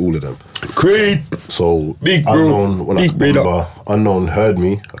 Creed, all of them. Creed. So Big bro. Unknown, when Big I brother. remember, Unknown heard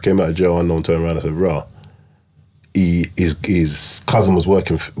me. I came out of jail. Unknown turned around and said, "Rah, his cousin was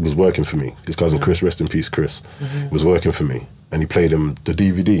working for me. His cousin Chris, rest in peace, Chris, was working for me, and he played him the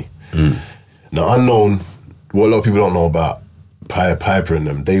DVD." Now Unknown, what a lot of people don't know about Piper and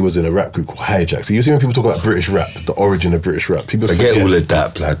them, they was in a rap group called Hijack. So you see when people talk about British rap, the origin of British rap, people Forget all of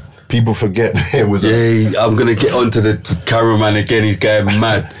that, blood. People forget there was Yeah, I'm gonna get onto the cameraman again. He's going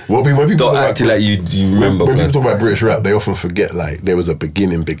mad. when people Don't talk act about- like you remember, When people blood. talk about British rap, they often forget like there was a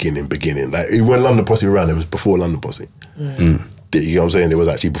beginning. Like when London Posse were around, it was before London Posse. You know what I'm saying? There was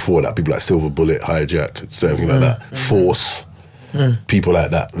actually before that people like Silver Bullet, Hijack, something like that, Force, people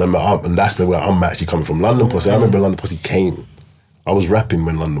like that. And that's where I'm actually coming from. London Posse. I remember London Posse came. I was rapping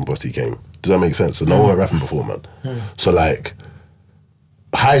when London Posse came. Does that make sense? So no one was rapping before, man. So like,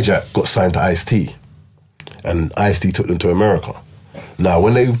 Hijack got signed to Ice-T, and Ice-T took them to America. Now,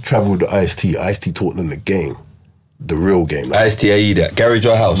 when they travelled to Ice-T taught them the game, the real game. Like, Ice-T, that garage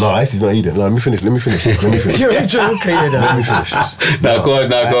or house? no, Ice-T's not eating. No, let me finish. You're a joker, you know. Let me finish. Now go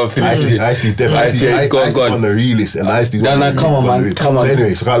on, finish this. Ice-T's definitely. Ice-T, go on. on the realist, and Ice-T's No, come on, man. Come on. So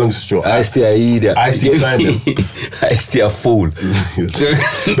anyway, so how long is the short? Ice-T, that. Ice-T signed him. Ice-T, a fool. But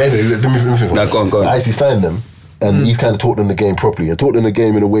anyway, let me finish. No, go on. Ice-T signed them, and he's kind of taught them the game properly, and taught them the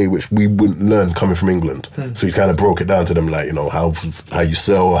game in a way which we wouldn't learn coming from England. So he's kind of broke it down to them, like, you know, how you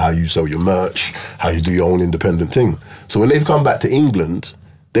sell your merch, how you do your own independent thing. So when they've come back to England,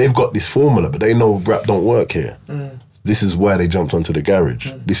 they've got this formula, but they know rap don't work here. This is why they jumped onto the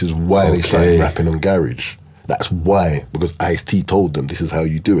garage. This is why they started rapping on garage. That's why, because Ice-T told them this is how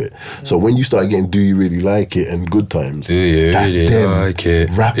you do it. So when you start getting Do You Really Like It and Good Times, Do you that's really them like it?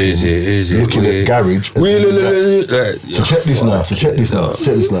 rapping, Is it looking at garage. and Really? so check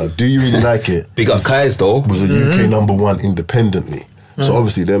this now. Do You Really Like It? Big up Kai's though. Was a UK #1 independently. So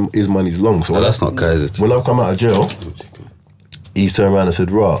obviously them his money's long. So Oh, that's not Kai's. when I've come out of jail, he's turned around and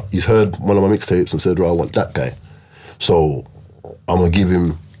said, "Rah," he's heard one of my mixtapes and said, "Rah, I want that guy." So I'm gonna give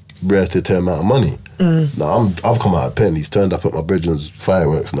him rare to term amount of money. Now I've come out of pen. He's turned up at my brethren's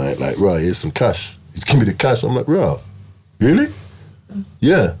fireworks night. Like, "Rah, here's some cash." He's give me the cash. I'm like, "Rah, really?"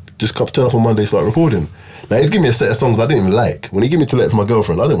 Yeah. Just turn up on Monday, start recording. Now he's giving me a set of songs I didn't even like. When he gave me to let for my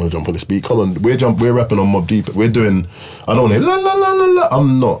girlfriend, I didn't want to jump on the beat. Come on, we're rapping on Mobb Deep. We're doing, I don't know, la la la la la.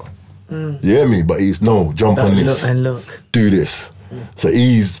 I'm not. You hear me? But he's jump on this. Look. Do this. So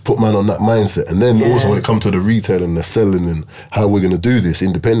he's put man on that mindset. And then also when it comes to the retail and the selling and how we're gonna do this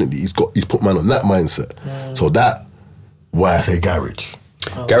independently, he's put man on that mindset. So that why I say garage.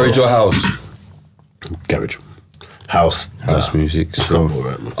 Garage or house? Garage. House Music. So All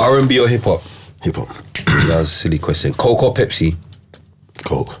right, man. R&B or hip hop? Hip hop. That was a silly question. Coke or Pepsi?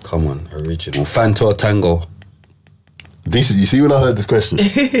 Coke. Come on, original. Fanta or Tango? You see when I heard this question,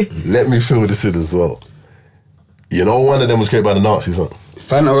 let me fill this in as well. You know one of them was created by the Nazis, huh?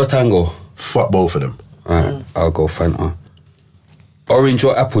 Fanta or Tango? Fuck both of them. Alright, I'll go Fanta. Orange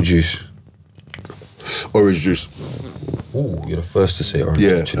or apple juice? Orange juice. Ooh, you're the first to say orange,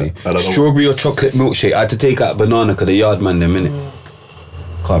 Yeah, actually. I don't know. Strawberry or chocolate milkshake? I had to take out banana because the yard man them,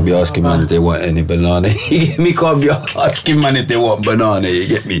 innit? Can't be asking man if they want any banana. You get me? Can't be asking man if they want banana, you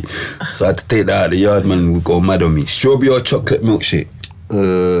get me? So I had to take that out. The yard man would go mad on me. Strawberry or chocolate milkshake?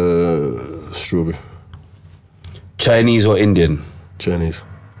 Strawberry. Chinese or Indian? Chinese.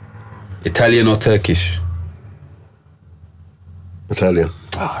 Italian or Turkish? Italian.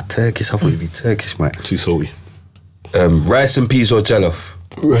 Ah, Turkish. I thought you'd be Turkish, mate. Too salty. Rice and peas or jollof?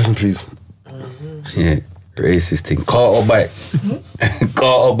 Rest in peace. Yeah, racist thing. Car or bike?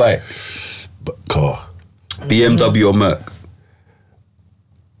 Car or bike? But car. BMW or Merc?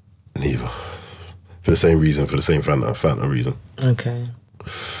 Neither. For the same reason, for the same Fanta reason. Okay.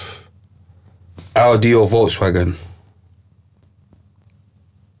 Audi or Volkswagen?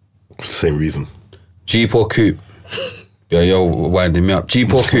 For the same reason. Jeep or Coupe? Yo, winding me up.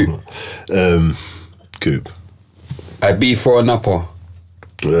 Jeep or Coupe? Coupe. Ibiza or Napa?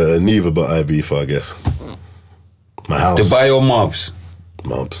 Neither, but Ibiza, I guess. My house. Dubai or Marbs?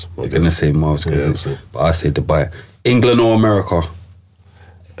 Marbs. You're gonna say Marbs, Yeah, cause absolutely. but I say Dubai. England or America?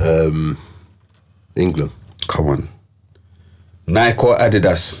 England. Come on. Nike or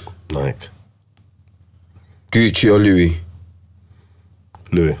Adidas? Nike. Gucci or Louis?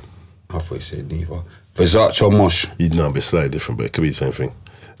 Louis. I thought you said neither. Versace or Mosh? You'd know, but slightly different, but it could be the same thing.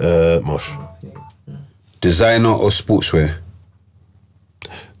 Mosh. Designer or sportswear?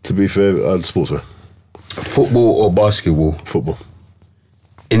 To be fair, sportswear. Football or basketball? Football.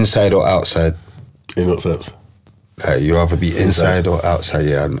 Inside or outside? In what sense? You rather be inside or outside?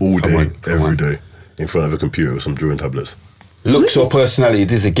 Yeah. All day, every day, in front of a computer with some drawing tablets. Looks or personality?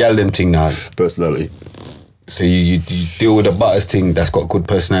 This is a gal them thing now. Personality. So you deal with a butters thing that's got good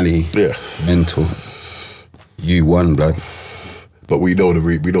personality. Yeah. Mental. You won, blood. But we know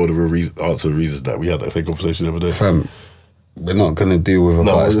the answer reasons that we had that same conversation the other day. Fam, we're not gonna deal with a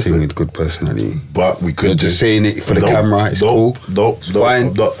butters thing with good personality. But we could. You're just saying it for the camera. It's cool. It's fine.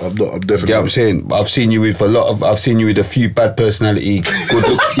 I'm definitely. You get what I'm saying? I've seen you with a few bad personality, good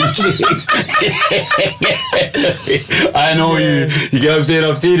looking chicks. I know you. You get what I'm saying?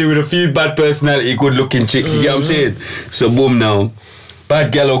 I've seen you with a few bad personality, good looking chicks. You get what I'm saying? So boom now,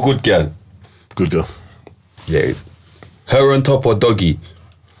 bad girl or good girl? Good girl. Yeah. Her on top or doggy?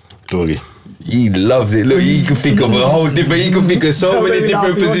 Doggy. He loves it. Look, he can think of a whole different. He can think of so many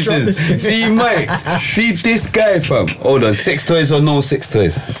different positions. See, Mike. See this guy, fam. Hold on. Sex toys or no sex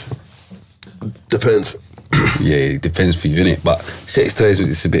toys? Depends. Yeah, it depends for you, innit? But sex toys,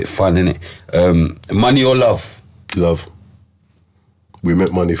 it's a bit fun, innit? Money or love? Love. We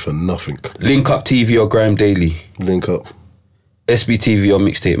make money for nothing. Link Up TV or Grime Daily? Link Up. SBTV or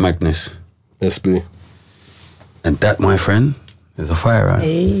Mixtape Madness? SB. And that, my friend, there's a fire around.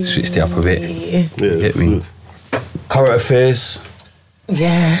 Hey. Switched it up a bit. Yeah, Get me? Current affairs.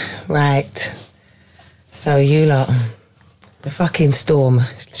 Yeah, right. So you lot, the fucking storm.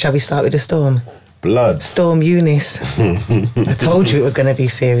 Shall we start with the storm? Blood. Storm Eunice. I told you it was going to be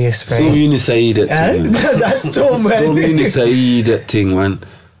serious, Ray. Storm Eunice, I eat that thing. Man. That's Storm, man. Storm Eunice, I eat that thing, man.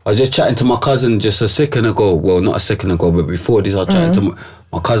 I was just chatting to my cousin just a second ago. Well, not a second ago, but before this, I was chatting to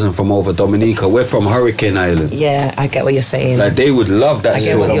my cousin from over Dominica. We're from Hurricane Island. Yeah, I get what you're saying. Like, they would love that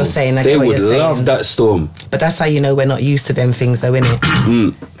storm. I get what you're saying. They would love that storm. But that's how you know we're not used to them things, though,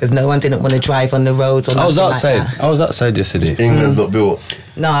 innit? Because no one didn't want to drive on the roads or nothing. I was outside. Like that. I was outside yesterday. England's not built.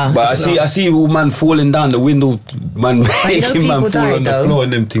 Nah, but I see all man falling down the window, man, making man fall died, on the floor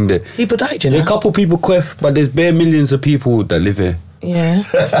and them thing there. People died, you know. A couple people quaff, but there's bare millions of people that live here. Yeah,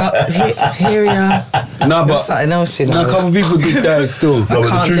 but here we are. No, but something else, you know. A couple people did die still. I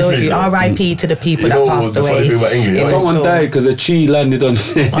can't deal with you. R.I.P. to the people that passed away. Someone died because a tree landed on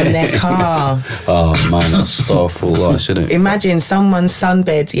their car. Oh man, that's starful. I shouldn't. Imagine someone's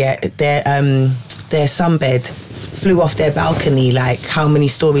sunbed. Yeah, their sunbed flew off their balcony. Like how many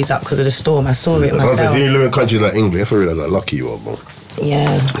stories up because of the storm? I saw it myself. Sometimes you live in countries like England, if I realise how lucky you are, bro.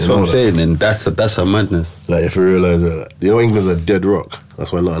 Yeah, that's what I'm saying, and that's a madness. Like if you realise that, you know, England's a dead rock.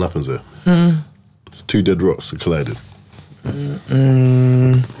 That's why nothing happens there. It's two dead rocks that collided.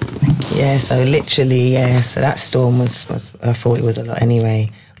 Yeah, so literally, yeah. So that storm was I thought it was a lot anyway.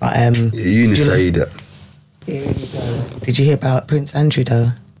 But you need to say that. Here you go. Did you hear about Prince Andrew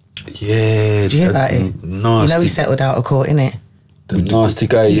though? Yeah. Did you hear about it? Nasty. You know he settled out of court, innit? The nasty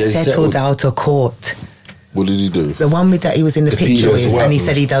guy. He settled out of court. What did he do? The one that he was in the picture with, and he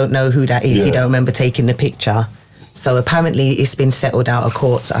said he don't know who that is. Yeah. He don't remember taking the picture. So apparently it's been settled out of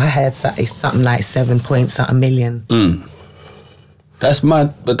court. So I heard it's something like 7.something million. That's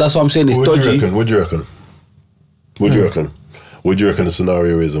mad, but that's what I'm saying. It's dodgy. What do you reckon? What do you reckon? What do you reckon the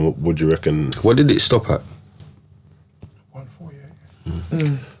scenario is, and what do you reckon? What did it stop at?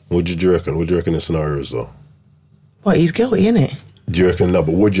 148. What did you reckon? What do you reckon the scenario is, though? What, he's guilty, innit? Do you reckon, no,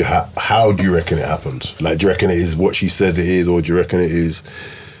 but what do you how do you reckon it happened? Like, do you reckon it is what she says it is, or do you reckon it is...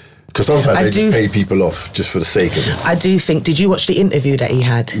 Because sometimes they just pay people off just for the sake of it. I do think... Did you watch the interview that he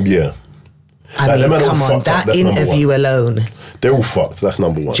had? Yeah. I mean, come on, that interview alone... They're all fucked, that's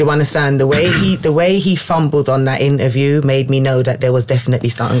number one. Do you understand? The way he fumbled on that interview made me know that there was definitely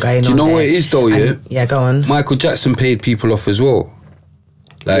something going on. Do you know what it is, though, yeah? Yeah, go on. Michael Jackson paid people off as well.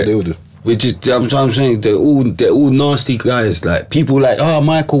 Like, yeah, they would do. Which is, I'm saying, they're all nasty guys. Like, people like, oh,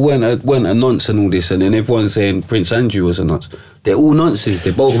 Michael went a nonce and all this, and then everyone's saying Prince Andrew was a nonce. They're all nonces.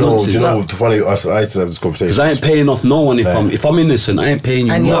 They're both nonces. Do you know what's funny? I used to have this conversation. Because I ain't paying off no one if I'm innocent. I ain't paying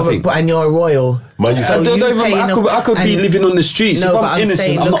you nothing. And you're a royal. Man, so I could be living on the streets. No, if I'm innocent,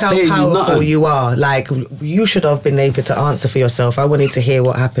 saying, I'm look not paying how you nothing. powerful you are. Like, you should have been able to answer for yourself. I wanted to hear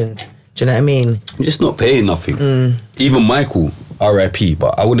what happened. Do you know what I mean? I'm just not paying nothing. Even Michael, RIP,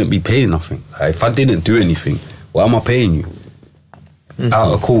 but I wouldn't be paying nothing. Like, if I didn't do anything, why am I paying you?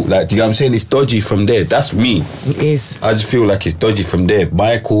 out of court. Like, do you know what I'm saying? It's dodgy from there. That's me. It is. I just feel like it's dodgy from there.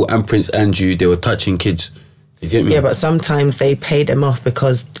 Michael and Prince Andrew, they were touching kids. You get me? Yeah, but sometimes they pay them off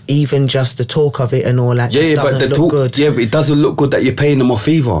because even just the talk of it and all that just doesn't look good. Yeah, but it doesn't look good that you're paying them off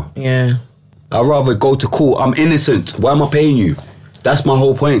either. Yeah. I'd rather go to court. I'm innocent. Why am I paying you? That's my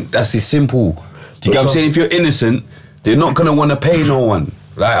whole point. That's as simple. Do you get what I'm saying? If you're innocent, they're not going to want to pay no one.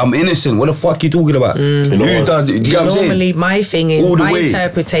 Like, I'm innocent. What the fuck you talking about? You get what I'm saying? Normally, my thing is, my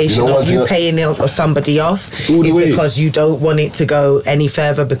interpretation of you paying somebody off is because you don't want it to go any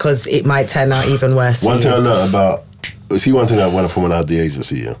further because it might turn out even worse. One thing I learned about, one thing I went from when I had the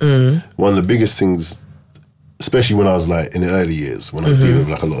agency, one of the biggest things, especially when I was like in the early years, when I was dealing with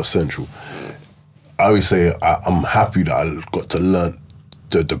like a lot of central, I always say I'm happy that I got to learn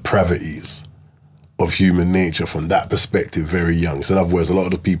the depravities of human nature from that perspective very young. So in other words, a lot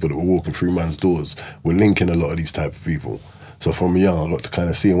of the people that were walking through man's doors were linking a lot of these type of people. So from young, I got to kind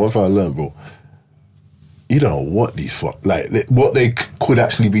of see. And one thing I learned, bro, you don't know what what they could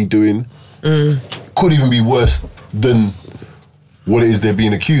actually be doing could even be worse than what it is they're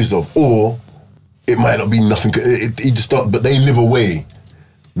being accused of. Or it might not be nothing. But they live a way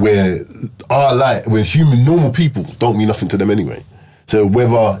where when human, normal people don't mean nothing to them anyway. So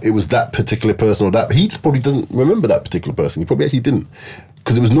whether it was that particular person or that, he just probably doesn't remember that particular person. He probably actually didn't,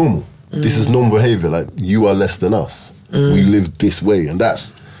 because it was normal. This is normal behaviour. Like, you are less than us. We live this way, and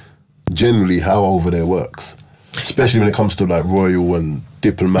that's generally how over there works. Especially when it comes to like royal and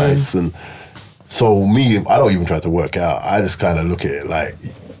diplomats, and so me, I don't even try to work out. I just kind of look at it like,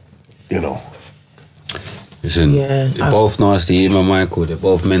 you know. Listen, they're both nasty. Him and Michael, they're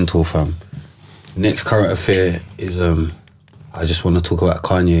both mental, fam. Next current affair is I just want to talk about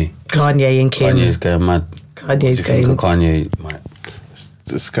Kanye. Kanye and Kim. Kanye's going mad. Kanye's going. Kanye, mate.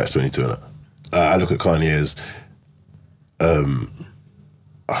 It's catch-22, isn't it? I look at Kanye as, I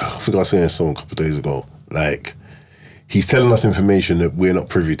think I was saying something a couple of days ago. Like, he's telling us information that we're not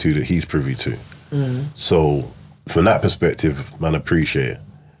privy to, that he's privy to. So, from that perspective, man, appreciate it.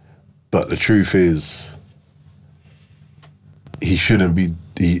 But the truth is, he shouldn't be.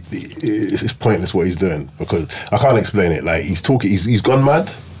 It's pointless what he's doing, because I can't explain it. Like, he's talking, he's gone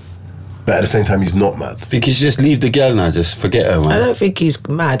mad, but at the same time he's not mad. I think he should just leave the girl now, just forget her, man. I don't think he's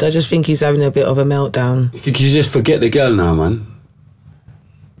mad. I just think he's having a bit of a meltdown. I think he should just forget the girl now, man.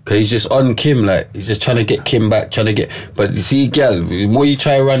 Cause he's just on Kim, like he's just trying to get Kim back, but you see, girl, the more you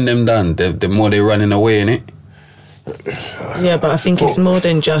try to run them down, the more they're running away, innit? Yeah, but I think it's more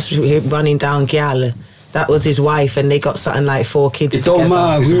than just running down gal. That was his wife, and they got something like 4 kids together. It don't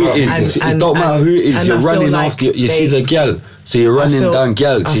matter who it is. It don't matter who it is. You're running after. She's a girl, so you're running down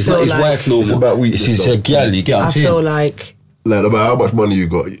girl. She's not his wife no more. She's a girl. You get what I'm saying? I feel like no matter how much money you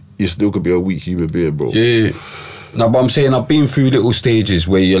got, you still could be a weak human being, bro. Yeah. No, but I'm saying I've been through little stages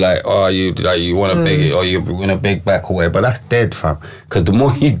where you're like, oh, you want to beg it, or you're going to beg back away, but that's dead, fam. Because the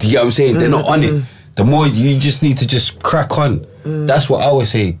more you know what I'm saying, they're not on it. The more you just need to just crack on. That's what I would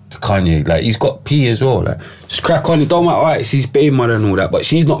say to Kanye. Like, he's got P as well. Like, just crack on. It don't matter. Alright, she's baby mother and all that, but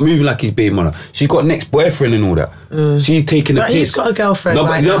she's not moving like his baby mother. She's got next boyfriend and all that. She's taking a piss. He's got a girlfriend.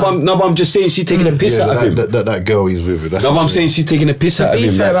 But I'm just saying she's taking a piss out of him. That girl he's with. That's no, but I'm saying she's taking a piss out of him.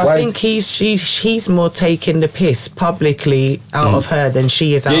 To be fair, I think he's more taking the piss publicly out of her than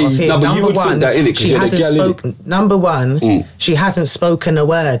she is out of him. No, but you would think that, innit? She hasn't spoken. Number one, she hasn't spoken a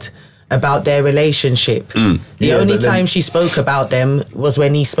word about their relationship. The only time she spoke about them was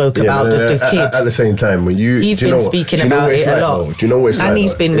when he spoke about the kid. At the same time, when he's been speaking about it a lot. Do you know what it's like? And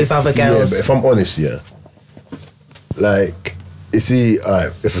he's been with other girls. Yeah, but if I'm honest, like, you see,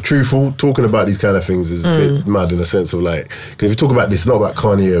 if we're truthful, talking about these kind of things is a bit mad in the sense of like, because if you talk about this, it's not about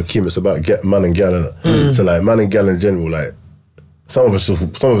Kanye or Kim, it's about man and gal, innit? So like, man and gal in general, like, some of us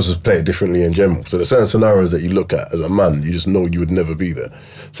just play it differently in general. So there's certain scenarios that you look at as a man, you just know you would never be there.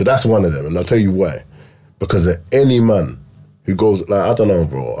 So that's one of them, and I'll tell you why. Because any man who goes, like, I don't know,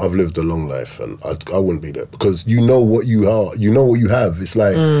 bro, I've lived a long life and I wouldn't be there. Because you know what you are, you know what you have. It's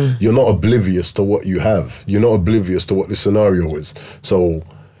like, you're not oblivious to what you have. You're not oblivious to what this scenario is. So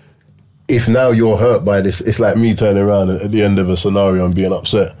if now you're hurt by this, it's like me turning around at the end of a scenario and being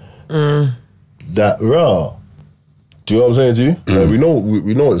upset. That, raw. Do you know what I'm saying to you? Like,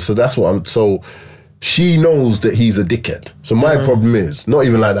 we know it. So that's what so she knows that he's a dickhead. So my problem is, not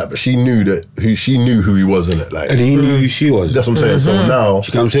even like that, but she knew who he was in it. Like, and he knew who she was. That's what I'm saying. So now,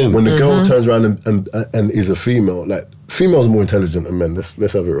 when the girl turns around and is a female, like, females are more intelligent than men.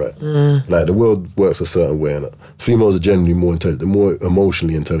 Let's have it right. Like, the world works a certain way, innit? Females are generally more intelligent, they're more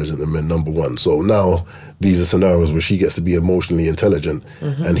emotionally intelligent than men, number one. So now these are scenarios where she gets to be emotionally intelligent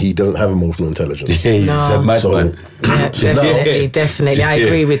and he doesn't have emotional intelligence. Yeah, he's a madman. Yeah, definitely. I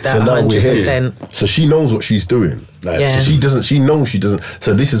agree with that 100%. So she knows what she's doing. Like, so she knows she doesn't.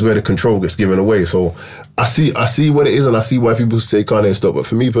 So this is where the control gets given away. So I see what it is, and I see why people say Kanye stop. But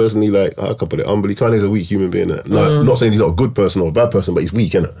for me personally, like, I can put it humbly, Kanye's a weak human being. No, I'm not saying he's not a good person or a bad person, but he's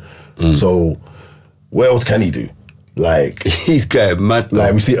weak, innit? So what else can he do? Like, he's going mad.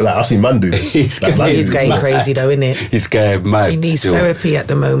 Like, we see, like, I've seen man do. He's going crazy though, isn't it? He's going mad. He needs therapy at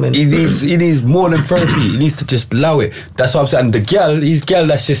the moment. He needs more than therapy. He needs to just allow it. That's what I'm saying. His girl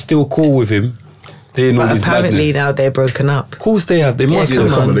that's just still cool with him. But apparently now they're broken up. Of course they have. They must.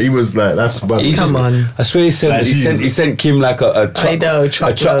 Come on. He was like, that's bad. Come on. I swear he sent Kim like a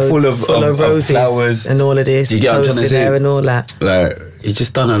truck full of roses, flowers and all of this. You get what I'm trying to say? And all that. Like, he's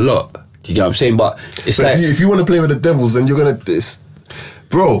just done a lot. Do you get what I'm saying? But it's but like, if you want to play with the devils, then you're gonna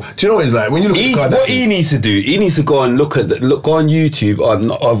bro. Do you know what it's like when you look at what he needs to do? He needs to go and go on YouTube.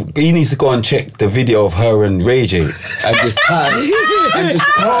 He needs to go and check the video of her and Ray J and just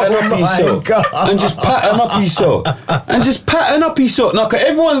pattern up his shot. Now, cause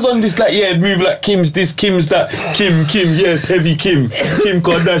everyone's on this like, yeah, move like Kim's this, Kim's that, Kim, yes, heavy Kim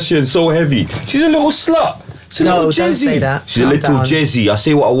Kardashian, so heavy. She's a little slut. She's a little Jezzy. Don't say that. She's a little Jezzy. I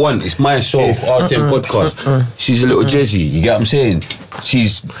say what I want. It's my show, RTM Podcast. She's a little Jezzy. You get what I'm saying?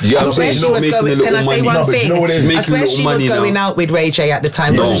 She's. I swear she was going. Can I say one thing? I swear she was going out with Ray J at the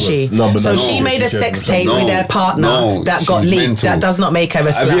time, wasn't she? So she made a sex tape with her partner that got leaked. That does not make her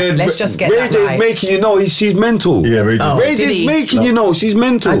a slut. Let's just get that right. Ray J's making she's mental. Yeah, Ray J. Ray J's making she's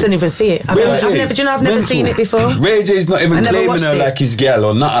mental. I don't even see it. I've never seen it before. Ray J's not even claiming her like his girl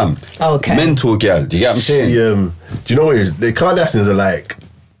or nothing. Okay. Mental girl. Do you get what I'm saying? Do you know what it is? The Kardashians are like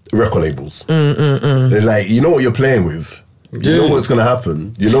record labels. They're like, you know what you're playing with. You know what's gonna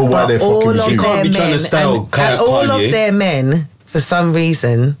happen. You know why they're fucking with you. You can't be trying to style and all of their men, for some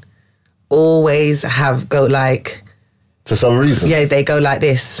reason, always go like. For some reason. Yeah, they go like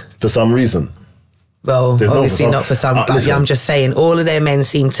this. For some reason. Well, obviously not for some. But I'm just saying, all of their men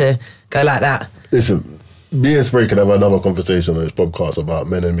seem to go like that. Listen. Me and Spray can have another conversation on this podcast about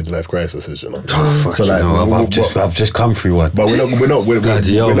men and midlife crises, you know. Oh, fuck, so like, I've just come through one. But we're not gonna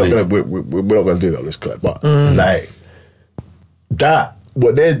do that on this clip. But like that,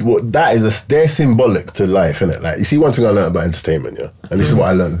 they're symbolic to life, innit? Like, you see, one thing I learned about entertainment, yeah, and this is what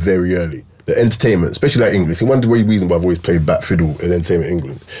I learned very early. The entertainment, especially like English. One of the reasons why I've always played back fiddle in entertainment in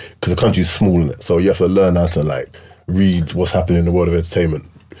England, because the country's small, innit? So you have to learn how to like read what's happening in the world of entertainment.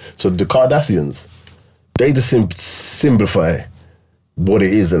 So the Kardashians, they just simplify what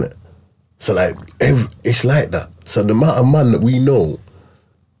it is, innit? So like, it's like that. So the amount of man that we know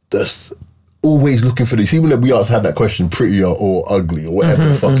that's always looking for this. See, when we asked had that question, prettier or ugly or whatever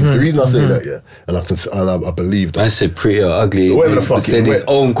the fuck is. The reason I say that, yeah, and I believe that. I said pretty or ugly. Whatever the fuck said his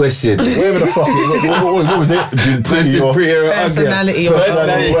own question. Whatever the fuck what was it? Pretty or personality or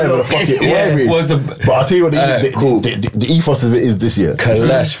whatever the fuck it was. But I'll tell you what the ethos of it is this year.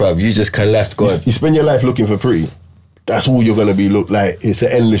 Collapsed, fam. You just collapsed, God. You spend your life looking for pretty. That's all you're gonna be look like. It's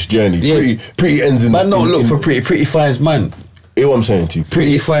an endless journey. Yeah. Pretty ends in. Man, not look for pretty. Pretty finds man. Hear what I'm saying to you?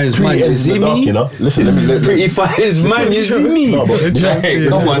 Pretty finds man. You see me? You know? Listen, pretty finds man. You see me? No, but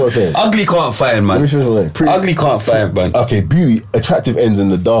come on. Ugly can't find man. Ugly can't find man. Okay, beauty, attractive ends in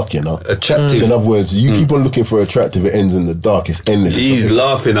the dark. You know. Attractive. So in other words, you keep on looking for attractive. It ends in the dark. It's endless. He's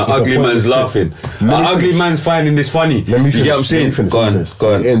laughing. An ugly man's laughing. An ugly man's finding this funny. Let me finish. You get what I'm saying?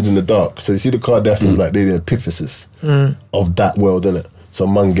 Go on. It ends in the dark. So you see the Kardashians, like they're the antithesis of that world, innit? So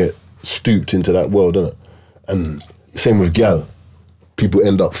man get stooped into that world, innit? And same with gal. People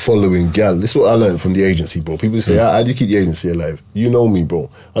end up following gal. This is what I learned from the agency, bro. People say, how do you keep the agency alive? You know me, bro.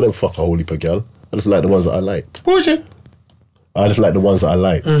 I don't fuck a whole heap of gal. I just like the ones that I liked. Bullshit. I just like the ones that I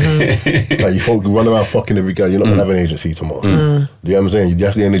liked. Like, you run around fucking every gal, you're not going to have an agency tomorrow. Do you know what I'm saying?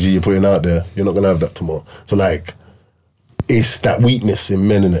 That's the energy you're putting out there. You're not going to have that tomorrow. So, like, it's that weakness in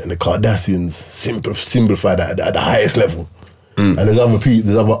men, in it, and the Kardashians simplify that at the highest level. And there's other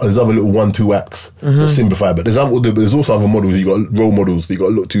little 1-2 acts that simplify, but there's also other models. You got role models that you got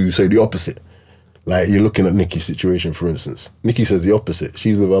to look to say the opposite. Like, you're looking at Nicki's situation, for instance. Nicki says the opposite.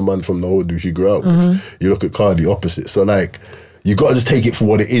 She's with her man from the hood who she grew up with. You look at Cardi, opposite. So like, you got to just take it for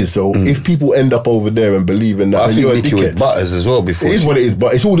what it is. So if people end up over there and believe in that, I think Nicki was butters as well before. It is what it is,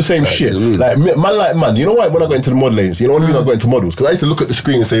 but it's all the same shit. Like man. You know why when I got into the model agency, you know what I mean? I got into models because I used to look at the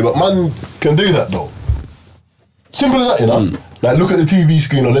screen and say, but man can do that though. Simple as that, you know. Like, look at the TV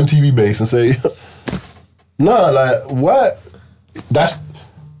screen on MTV Base and say, nah, like, what? I've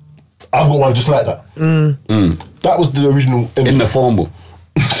got one just like that. That was the original. In the phone book.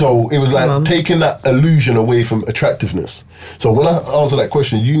 So it was like taking that illusion away from attractiveness. So when I answer that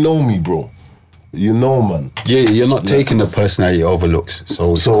question, you know me, bro. You know, man. Yeah, you're not taking the personality over looks.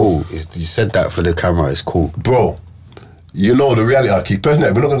 So it's cool. You said that for the camera, it's cool. Bro, you know the reality I keep.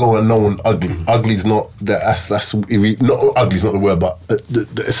 Personally, we're not going to go and known ugly. Ugly's not, that's not ugly's not the word, but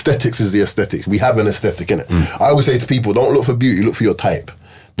the aesthetics is the aesthetics. We have an aesthetic, innit? I always say to people, don't look for beauty, look for your type.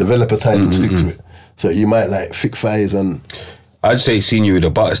 Develop a type and stick to it. So you might like thick thighs and... I'd say seeing you with the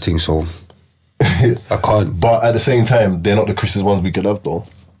butters thing, so I can't. But at the same time, they're not the Chris's ones we could have, though.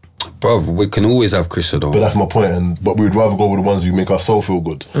 Bro, we can always have Chris though. But that's my point. But we'd rather go with the ones who make our soul feel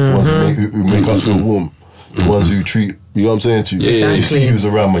good, the ones who make us feel warm, the ones who treat. You know what I'm saying to you? Yeah, you see who's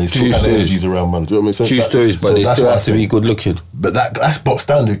around, man. You see what kind of energy's around, man. Do you know what I mean? True stories, but they still have to be good looking. But that's box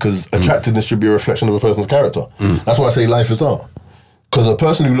standard because attractiveness should be a reflection of a person's character. That's why I say life is art. Because a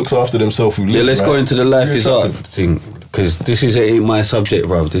person who looks after themselves, who lives, let's go into the life is art thing. Because this ain't my subject,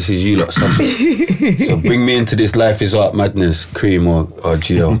 bro. This is you lot's subject. So bring me into this life is art madness, Cream or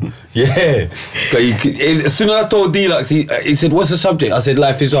GL. Yeah. As soon as I told D-Lux, he said, what's the subject? I said,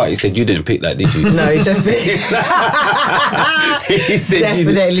 life is art. He said, you didn't pick that, did you? No, definitely. He said,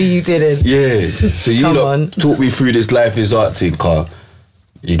 definitely you didn't. Yeah. So you lot talk me through this life is art thing, car.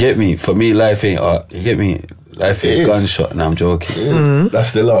 You get me? For me, life ain't art. You get me? Life is gunshot. Nah, I'm joking. That's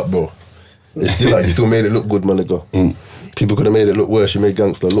still art, bro. It's still art. You still made it look good, man, nigga. People could have made it look worse. You made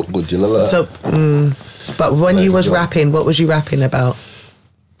gangster look good, you know that? So, but when you was rapping, what was you rapping about?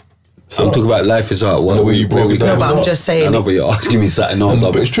 So I'm talking about life is art. What you broke it down. No, but I'm just saying. I know, but you're asking me something else.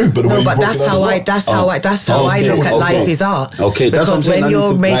 But it's true. But that's how I look at life is art. Okay, because when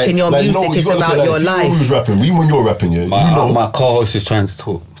you're making your music, it's about your life. Who's rapping? When you're rapping, yeah. My co-host is trying to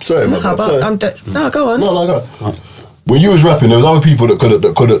talk. Sorry, man. No, go on. No, go on. When you was rapping, there was other people that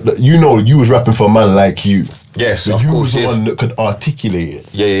could you was rapping for a man like you. Yes, so of you course. was the one that could articulate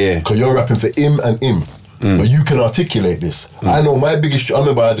it. Yeah. Because you're rapping for him and him. But you can articulate this. I know my biggest. I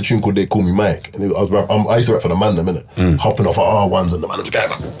remember I had a tune called "They Call Me Mike," and I used to rap for the man a minute, hopping off R1s and the man was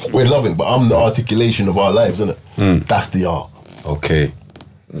going. We're loving, but I'm the articulation of our lives, isn't it? That's the art. Okay.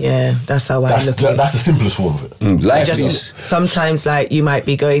 Yeah, that's how I look at it. That's the simplest form of it. Life just sometimes, like you might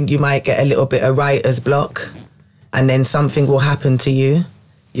get a little bit of writer's block, and then something will happen to you.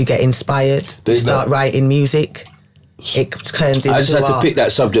 You get inspired. You start writing music. It turns into I just had to pick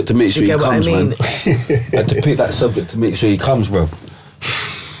that subject to make sure he comes, man. I had to pick that subject to make sure he comes, bro.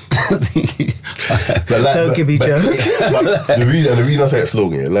 Don't give me jokes. The reason I say that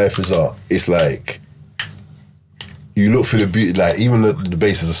slogan, life is art, it's like you look for the beauty, like even the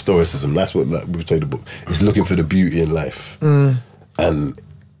basis of stoicism, that's what we say the book, it's looking for the beauty in life. And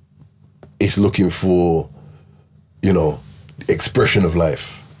it's looking for, expression of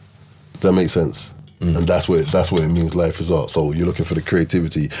life. Does that make sense? And that's what it means. Life is art. So you're looking for the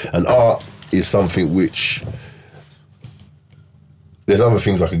creativity, and art is something which there's other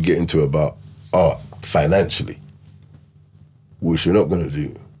things I could get into about art financially, which we're not going to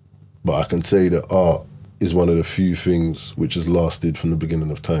do. But I can say that art is one of the few things which has lasted from the beginning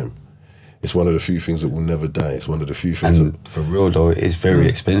of time. It's one of the few things that will never die. It's one of the few things. And for real though, it's very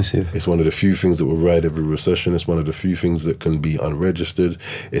expensive. It's one of the few things that will ride every recession. It's one of the few things that can be unregistered.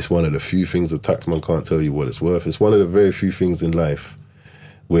 It's one of the few things the taxman can't tell you what it's worth. It's one of the very few things in life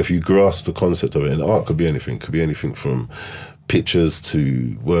where if you grasp the concept of it, and art could be anything from pictures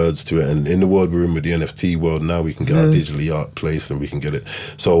to words to it. And in the world we're in with the NFT world now, we can get our digitally art placed and we can get it.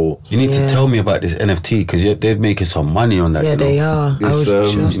 So you need to tell me about this NFT because they're making some money on that. Yeah, they are.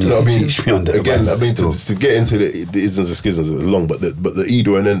 Teach me on that. Again, to get into the isms and schisms is long, but the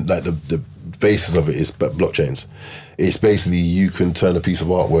either and then like the basis of it is blockchains. It's basically you can turn a piece of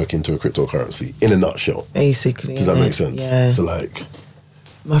artwork into a cryptocurrency in a nutshell. Basically, does that make sense? Yeah. So like.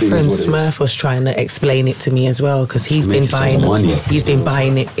 My friend Smurf was trying to explain it to me as well because he's been buying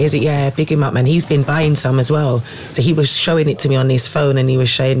it. Is it? Yeah, big him up, man. He's been buying some as well. So he was showing it to me on his phone and he was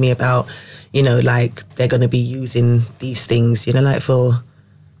showing me about, like they're going to be using these things, like for...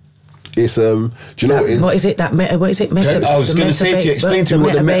 It's, do you know what is it? I was going to say to you, explain to me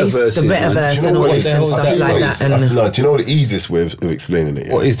what the metaverse is. The metaverse and all this and stuff like that. Do you know the easiest way of explaining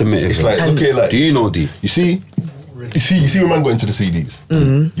it? What is the metaverse? It's like, do you know, D? You see when man got into the CDs,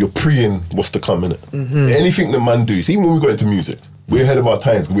 you're pre-ing what's to come, innit? Anything that man do, even when we got into music, we're ahead of our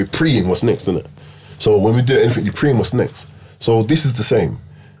times, we're pre-ing what's next, innit? So when we do anything, you're pre-ing what's next. So this is the same.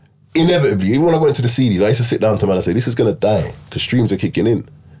 Inevitably, even when I got into the CDs, I used to sit down to man and say, this is going to die, because streams are kicking in.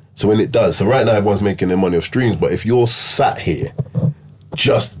 So when it does, so right now everyone's making their money off streams, but if you're sat here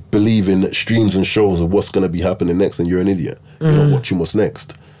just believing that streams and shows are what's going to be happening next, then you're an idiot. You're not watching what's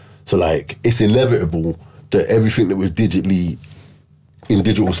next. So like, it's inevitable that everything that was digitally in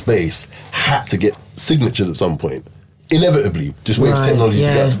digital space had to get signatures at some point. Inevitably, just wait for technology to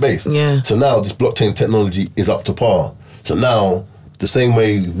get up to base. Yeah. So now this blockchain technology is up to par. So now, the same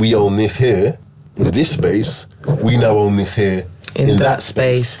way we own this here, in this space, we now own this here in that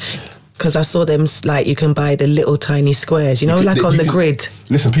space. Because I saw them, like, you can buy the little tiny squares, you know, like on the grid.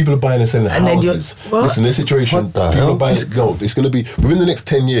 Listen, people are buying and selling houses. Listen, this situation, people are buying, no, it's going to be, within the next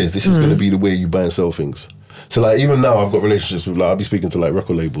 10 years, this is going to be the way you buy and sell things. So, like, even now, I've got relationships with, like, I'll be speaking to, like,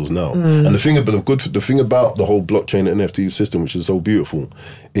 record labels now. And the thing about the whole blockchain and NFT system, which is so beautiful,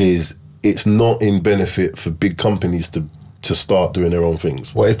 is it's not in benefit for big companies to start doing their own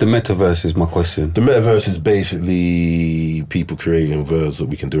things. What is the metaverse is my question. The metaverse is basically people creating worlds that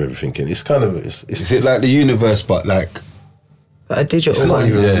we can do everything in. It's kind of... Is it like the universe, but like... A digital It's not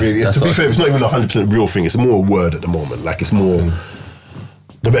even Yeah, really... To be fair, it's not even a 100% real thing. It's more a word at the moment. Like, it's more...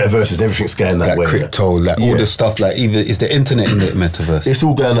 The metaverse is everything's going that like way. crypto, like all this stuff, like either is the internet in the metaverse? It's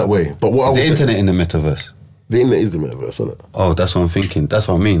all going that way. But what Is the internet in the metaverse? The internet is the metaverse, isn't it? Oh, that's what I'm thinking. That's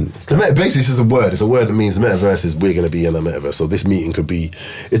what I mean. Basically, it's just a word. It's a word that means the metaverse is we're going to be in a metaverse. So this meeting could be...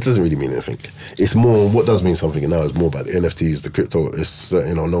 It doesn't really mean anything. It's more... What does mean something now is more about the NFTs, the crypto. It's,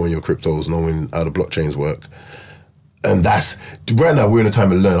 knowing your cryptos, knowing how the blockchains work. And that's... Right now, we're in a time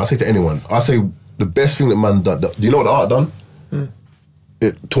to learn. I say to anyone, I say the best thing that man done... Do you know what the art done?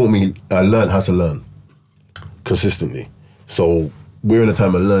 It taught me... I learned how to learn consistently. So... We're in a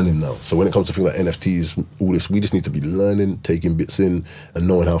time of learning now. So when it comes to things like NFTs, all this, we just need to be learning, taking bits in and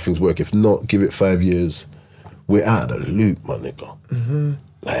knowing how things work. If not, give it 5 years, we're out of the loop, my nigga.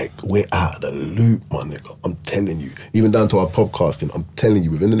 Like, we're out of the loop, my nigga. I'm telling you. Even down to our podcasting, I'm telling you,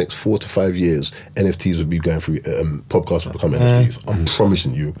 within the next 4 to 5 years, NFTs will be going through, podcasts will become NFTs. I'm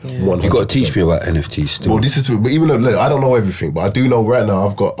promising you, 100%. You got to teach me about NFTs still. Well, this is, but even though, look, I don't know everything, but I do know right now,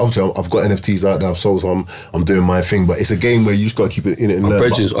 I've got NFTs out there, I've sold some, I'm doing my thing, but it's a game where you just got to keep it in it and My learn.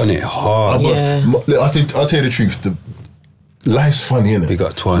 brethren's on it hard. Look, I'll tell you the truth, life's funny, innit? Big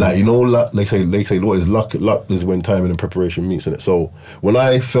up to one. Like, you know, luck, they say what is luck? Luck is when timing and preparation meets, innit? So when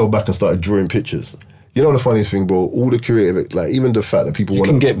I fell back and started drawing pictures, you know the funniest thing, bro, all the creative, like even the fact that people You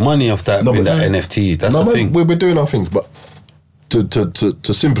can get money off that with that NFT. That's the thing. We're doing our things, but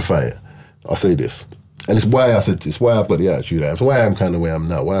to simplify it, I'll say this. And it's why I said, it's why I've got the attitude I am. It's why I'm kind of where I am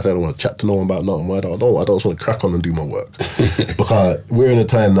now. Why I said I don't want to chat to no one about nothing. Why I don't just want to crack on and do my work. Because we're in a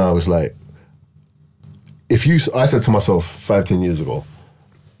time now, it's like, I said to myself 5-10 years ago,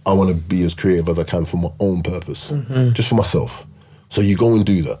 I want to be as creative as I can for my own purpose, just for myself. So you go and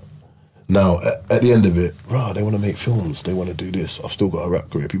do that. Now, at the end of it, they want to make films, they want to do this. I've still got a rap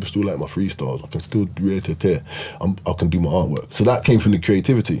career. People still like my freestyles. I can still tear. I can do my artwork. So that came from the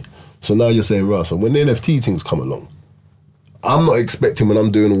creativity. So now you're saying, so when the NFT things come along, I'm not expecting when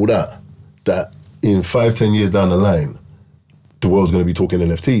I'm doing all that in 5-10 years down the line, the world's going to be talking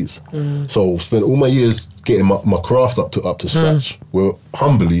NFTs. So spent all my years getting my craft up to scratch. Well,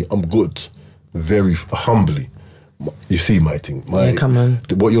 humbly, I'm good. Very humbly. You see my thing. Come on.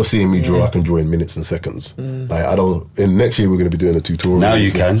 What you're seeing me draw, I can draw in minutes and seconds. Like, I don't... And next year, we're going to be doing a tutorial. Now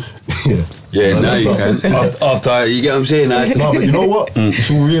you can. Yeah, now you can. After, you get what I'm saying? No, but you know what?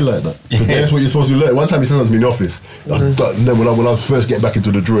 It's all real like that. Because that's what you're supposed to learn. One time he said something to me in the office. And then when I was first getting back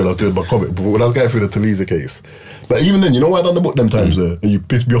into the drawing, I was doing my comic. But when I was going through the Tulisa case. But even then, you know why I done the book them times there? And you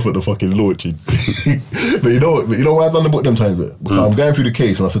pissed me off at the fucking launching. But you know why I done the book them times there? Because I'm going through the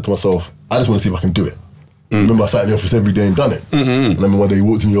case and I said to myself, I just want to see if I can do it. Remember, I sat in the office every day and done it. And then one day he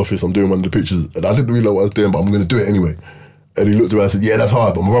walked in the office, I'm doing one of the pictures, and I didn't really know what I was doing, but I'm going to do it anyway. And he looked around and said, yeah, that's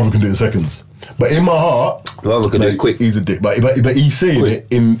hard, but my brother can do it in seconds. But in my heart... My brother can do it quick. He's a dick. But he's saying quick.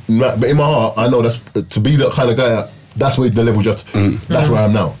 But in my heart, I know that's to be that kind of guy, that's where the level just... That's where I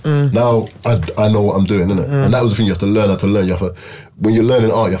am now. Now, I know what I'm doing, innit? And that was the thing, you have to learn how to learn. You have to... When you're learning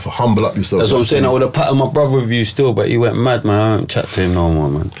art, you have to humble up yourself. That's what I'm saying. I would have patted my brother with you still, but he went mad, man. I don't chat to him no more,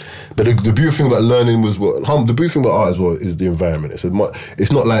 man. But the beautiful thing about learning was the beautiful thing about art as well is the environment.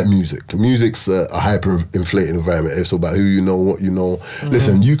 It's not like music. Music's a hyper-inflated environment. It's about who you know, what you know.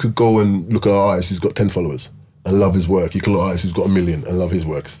 Listen, you could go and look at an artist who's got 10 followers and love his work. You could look at an artist who's got 1 million and love his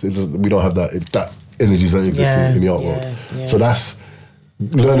work. We don't have that. That energy doesn't exist in the art world. Yeah. So that's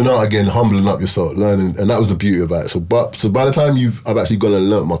learning art again, humbling up yourself, learning, and that was the beauty about it. So by the time I've actually gone and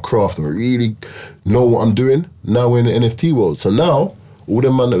learnt my craft and really know what I'm doing, now we're in the NFT world. So now, all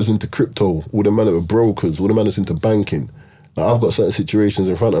the man that was into crypto, all the man that were brokers, all the man that's into banking, like I've got certain situations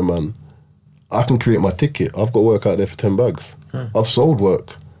in front of man, I can create my ticket. I've got work out there for 10 bags. I've sold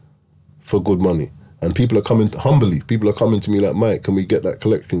work for good money. And people are coming, humbly, people are coming to me like, Mike, can we get that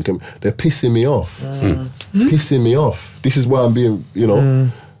collection? They're pissing me off. Pissing me off. This is why I'm being,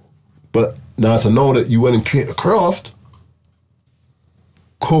 But now to know that you went and create a craft,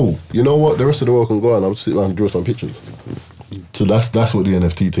 cool. You know what? The rest of the world can go on. I'll sit down and draw some pictures. So that's what the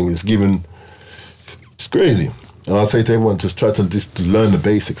NFT thing is giving. It's crazy. And I'll say to everyone, just try to learn the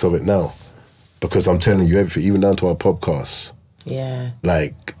basics of it now. Because I'm telling you everything, even down to our podcasts. Yeah.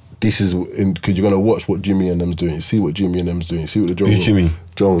 Like, this is, because you're going to watch what Jimmy and them's doing. You see what Jimmy and them's doing. You see what the Jones. Who's Jimmy?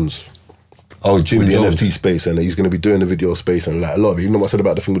 Jones. Oh, Jimmy with the Jones. NFT space, and he's going to be doing the video space, and like a lot of it. You know what I said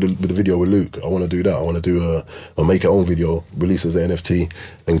about the thing with the video with Luke? I want to do that. I want to do I'll make your own video, release as an NFT,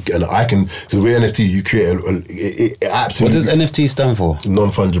 and I can, because with NFT you create it absolutely. What does NFT stand for?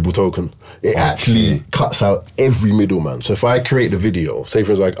 Non-fungible token. It actually cuts out every middleman. So if I create the video, say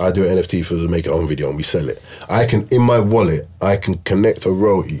for example, I do an NFT for the make your own video and we sell it, I can, in my wallet, I can connect a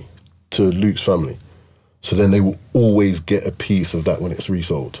royalty to Luke's family, so then they will always get a piece of that when it's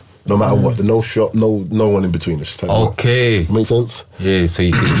resold. No matter what, no shop, no one in between. It's just okay. Make sense? Yeah, so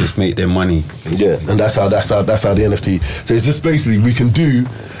you can just make their money. Yeah, and that's how the NFT. So it's just basically we can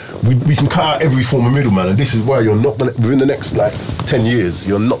cut out every form of middleman, and this is why you're not gonna, within the next like 10 years,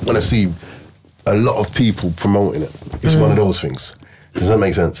 you're not gonna see a lot of people promoting it. It's one of those things. Does that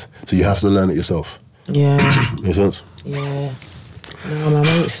make sense? So you have to learn it yourself. Yeah. Make sense? Yeah. No, my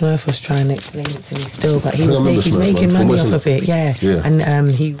mate Smurf was trying to explain it to me still, but he's Smurf, making man. money off of it. Yeah.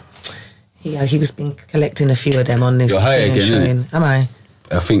 And he was been collecting a few of them on this. You're high thing again, and showing. Am I?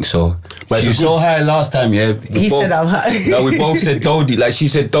 I think so. But she so high last time, yeah. He said I'm high. No, we both said Dodie. Like she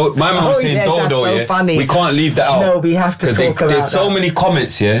said, my mum was saying Dodo, that's so yeah. funny. We can't leave that out. No, we have to talk about there's so many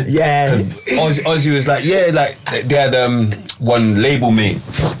comments, yeah. Yeah. Ozzy was like, yeah, like they had one label mate,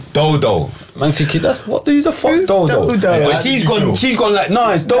 Dodo. Man, thinking that's what the fuck Dodo. But she's gone like,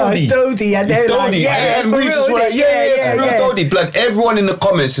 no, it's Dodie. No, it's Dodie, and they're like, yeah, and we just were like, yeah, Dodie. Blood. Everyone in the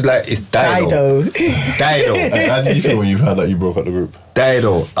comments is like, it's Dido. Dido. How do you feel when you found out you broke up the group?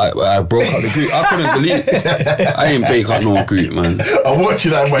 Dido. I broke up the group. I couldn't believe it. I ain't break up no group, man. I'm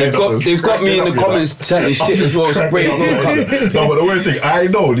watching that. They've got me in the comments chatting shit as well. Spray No, but the weird thing, I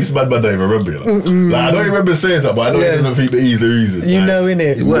know this man don't even remember it. Like, I don't remember saying that, but I know he doesn't think that he's the reason. You know,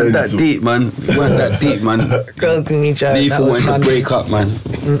 innit? It weren't that deep, man. It weren't that deep, man. Don't give me joke. Lethal wanted to break up, man.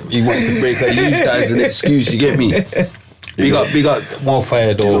 He wanted to break up. Use that as an excuse, you get me? Big up, more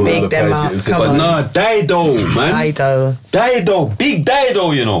fire though. Big them up, come on. But nah, Dido, man. Dido, big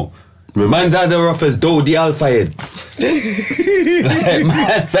Dido, you know. Man's had the rough as Dodie Alpha-head. Like,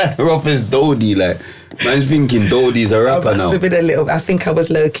 man's had the rough as Dodie, like. Man's thinking Dodie's a rapper now. Been a little, I think I was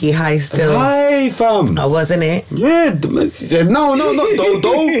low-key high still. High, fam. I wasn't it? Yeah, no, not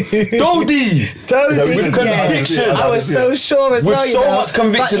Dodo. Dodie. With conviction. I was so sure as well, with so much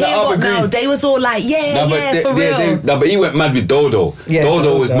conviction that I would agree. No, they was all like, for real. No, but he went mad with Dodo. Yeah,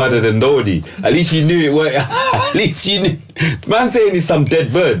 Dodo was madder than Dodie. At least you knew it was. At least you knew. Man saying he's some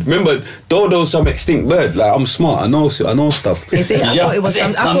dead bird. Remember, Dodo's some extinct bird. Like, I'm smart. I know stuff. Is it? I thought it was.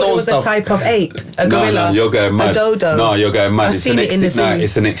 I thought it was a type of ape. A gorilla. No, you're going mad. A dodo. No, you're going mad. I've seen it in the zoo.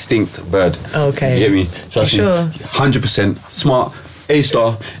 It's an extinct bird. Okay. You get me? Trust me. 100% smart.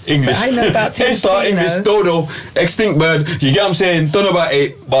 A-star English. So I know about A-star English. Dodo. Extinct bird. You get what I'm saying? Don't know about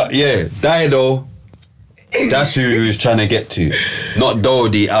ape, but yeah, Dido. That's who he was trying to get to. Not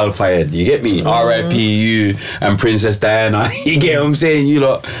Dodie Alpha-head. You get me? R.I.P. you and Princess Diana. You get what I'm saying? You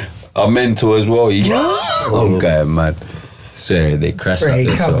lot are mental as well. You get I'm going mad. Sorry, they crashed up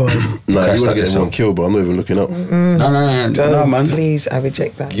this. Nah, you want to get someone killed, but I'm not even looking up. No, man. Please, I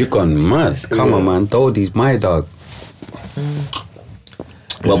reject that. You gone mad. Come on, man. Dodie's my dog.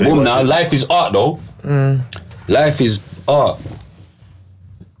 But boom, now life is art, though. Life is art.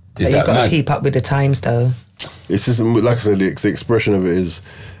 You got to keep up with the times, though. It's just, like I said, the expression of it is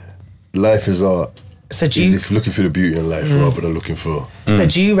life is art. So do you looking for the beauty in life rather than looking for? So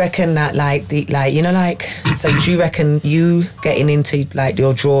do you reckon that so do you reckon you getting into like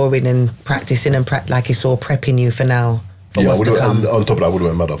your drawing and practicing and like it's all prepping you for now? For what's to come? On top of that, I would have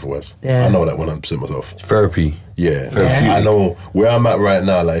went mad otherwise. Yeah. I know that 100% myself. Therapy. Yeah. I know where I'm at right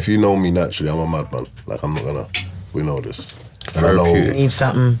now. Like, if you know me naturally, I'm a madman. Like, I'm not gonna. We know this. And I know, you need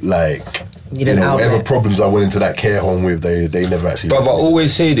something. Like, whatever problems I went into that care home with, they never actually. Brother, I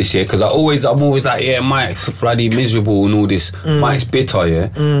always say this, yeah, because I'm always like, yeah, Mike's bloody miserable and all this. Mike's bitter,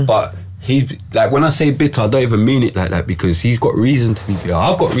 yeah. But he's like, when I say bitter, I don't even mean it like that, because he's got reason to be bitter.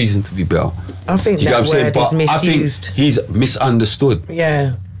 I've got reason to be bitter. I think that word is misused. I think he's misunderstood.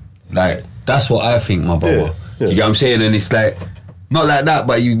 Yeah. Like, that's what I think, my brother. Yeah. You get what I'm saying? And it's like, not like that,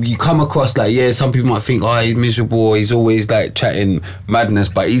 but you come across like, yeah, some people might think, oh, he's miserable, or he's always like chatting madness,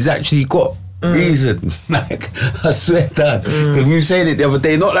 but he's actually got reason. Like, I swear down. Because we were saying it the other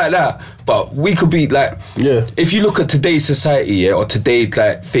day, not like that, but we could be like, if you look at today's society, or today's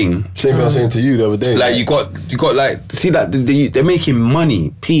like thing. Same thing I was saying to you the other day. Like, you got like, see that they're making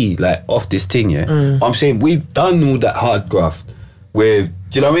money, like off this thing, But I'm saying we've done all that hard graft. Where, do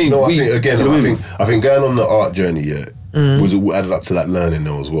you know what I mean? No, I think going on the art journey, was all added up to that learning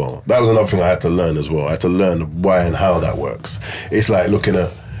though as well. That was another thing I had to learn as well. I had to learn why and how that works. It's like looking at,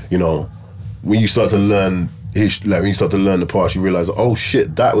 you know, when you start to learn, when you start to learn the past, you realise, oh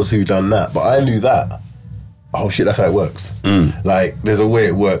shit, that was who done that. But I knew that. Oh shit, that's how it works. Like, there's a way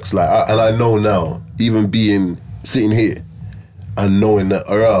it works. Like, and I know now, even sitting here and knowing that,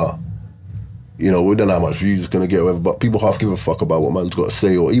 you know, we don't know how much views it's gonna get, or whatever, but people half give a fuck about what man's got to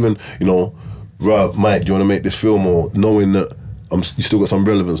say, or even, you know, Mike, do you want to make this film, or knowing that you still got some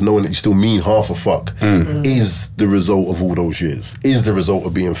relevance, knowing that you still mean half a fuck, is the result of all those years, is the result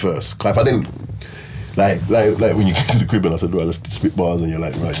of being first. If I didn't, like when you get to the crib and I said, right, let's spit bars, and you're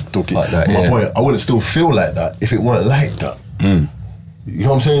like, right, talk it. My point, I wouldn't still feel like that if it weren't like that. You know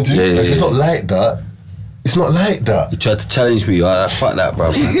what I'm saying to you? If it's not like that, it's not like that. You tried to challenge me, fuck that, bro.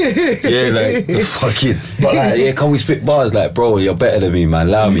 Like, the fucking. But like, can we spit bars? Like, bro, you're better than me, man.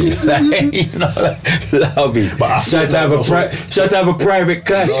 Allow me. Like, you know, like, allow me. But I tried to have a private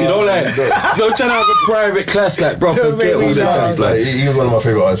class, you know, like, don't try to have a private class, like, bro, forget all that. Like, he was one of my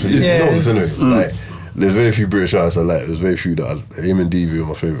favourite artists. You know this anyway. Like, there's very few British artists I like. There's very few that him and DV are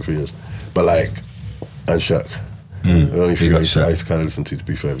my favourite figures. But like, and Shaq. The only few I used to kind of listen to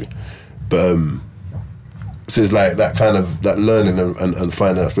be fair. But so it's like that kind of that learning and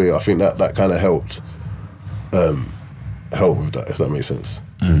finding that way. I think that kind of helped with that, if that makes sense.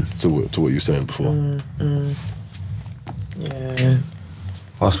 To what you were saying before. Yeah.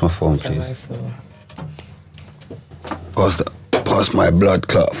 Pass my phone, please. Pass my blood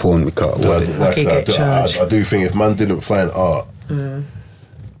clot phone. We can't. I do think if man didn't find art,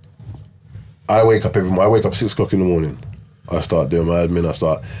 I wake up every morning. I wake up 6 o'clock in the morning. I start doing my admin. I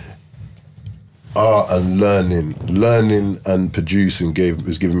start. Art and learning and producing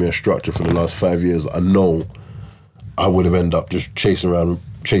was giving me a structure for the last 5 years. I know I would have ended up just chasing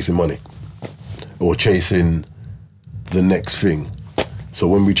money or chasing the next thing. So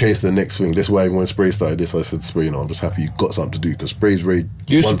when we chase the next thing, that's why when Spray started this, I said, Spray, you know, I'm just happy you got something to do, because Spray's very...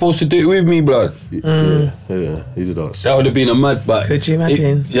 You're supposed to do it with me, blood. Yeah, he did us. That would have been a mad, but... Could you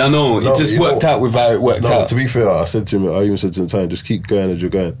imagine? I know, it just worked out with how it worked out. To be fair, I said to him, I even said to him, time, just keep going as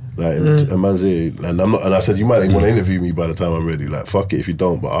you're going. Like, and man's here, and I'm not, and I said, you might want to interview me by the time I'm ready. Like, fuck it if you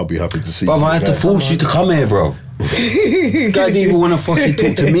don't, but I'll be happy to see you. But I had to force you to come here, bro. This guy didn't even want to fucking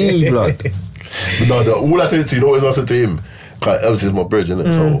talk to me, blood. But no, all I said to you, what I said to him, obviously it's my bridge, innit?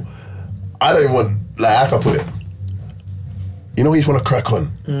 So I don't even want, like, how can I put it? You know, you just want to crack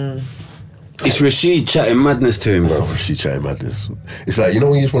on. It's Rashid chatting madness to him, bro. It's not Rashid chatting madness. It's like, you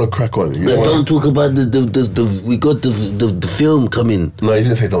know, you just want to crack on. Don't talk about we got the film coming. No, he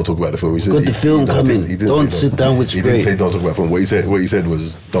didn't say don't talk about the film. He said got the film coming. Don't sit down with Spray. He didn't say don't talk about the film. What he said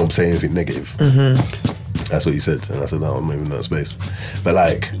was don't say anything negative. That's what he said, and I said no, I'm not even in that space. But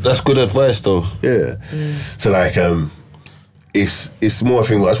like, that's good advice, though. Yeah. So like, it's more a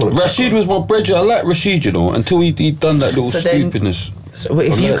thing. I just want to. Rashid was my brother. I like Rashid, you know, until he done that little stupidness. So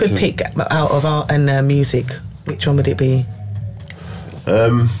if you could pick out of art and music, which one would it be?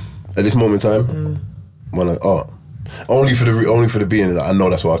 At this moment in time, one art. Only for the being that I know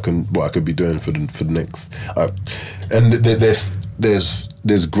that's what I could be doing for the next. And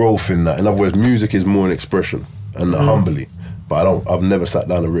there's growth in that. In other words, music is more an expression and humbly. But I've never sat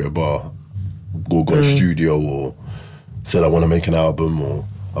down and written a bar, or got a studio, or said I want to make an album, or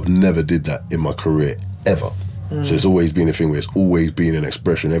I've never did that in my career ever. So it's always been a thing where it's always been an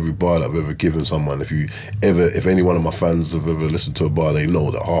expression. Every bar that I've ever given someone, if any one of my fans have ever listened to a bar, they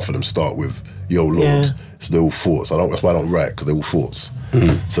know that half of them start with "Yo Lord." Yeah. So they're all thoughts. That's why I don't write, because they're all thoughts.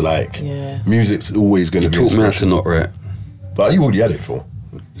 So like, music's always going to be. You taught me how to not write. But you already had it before.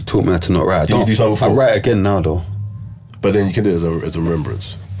 You taught me how to not write. Did you do something before? I write again now, though. But then you can do it as a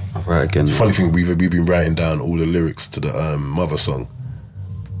remembrance. I write again. The funny thing, we've been writing down all the lyrics to the Mother song.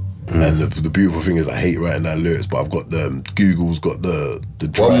 And the beautiful thing is I hate writing down lyrics, but I've got Google's got the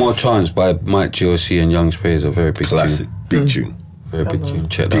drive. One More Chance by Mike GLC and Young Spray is a very big classic, big tune. Very big tune.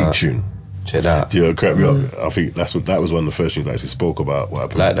 Check that out. Big tune. Check that out. You know, crack me up. I think that was one of the first tunes I actually spoke about. What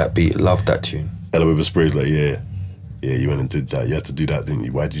happened. Like that beat, love that tune. Ella with Spray's like, yeah, you went and did that. You had to do that, didn't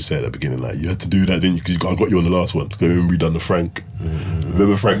you? Why did you say at the beginning, like, you had to do that, didn't you? Because I got you on the last one. Because remember we done the Frank.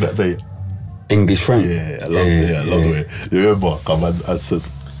 Remember Frank that day? English Frank? Yeah, I love the way. You remember? Come on, I said...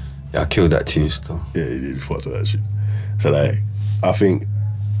 Yeah, I killed that tune still. Yeah, he fucked with that shit. So like, I think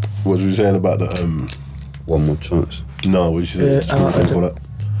What were you saying about the One More Chance? No, what did you say?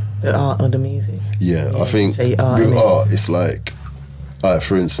 The art or the music? Yeah, I think say art, with innit? art, it's like,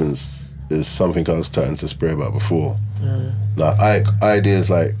 for instance, there's something I was starting to spray about before. Like ideas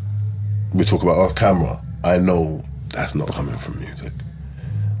like we talk about off camera. I know that's not coming from music.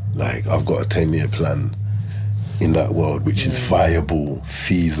 Like I've got a 10-year plan in that world, which is viable,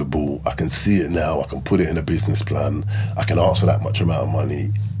 feasible. I can see it now. I can put it in a business plan. I can ask for that much amount of money.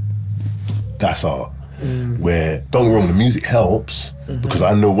 That's art. Where, don't get me wrong, the music helps, because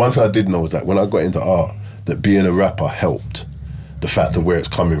I know one thing I did know is that when I got into art, that being a rapper helped. The fact of where it's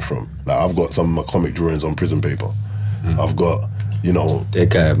coming from. Like I've got some of my comic drawings on prison paper. I've got, you know, That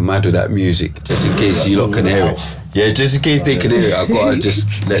guy mad with that music, just in case you lot can hear it. Yeah, just in case they can hear it, I gotta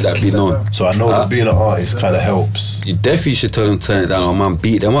just let that be known. so I know that being an artist kind of helps. You definitely should tell them to turn it down, or man,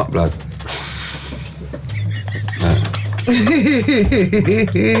 beat them up, blood.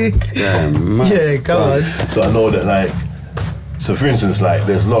 Yeah, man. Yeah, go on. So I know that, like, so for instance, like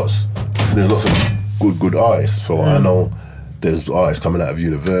there's lots of good artists. So I know there's artists coming out of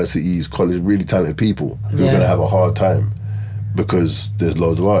universities, college, really talented people who are gonna have a hard time because there's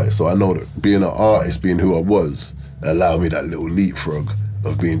loads of artists. So I know that being an artist, being who I was, allowed me that little leapfrog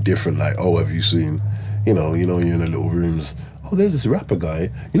of being different. Like, oh, have you seen, you know, you're in the little rooms. Oh, there's this rapper guy,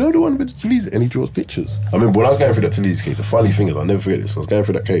 you know, the one with the Tulisa, and he draws pictures. I mean, when I was going through that Tulisa case, the funny thing is, I'll never forget this. I was going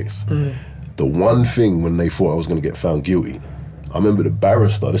through that case. The one thing when they thought I was going to get found guilty, I remember the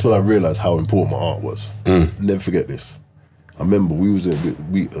barrister. This is when I realised how important my art was. Never forget this. I remember I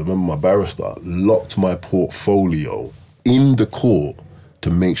remember my barrister locked my portfolio in the court to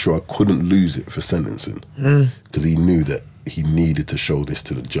make sure I couldn't lose it for sentencing, because he knew that he needed to show this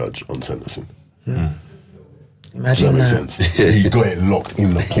to the judge on sentencing. Imagine Does that that. make sense? He got it locked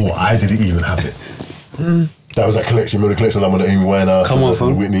in the court. I didn't even have it. That was that collection. Remember the collection I'm on the Amy Winehouse? Come on, and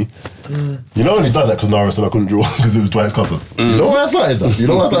fam. Whitney. You know, I only done that because Nara said I couldn't draw because it was Dwight's cousin. You know why I started that? You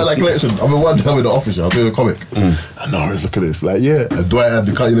know why I started that collection? I mean, one time in the office, I was doing a comic. And Nara's, look at this. Like, yeah. And Dwight had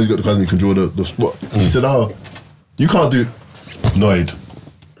the cousin, you know, he's got the cousin, he can draw the spot. She said, oh, you can't do. Noid.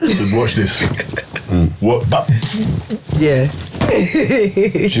 I said, watch this. What? Yeah.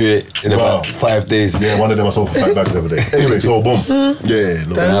 Do it in about 5 days. Yeah, one of them I sold for 5 bags the other day. Anyway, so boom. Yeah,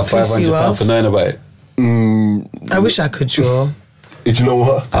 no. Don't Now piss you £500 off. for knowing about it. I wish I could draw. Do you know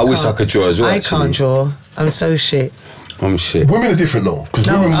what? I wish I could draw as well. I actually. can't draw. I'm so shit. I'm shit. Women are different though.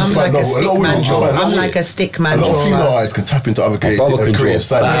 No, women I'm like a stick man drawer. I'm drawer. like a stick man A lot of female drawer. artists can tap into other brother can creative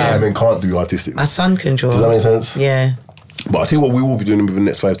draw. side that men can't do artistic. My son can draw. Does that make sense? Yeah. But I tell you what we will be doing within the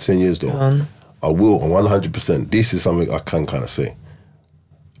next 5 to 10 years though. I will, 100%. This is something I can kind of say.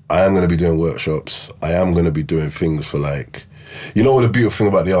 I am going to be doing workshops. I am going to be doing things for like, you know what the beautiful thing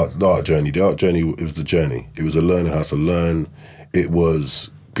about the art journey? The art journey, it was the journey. It was a learning how to learn. It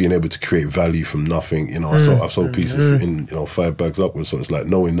was being able to create value from nothing. You know, I've sold pieces in, you know, 5 bags upwards. So it's like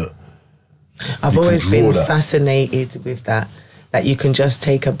knowing that I've you always can been draw that. fascinated with that you can just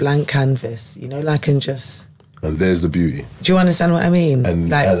take a blank canvas, you know, like and just. and there's the beauty. Do you understand what I mean? And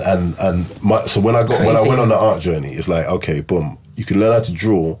like, so when I Crazy. went on the art journey, it's like, okay, boom, you can learn how to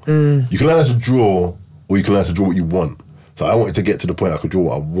draw. You can learn how to draw, or you can learn how to draw what you want. So I wanted to get to the point I could draw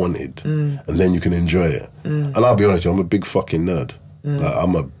what I wanted, and then you can enjoy it. And I'll be honest with you, I'm a big fucking nerd. Like,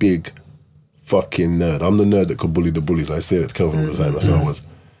 I'm a big fucking nerd. I'm the nerd that could bully the bullies. I say that to Kelvin all the time. That's what I was.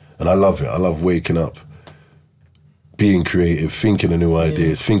 And I love it. I love waking up, being creative, thinking of new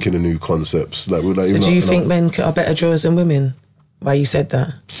ideas, thinking of new concepts. Like, so do you think men are better drawers than women? Why you said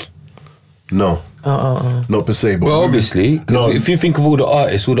that? No. Not per se, but Well, women- obviously, 'cause if you think of all the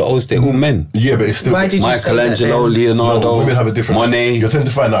artists, all the old, they're all men. Yeah, but it's still. Why did you say that Michelangelo, then? Leonardo, No, women have a different. Monet. You tend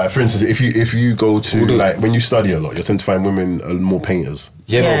to find that, for instance, if you go to like when you study a lot, you tend to find women are more painters.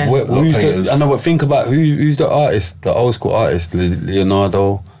 Yeah, Yeah. but Not who's painters. the? I know, but think about who's the artist, the old school artist,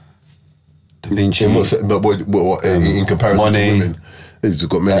 Leonardo, Da Vinci. In in comparison Monet. to women, it's just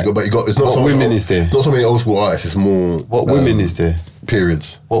got many. But you got. It's not What so many women old- is there? Not so many old school artists. It's more. What women is there?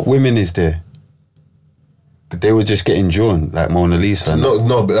 Periods. What women is there? But they were just getting drawn like Mona Lisa. No,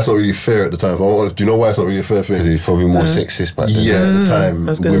 but that's not really fair at the time. Do you know why it's not really a fair Because thing? it's probably more sexist back then. Yeah, at the time,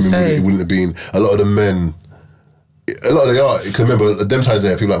 I was gonna women say. wouldn't have been. A lot of the men. A lot of the art. Because remember, them times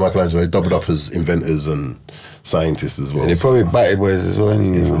there, people like Michelangelo, they doubled up as inventors and scientists as well. They probably batty boys as well.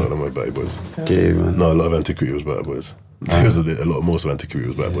 Anyway, Yes, a lot man. of them were batty boys. Okay, man. No, a lot of antiquity was batty boys. Because of most of antiquity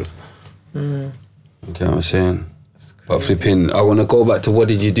was batty boys. You get what I'm saying? But flipping, I want to go back to what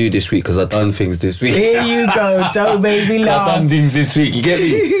did you do this week? Because I done things this week. Here you go. Don't make me I laugh. done things this week. You get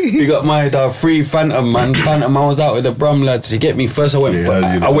me? We got my free Phantom, man. Phantom, I was out with the Brum lads. You get me? First, I went.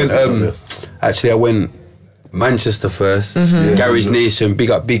 Yeah, I went. Actually, I went Manchester first. Garage Nation, big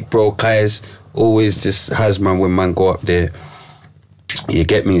up big bro Kais. Always just has man when man go up there. You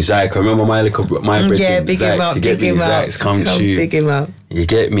get me, Zyke. I remember my brethren, big him Zykes. up, You get big me, him up. Zykes come shoot. Big him up. You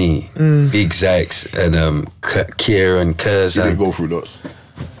get me, big Zykes and Kieran Kurz. You didn't go through those.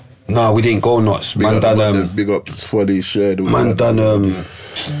 No, we didn't go nuts. Big Man up, done big up for the shared. man done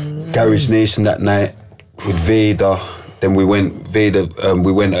Garage Nation that night with Vader. Then we went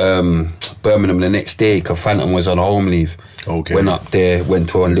Birmingham the next day because Phantom was on home leave. Okay. Went up there, went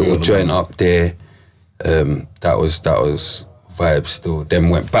to a little joint up there. That was vibes still. Then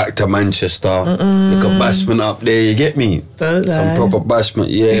went back to Manchester. Look at bashment up there, you get me? Don't Some lie. proper bashment,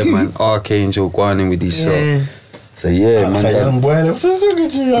 yeah man. Archangel going in with his So yeah, man. Young boy, I'm so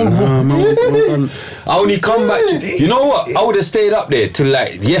good to you, young boy. Nah, man, I only come back. You know what? I would have stayed up there till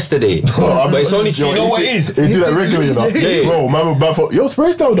like yesterday. But it's only true. You know what it is? He do that regularly, you know. Yeah. Bro, man was bad for. Yo,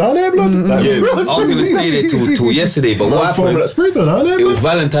 spray stone down there, blood. Like, Yeah, bro, I was gonna stay there till yesterday. But what happened? Like, spray stone down there, It was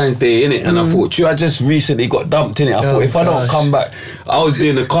blood. Valentine's Day, innit? And I thought, I just recently got dumped, innit? I thought, if I don't come back, I was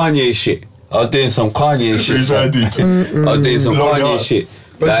doing the Kanye shit. I was doing some Kanye shit. He's trying to do. I was doing some Long Kanye yard. shit.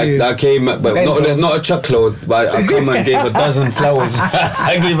 you? That came, but not a truckload. But I come and gave a dozen flowers.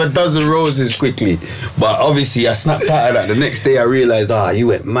 I gave a dozen roses quickly. But obviously, I snapped out of that. The next day, I realised, you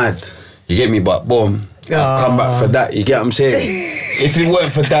went mad. You get me? But boom, I've come back for that. You get what I'm saying? If it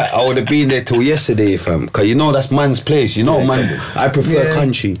weren't for that, I would have been there till yesterday, fam. Cause you know that's man's place. You know, man. I prefer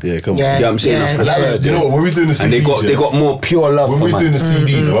country. Yeah, come on. Yeah. You get what I'm saying? I Yeah. prefer You know what? When we doing the CDs, and they got more pure love when for we was man. doing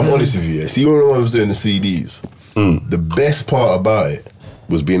the CDs, if I'm honest with you, yeah, see when I was doing the CDs, the best part about it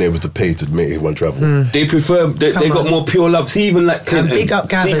was being able to pay to make everyone travel. They prefer. They got more pure love. See, even like Clinton. big up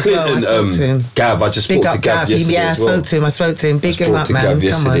Gav See, as well, I spoke to him. Gav, I just Big spoke up to Gav yesterday. Yeah, I as well. spoke to him. Big him Spoke up, to man. Gav Come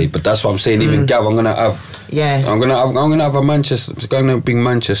yesterday, on. but that's what I'm saying. Even Gav, I'm gonna have. Yeah. I'm gonna have a Manchester. I'm gonna bring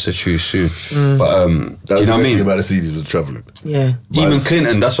Manchester to soon. But That do was you the know what best I thing mean? about the CDs was traveling. Yeah. Even But-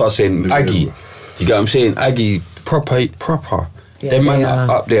 Clinton. That's what I'm saying. Yeah. Aggie. You get what I'm saying? Aggie, proper. Yeah, Them man they are.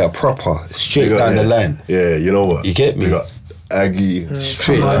 up there are proper, straight Big up, down the yeah. line. Yeah, you know what? You get me? We got Aggie,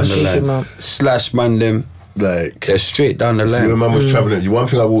 Straight Come on, down the big him line. up. Slash man them. like. They're straight down the See, when line. man was traveling, one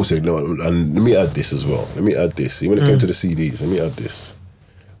thing I will say, no, and let me add this as well. See, when it came to the CDs, let me add this.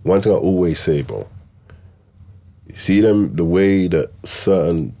 One thing I always say, bro. You see them, the way that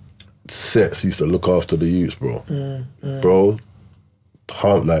certain sets used to look after the youths, bro. Bro,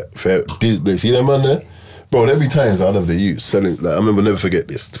 they see them man there? Bro, there'd be times I'd have the youths selling, like, I remember, never forget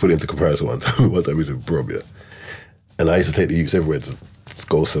this, to put it into comparison one time. One time we was in Bro, yeah. And I used to take the youths everywhere to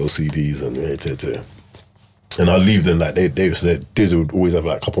go sell CDs and and I'd leave them like Dizzy would always have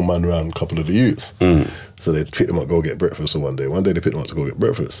like a couple man around, a couple of the youths. So they'd pick them up, go get breakfast. So one day they picked them up to go get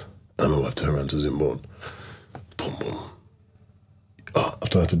breakfast. And I remember I turned around to Zimbabwe. Boom, boom.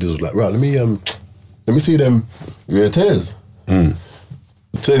 After that, Dizzy was like, right, let me see them tears.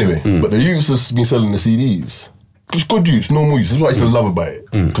 So anyway, but the youths has been selling the CDs. Just good youths, normal youths. That's what I used to love about it.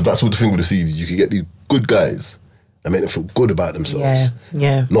 Because that's what the thing with the CDs. You can get these good guys and make them feel good about themselves.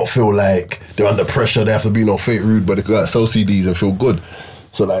 Yeah. Not feel like they're under pressure, they have to be no fake rude, but they can like sell CDs and feel good.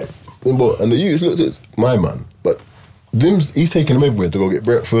 So like, and the youths looked at my man, but he's taking them everywhere to go get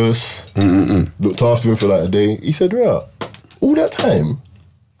breakfast, looked after him for like a day. He said, right, all that time,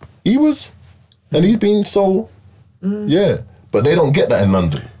 he's been so, but they don't get that in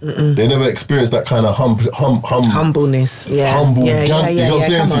London. They never experienced that kind of Humbleness. Yeah. humble Yeah, gant, you know what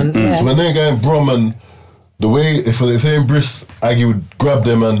I'm saying? come on. So when they're going Brum and the way, if they're in Briss, Aggie would grab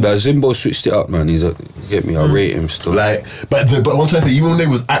them and That Zimbo switched it up, man. You get me? I rate him still. like, but what I'm trying to say, even when they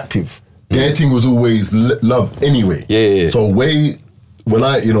was active, their thing was always love anyway. Yeah. So when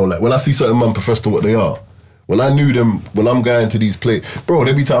I see certain man profess to what they are, when I knew them, when I'm going to these plays, bro,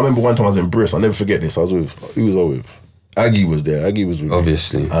 every time, I remember one time I was in Briss, I'll never forget this, who was I with? Aggie was there, Aggie was with me.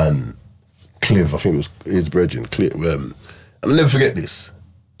 Obviously. And Cliv, I think it was his brethren, I'll never forget this.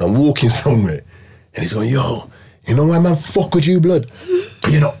 I'm walking somewhere, and he's going, yo, you know why man fuck with you, blood?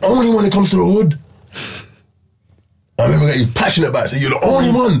 You're the only one that comes to the hood. I remember getting passionate about it, saying, you're the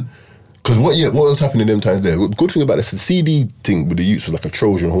only one. Because what was happening them times there, the good thing about this, the CD thing with the youths was like a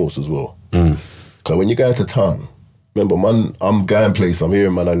Trojan horse as well. Because when you go to town, remember, man, I'm going place, I'm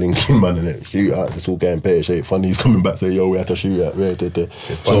hearing man, I'm linking man, and it shoot out, it's all getting pear shaped. Funny's coming back, say, yo, we have to shoot out.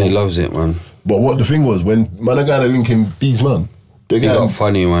 Funny loves it, man. But what the thing was, when man are going to linking these man, they Big up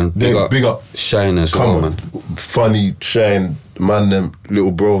Funny, man. Big up Shine as well, man. Funny, Shine, man, them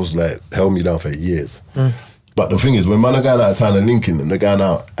little bros like held me down for years. But the thing is, when man are going out of town and linking them, they're going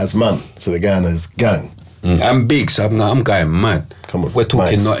out as man, so they're going as gang. I'm big, so I'm going mad. Come on, If we're talking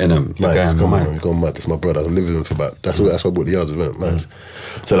Miles. Nottingham, you're Miles, going come mad. on, you're going mad. That's my brother. I live with him for about. That's why I bought the yards with him, Miles.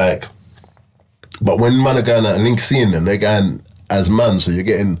 So like, But when man are going out and link seeing them, they're going as man, so you're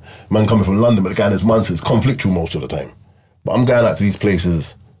getting man coming from London, but they're going as man, so it's conflictual most of the time. But I'm going out to these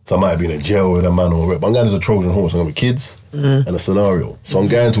places, so I might be in a jail with a man or whatever, but I'm going as a Trojan horse, I'm going with kids and a scenario. So I'm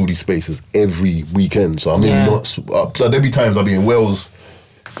going to all these spaces every weekend. So I'm in Knots. There'll be times I'll be in Wales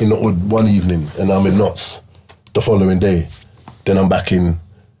in one evening and I'm in Knots the following day. Then I'm back in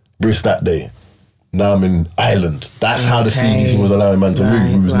Briss that day. Now I'm in Ireland. That's how the CD thing was allowing man to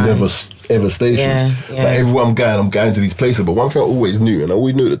move. We was never ever stationed. But everywhere I'm going to these places. But one thing I always knew, and I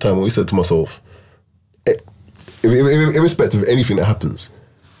always knew at the time, I always said to myself, irrespective of anything that happens,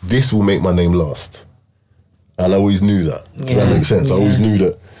 this will make my name last. And I always knew that. Does that make sense? I always knew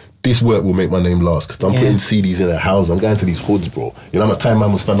that this work will make my name last because I'm putting CDs in a house. I'm going to these hoods, bro. You know how much time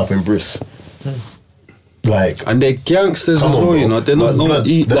man will stand up in Briss? Like, and they're gangsters as well, you know. They're not I'm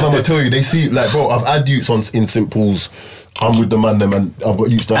gonna tell you, they see, like, bro, I've had youths in St. Paul's. I'm with the man them, and I've got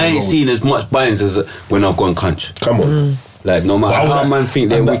youths. I ain't seen as much binds as when I've gone country. Come on, like no matter how man think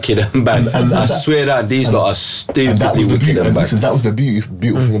they're wicked and bad, and I swear that these lot are stupidly wicked and bad. Listen, that was the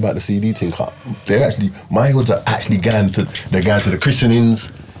beautiful thing about the CD thing. They're actually, my hoods are actually going to the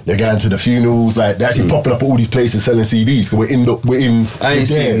christenings. They're going to the funerals, like they're actually popping up at all these places selling CDs. Cause we're in. I ain't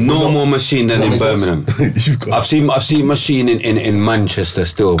seen no more machine than in Birmingham. I've seen machine in Manchester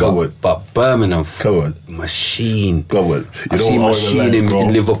still, but Birmingham, machine. I've seen machine in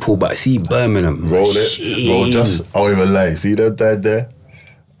Liverpool, but I see Birmingham. Roll it, bro. Just I won't even lie. See that dad there?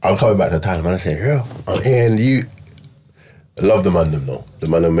 I'm coming back to Thailand, man. I say, yeah, I'm here, and you. Love the man them though. The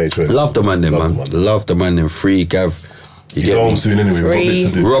man them made sure. Love the man them, man. Love the man them. Free Gav. You get home soon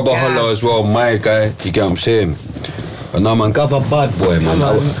anyway. Robert Hollow as well, my guy. You get what I'm saying? But no, man, Gav a bad boy, man.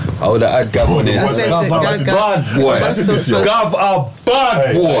 I would have had Gav on this. Gav a bad boy. Gav a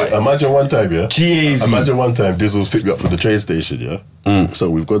bad boy. Imagine one time, yeah? GAV. Imagine one time Dizzles picked me up from the train station, yeah? So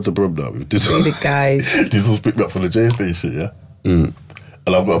we've got to Brum now. The guys. Dizzles picked me up from the train station, yeah? And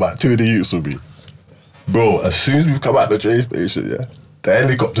I've got about 2 of the youths with me. Bro, as soon as we've come out the train station, yeah? The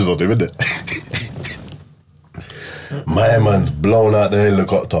helicopter's on them, isn't it? My man's blown out the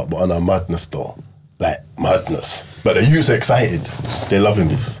helicopter, but on a madness though. Like, madness. But the youths are excited. They're loving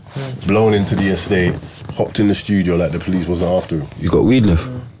this. Blown into the estate, hopped in the studio like the police wasn't after him. You got weed left?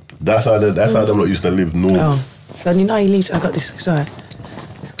 That's how them lot used to live normal. Oh, then you know he leaves. I got this. Sorry.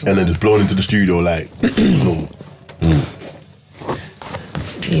 And then just blown into the studio like normal.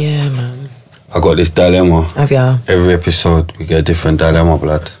 Yeah, man. I got this dilemma. Have ya? Every episode we get a different dilemma,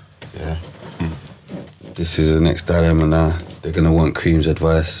 blood. Yeah. This is the next dilemma now. They're gonna want Cream's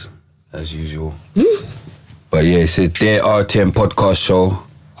advice, as usual. But yeah, it says, Dear RTM Podcast Show,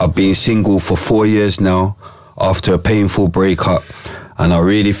 I've been single for 4 years now after a painful breakup, and I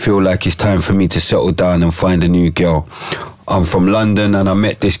really feel like it's time for me to settle down and find a new girl. I'm from London and I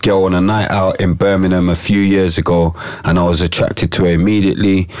met this girl on a night out in Birmingham a few years ago, and I was attracted to her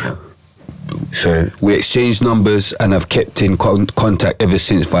immediately. So we exchanged numbers and have kept in contact ever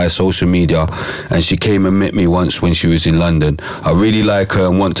since via social media, and she came and met me once when she was in London. I really like her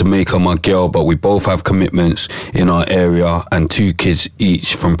and want to make her my girl, but we both have commitments in our area and 2 kids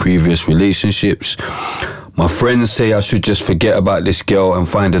each from previous relationships. My friends say I should just forget about this girl and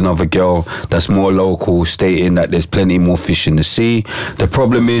find another girl that's more local, stating that there's plenty more fish in the sea. The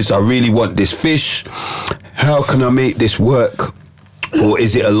problem is I really want this fish. How can I make this work? Or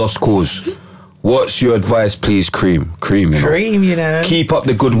is it a lost cause? What's your advice, please, Cream? Cream, you know. Cream, you know. Keep up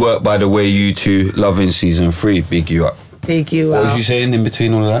the good work, by the way, you two. Loving season 3. Big you up. Big you up. What was you saying in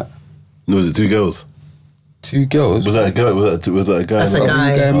between all of that? No, was it 2 girls? 2 girls? Was that a guy? Was that a guy? That's a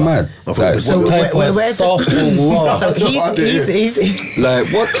guy. Going mad. Like, so what type of where's stuff? So he's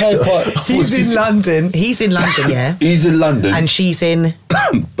like, what type of... He's in London. He's in London, yeah. He's in London. And she's in...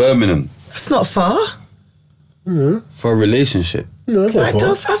 Birmingham. That's not far. For a relationship. No,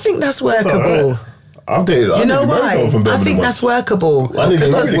 I think that's workable. I've dated. You know why? I think that's workable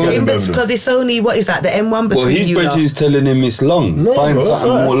because it's only, what is that? The M1 between you. Well, his telling him it's long. No, Find something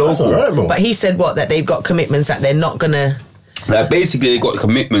more local. Right, but he said what? That they've got commitments that they're not gonna. Like basically, they got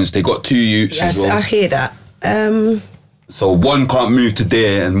commitments. They got 2 youths. Yes, as well. I hear that. So one can't move to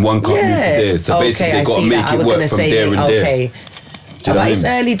there and one can't move to there. So basically, they got to make it work from there and there. Okay, but it's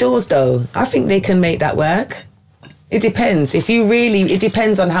early doors though. I think they can make that work. It depends. It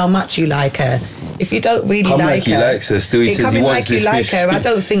depends on how much you like her. If you don't really like her, he likes her still. He says he wants this fish. I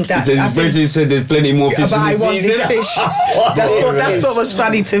don't think that. He says Bridget said there's plenty more fish in the season. I want this fish. That's what was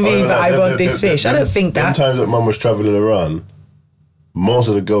funny to me. But I want this fish. I don't think that. Sometimes that mum was travelling around, most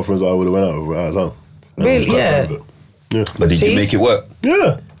of the girlfriends I would have went out with were out of town. Really? Yeah. Yeah. But did you make it work?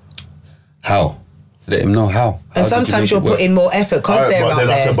 Yeah. How? Let him know how. And sometimes you're putting more effort because they're out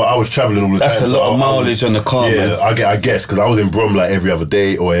there. But I was travelling all the time. That's a lot of mileage on the car, man. I guess, because I was in Brum like every other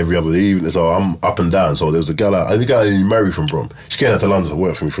day or every other evening, so I'm up and down. So there was a girl, I think I only married from Brum. She came out to London to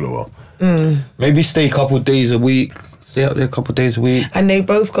work for me for a while. Maybe stay a couple of days a week. Stay out there a couple of days a week. And they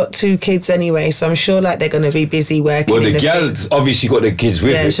both got 2 kids anyway, so I'm sure like they're going to be busy working. Well, the girl's obviously got the kids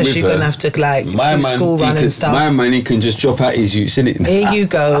with her. Yeah, so she's going to have to like do school run and stuff. My man, he can just drop out his utes, innit? Here you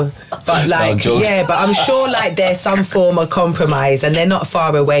go. But like, yeah, but I'm sure like there's some form of compromise and they're not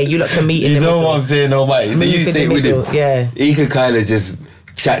far away. You lot can meet in the middle. You know what I'm saying, though, mate? Move in the middle, yeah. He could kind of just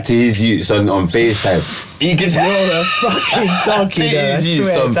chat to his youths on FaceTime. He could You're a fucking donkey, his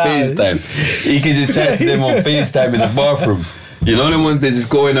youths on FaceTime. He could just chat to them on FaceTime in the bathroom. You know the ones that just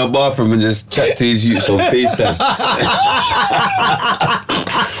go in a bathroom and just chat to his youths on FaceTime.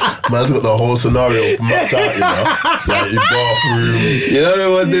 Man's got the whole scenario mapped out, you know? Like in bathroom. You know the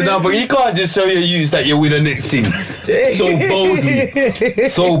ones that but you can't just show your youths that you're with the next team so boldly.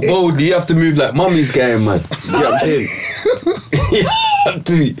 So boldly. You have to move like mummy's going, man. You know what I'm saying? You have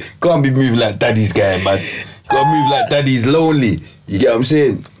to can't be moving like daddy's going, man. You gotta move like daddy's lonely. You get what I'm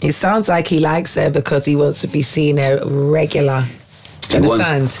saying? It sounds like he likes her because he wants to be seen her regular. You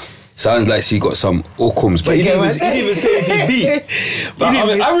understand? Sounds like she got some Oakums, but he didn't even say if he beat.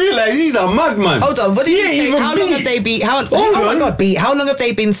 I realise he's a madman. Hold on, what did you say? How long have they beat? How long have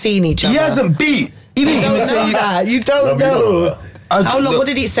they been seeing each other? He hasn't beat. You don't know that. You don't know. How long? What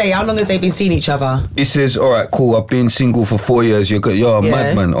did it say? How long has they been seeing each other? It says, all right, cool. I've been single for 4 years. You're a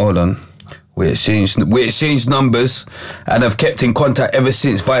madman. Hold on. We exchanged numbers and have kept in contact ever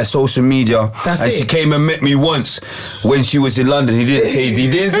since via social media. She came and met me once when she was in London. He didn't say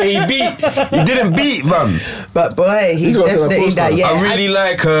he beat. He didn't beat, fam. But boy, he's definitely that. Yeah, I really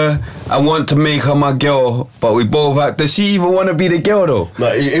like her. I want to make her my girl, but we both act. Does she even want to be the girl though?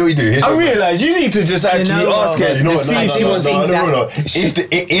 No, here we do. I realise you need to just actually ask her to see if she wants to. No.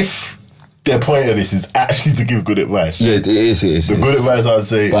 If their point of this is actually to give good advice. Yeah, it is. The good advice I'd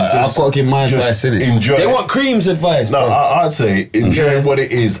say is I've got to give my advice, innit? Enjoy. They want Cream's advice. No, I'd say enjoy what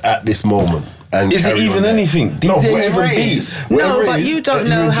it is at this moment. And is it even anything? No, whatever it is. No, but you don't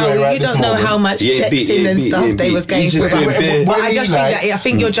know how much texting and stuff they was going through. But I just think I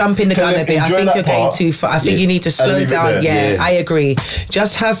think you're jumping the gun a bit. I think you're going too far. I think you need to slow down. Yeah, I agree.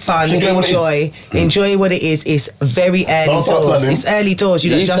 Just have fun, enjoy what it is. It's very early doors. It's early doors.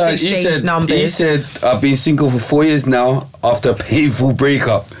 You just exchange numbers. He said, I've been single for 4 years now after a painful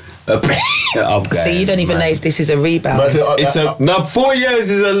breakup. See, you don't even know if this is a rebound. 4 years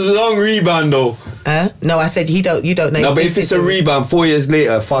is a long rebound though. No, I said you don't know. No, but if it's a rebound 4 years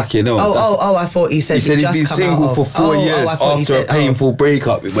later, fuck you know. Oh, I thought he said he's been single for 4 years after a painful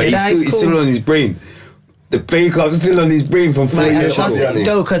breakup. But he's still on his brain. The breakup's still on his brain from 4 years ago.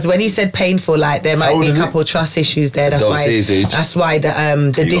 No, because when he said painful, like there might be a couple of trust issues there. That's why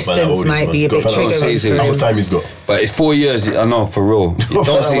the distance might be a bit triggering. How much time he's got? But it's 4 years. I know, for real.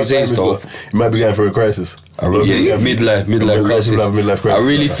 Don't say his age though. He might be going for a crisis. Midlife crisis. I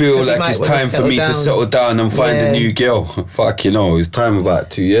really feel like it's time for me to settle down and find a new girl. Fuck, you know, it's time about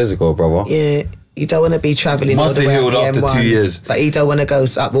 2 years ago, brother. Yeah, you don't want to be travelling all the way up the M1. After 2 years. But you don't want to go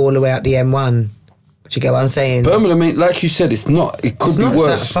up all the way up the M1. Do you get what I'm saying? Birmingham, like you said, it's not. It could be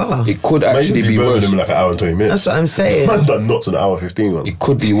worse. That far. It could actually be worse. Birmingham like an hour and 20 minutes. That's what I'm saying. Man done knots an hour 15. Man. It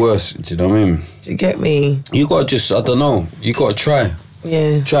could be worse. Do you know what I mean? Do you get me? You gotta just, I don't know. You gotta try.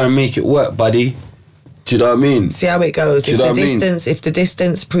 Yeah. Try and make it work, buddy. Do you know what I mean? See how it goes. If the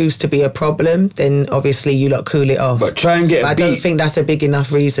distance proves to be a problem, then obviously you lot cool it off. But try and get a beat. I don't think that's a big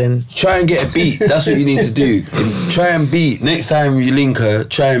enough reason. Try and get a beat. That's what you need to do. Try and beat. Next time you link her,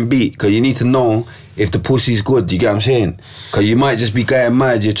 try and beat. Because you need to know if the pussy's good. You get what I'm saying? Because you might just be going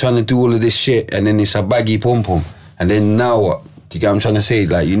mad. You're trying to do all of this shit and then it's a baggy pom-pom. And then now what? Do you get what I'm trying to say?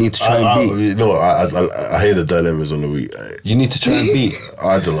 Like, you need to try and beat. You know, I hear the dilemmas on the week. You need to try and beat.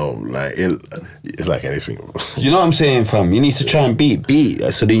 I don't know. Like, it's like anything. You know what I'm saying, fam? You need to try and beat.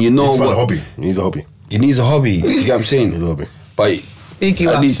 So then you know what. Hobby. He needs a hobby. He needs a hobby. You get what I'm saying? He needs a hobby. But big you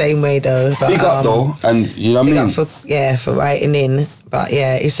up same way though. But, big up though, and you know what I mean? For writing in. But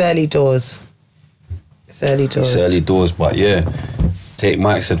yeah, it's early doors. It's early doors, but yeah. Take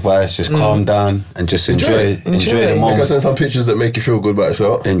Mike's advice, just calm down and just enjoy the moment. Make us send some pictures that make you feel good about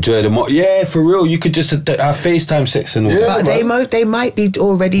yourself. Enjoy the moment. Yeah, for real. You could just have FaceTime sex and all that. But they might be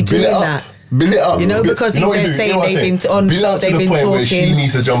already doing that. Build it up. You know, because he's saying they've been on, so they've been talking. Where she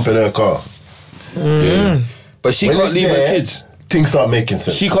needs to jump in her car. Yeah. But she can't leave her kids. Things start making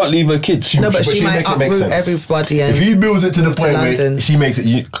sense. She can't leave her kids. But she might uproot everybody. If he builds it to the point where she makes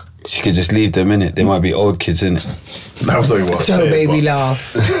it, She could just leave them in it. They might be old kids in it. That was not what I So said, baby but-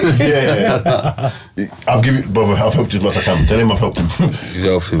 laugh. Yeah. I've given you, brother, I've helped you as much as I can. Tell him I've helped him.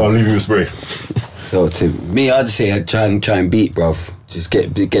 Exactly. I'll leave him with spray. So to me, I'd say I'd try and beat, bruv. Just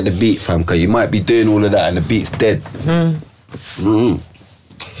get the beat, fam, because you might be doing all of that and the beat's dead.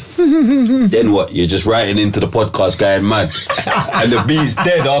 Then what? You're just writing into the podcast going mad. And the beat's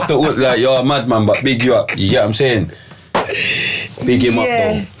dead after all, like, you're a madman, but big you up. You get what I'm saying? Big him up,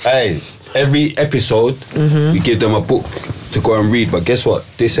 though. Hey, every episode, we give them a book to go and read. But guess what?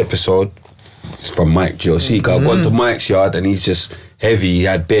 This episode is from Mike GLC. I've gone to Mike's yard and he's just heavy. He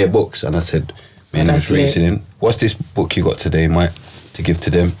had bare books. And I said, man, I was That's racing him. What's this book you got today, Mike, to give to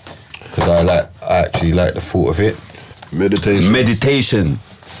them? Because I actually like the thought of it. Meditation.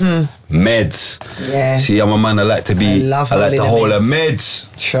 Meds. Yeah. See, I'm a man. I like to be. I love I like to holding hold the a meds.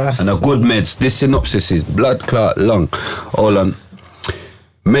 meds. Trust and a good meds. This synopsis is blood clot lung. Hold on.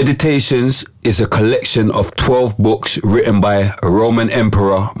 Meditations is a collection of 12 books written by Roman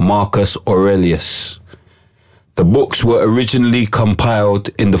Emperor Marcus Aurelius. The books were originally compiled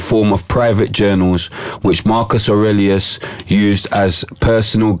in the form of private journals, which Marcus Aurelius used as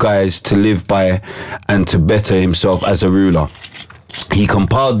personal guides to live by and to better himself as a ruler. He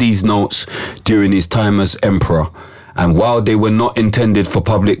compiled these notes during his time as emperor, and while they were not intended for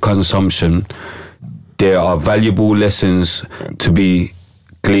public consumption, there are valuable lessons to be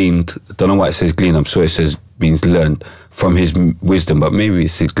gleaned. I don't know why it says gleaned. I'm sure it says means learned from his wisdom, but maybe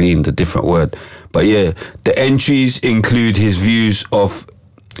it's gleaned, a different word. But yeah, the entries include his views of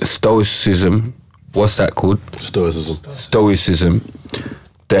Stoicism. What's that called? Stoicism.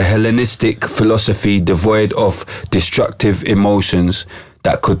 The Hellenistic philosophy devoid of destructive emotions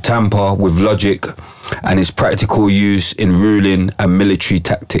that could tamper with logic, and its practical use in ruling and military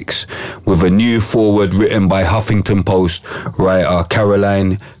tactics, with a new foreword written by Huffington Post writer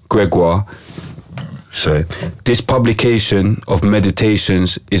Caroline Gregoire. So, this publication of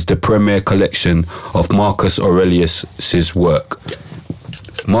Meditations is the premier collection of Marcus Aurelius's work.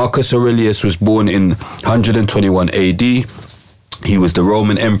 Marcus Aurelius was born in 121 AD. He was the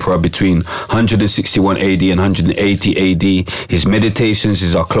Roman emperor between 161 AD and 180 AD. His Meditations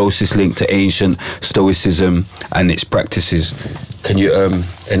is our closest link to ancient Stoicism and its practices. Can you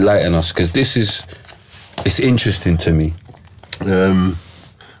enlighten us? Because it's interesting to me.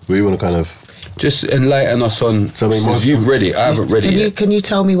 We want to kind of... Just enlighten us on... Since you've read it, I haven't read it yet. Can you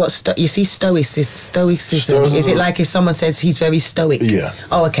tell me what... you see Stoicism. Is it like if someone says he's very stoic? Yeah.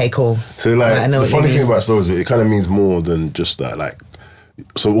 Oh, okay, cool. So like, Right, I know the what you funny mean. thing about Stoicism, it kind of means more than just that. Like,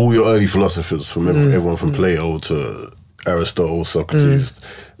 so all your early philosophers, from everyone from Plato to Aristotle, Socrates,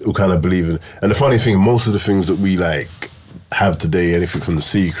 all kind of believe in... And the funny thing, most of the things that we like have today, anything from The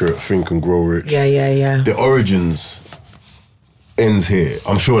Secret, Think and Grow Rich... Yeah. The origins... ends here.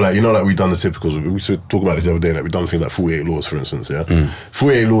 I'm sure, like, you know, like we've done the typicals. We were talking about this the other day, like we've done things like 48 Laws, for instance, yeah?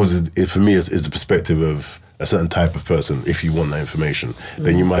 48 Laws, is for me, is the perspective of a certain type of person. If you want that information,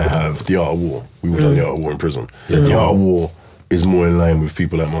 then you might have The Art of War. We would have The Art of War in prison. The Art of War is more in line with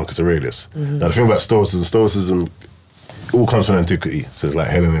people like Marcus Aurelius. Now, the thing about Stoicism all comes from antiquity. So it's like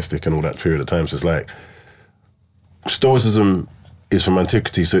Hellenistic and all that period of time. So it's like, Stoicism is from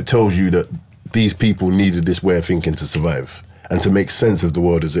antiquity, so it tells you that these people needed this way of thinking to survive and to make sense of the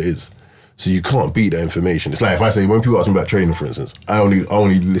world as it is. So you can't beat that information. It's like if I say, when people ask me about training, for instance, I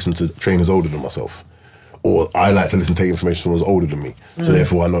only listen to trainers older than myself. Or I like to listen to information from someone older than me. So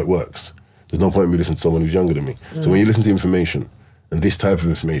therefore I know it works. There's no point in me listening to someone who's younger than me. So when you listen to information, and this type of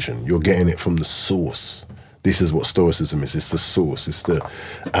information, you're getting it from the source. This is what Stoicism is. It's the source.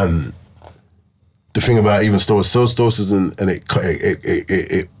 And the thing about even Stoicism, and it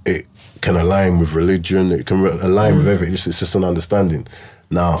can align with religion, it can align with everything. It's just an understanding.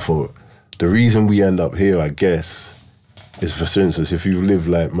 Now, for the reason we end up here, I guess, is, for instance, if you live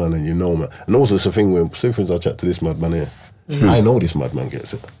like man and you know man, and also it's a thing where, say for instance, I chat to this madman here, I know this madman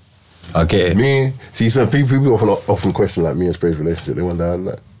gets it. I get it. Me, see, some people often question like me and Spray's relationship. They wonder,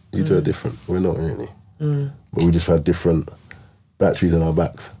 like, you two are different. We're not really, but we just had different batteries in our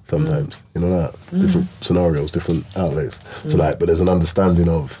backs sometimes. You know that different scenarios, different outlets. So like, but there's an understanding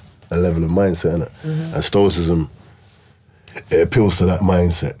of a level of mindset in it, and Stoicism, it appeals to that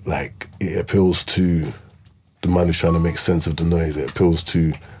mindset. Like, it appeals to the man who's trying to make sense of the noise. It appeals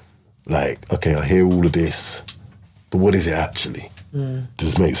to, like, okay, I hear all of this, but what is it actually?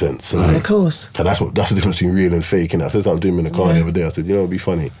 Does it make sense? So like, of course. That's the difference between real and fake. And I said something to him in the car the other day. I said, you know, it'd be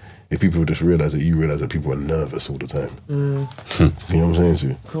funny if people would just realise that you realise that people are nervous all the time. You know what I'm saying to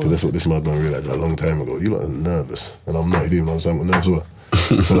you? Because that's what this madman realised a long time ago. You lot are nervous. And I'm not, you didn't even understand what nerves were.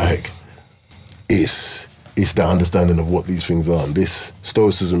 So like, it's it's that understanding of what these things are. And this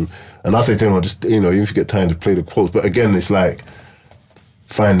stoicism, and I say to him, just, even if you get time to play the quotes, but again, it's like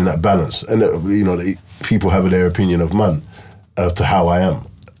finding that balance. And, people have their opinion of man, to how I am,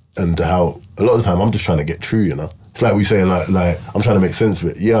 and to how, a lot of the time, I'm just trying to get true, It's like we saying, like I'm trying to make sense of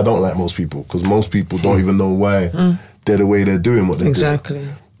it. Yeah, I don't like most people, because most people don't even know why they're the way they're doing what they're doing. Exactly.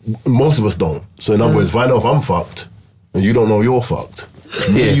 Most of us don't. So in other words, if I know if I'm fucked, and you don't know you're fucked,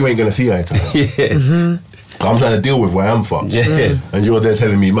 you ain't gonna see eye to eye. I'm trying to deal with why I'm fucked. And you're there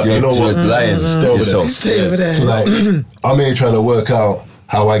telling me, you know what? Stay over there. Stay over there. So like, I'm here trying to work out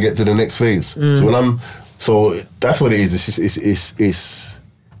how I get to the next phase. So that's what it is.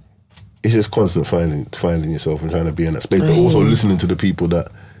 It's just constant finding yourself and trying to be in that space, but also listening to the people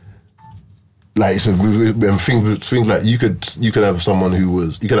that, like, so things like you could have someone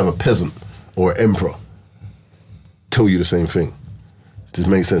you could have a peasant or an emperor tell you the same thing. Does it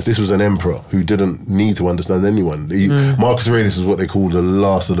make sense? This was an emperor who didn't need to understand anyone. Marcus Aurelius is what they call the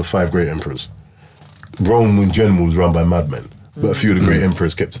last of the 5 great emperors. Rome in general was run by madmen, but a few of the great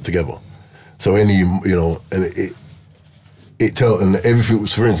emperors kept it together. So and everything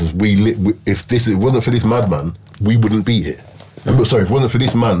was, for instance, if it wasn't for this madman, we wouldn't be here. If it wasn't for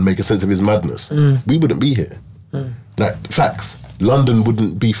this man making sense of his madness, we wouldn't be here. Like, facts. London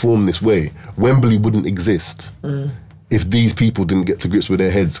wouldn't be formed this way. Wembley wouldn't exist if these people didn't get to grips with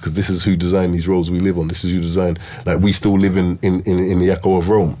their heads, because this is who designed these roads we live on. This is who designed, like, we still live in the echo of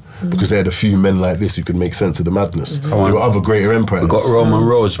Rome, because they had a few men like this who could make sense of the madness. There were other greater empires. We got Roman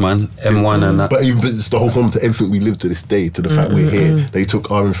roads, man, M1 and that. But it's the whole problem to everything we live to this day, to the fact we're here. They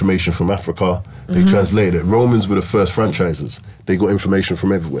took our information from Africa, they translated it. Romans were the first franchisers. They got information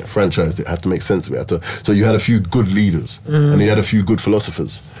from everywhere, franchised it, had to make sense of it. So you had a few good leaders, and you had a few good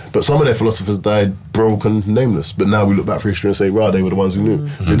philosophers. But some of their philosophers died broke and nameless. But now we look back for history and say, right, they were the ones who knew.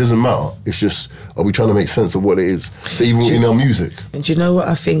 So it doesn't matter. It's just, are we trying to make sense of what it is? So even in our music. And do you know what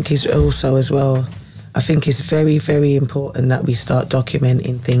I think is also as well? I think it's very, very important that we start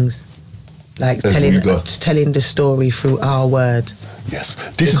documenting things. Like telling the story through our word. Yes.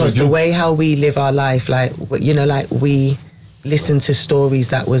 Because the way how we live our life, like, we listen to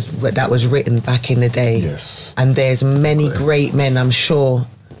stories that was written back in the day. Yes. And there's many great men, I'm sure,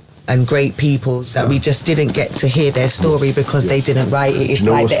 and great people that we just didn't get to hear their story because they didn't write it. It's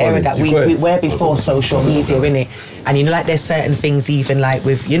like the era that we were before social media, innit? And like there's certain things even like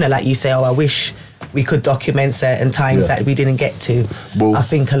with, like you say, I wish we could document certain times that we didn't get to. Well, I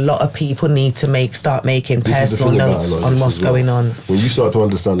think a lot of people need to start making personal notes on what's going on. When you start to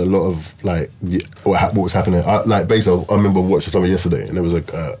understand a lot of like what was happening, basically, I remember watching something yesterday, and there was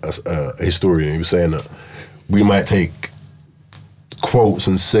a historian, and he was saying that we might take quotes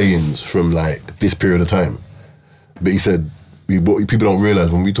and sayings from like this period of time, but he said what people don't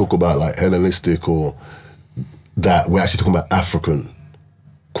realize when we talk about like Hellenistic or that, we're actually talking about African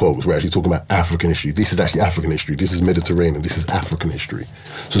quotes. We're actually talking about African history. This is actually African history. This is Mediterranean. This is African history.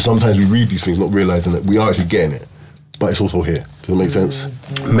 So sometimes we read these things not realizing that we are actually getting it, but it's also here. Does that make sense?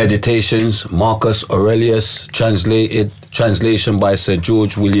 Meditations, Marcus Aurelius, translation by Sir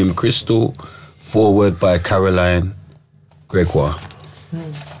George William Crystal, foreword by Caroline Gregoire.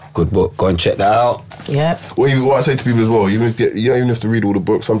 Good book. Go and check that out. Yeah. Well, what I say to people as well, you don't even have to read all the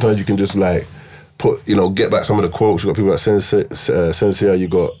books. Sometimes you can just like get back some of the quotes. You got people like Seneca, you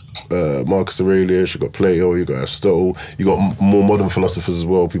got Marcus Aurelius, you got Plato, you got Aristotle, you got more modern philosophers as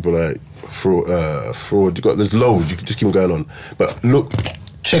well. People like Freud. There's loads. You can just keep going on. But look,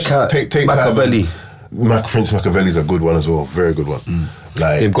 check out take Machiavelli. Prince Machiavelli's a good one as well. Very good one.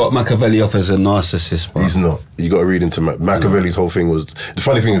 Like, they've got Machiavelli off as a narcissist, bro. He's not. You got to read into Machiavelli's whole thing was. The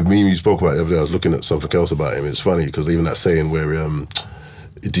funny thing is, me and you spoke about it the other day. I was looking at something else about him. It's funny because even that saying where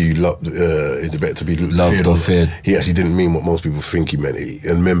do you love? Is it better to be loved or feared? He actually didn't mean what most people think he meant.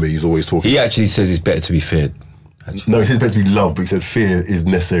 And remember, he's always talking. He actually says it's better to be feared. No, he says it's better to be loved, but he said fear is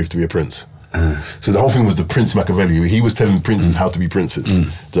necessary to be a prince. So the whole thing was the Prince Machiavelli. He was telling princes how to be princes.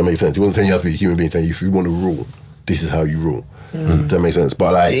 Does that make sense? He wasn't telling you how to be a human being. Telling you if you want to rule, this is how you rule. Does that make sense?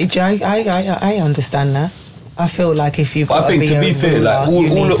 But like, I understand that. I feel like if you, I think to be fair, like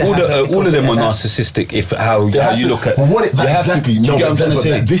all of them are narcissistic. If how you look at exactly. No,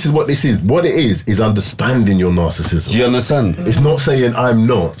 this is what this is. What it is understanding your narcissism. Do you understand? It's not saying I'm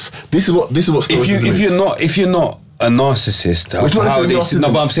not. This is what. If you're not a narcissist,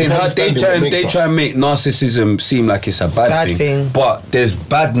 but I'm saying how they try and make narcissism seem like it's a bad thing. But there's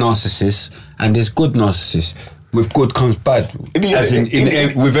bad narcissists and there's good narcissists. With good comes bad,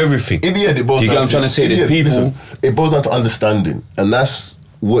 with everything. In the end, it boils down. Do you get what I'm trying to say? There's people. Listen, it boils down to understanding, and that's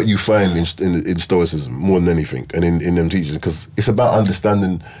what you find in Stoicism more than anything, and in them teachings, because it's about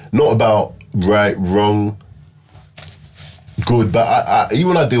understanding, not about right, wrong, good, but I even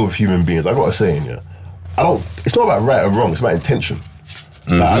when I deal with human beings, I got a saying, yeah, it's not about right or wrong, it's about intention.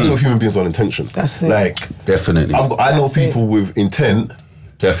 Like, I deal with human beings on intention. That's it. Like, definitely. I know people with intent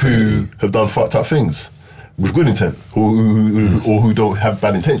who have done fucked up things with good intent, who don't have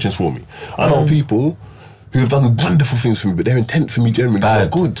bad intentions for me. I know people who have done wonderful things for me, but their intent for me generally is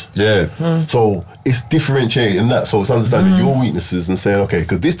not good. Yeah. So it's differentiating that. So it's understanding your weaknesses and saying, okay,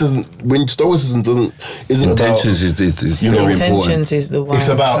 because this doesn't. When stoicism isn't intentions about, is very important. Intentions is the one. It's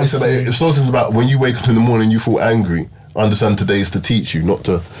about stoicism is about when you wake up in the morning, you feel angry. Understand today is to teach you, not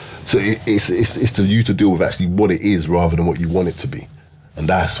to. So it's to you to deal with actually what it is rather than what you want it to be, and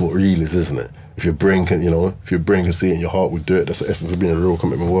that's what real is, isn't it? If your brain can, if your brain can see it and your heart would do it, that's the essence of being a real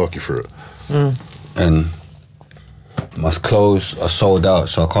commitment, working through it. And my clothes are sold out,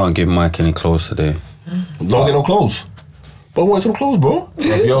 so I can't give Mike any clothes today. Don't get no clothes. But I want some clothes, bro.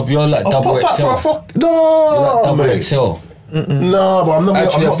 You're like double XL. No, you're like double mate. XL. No, but I'm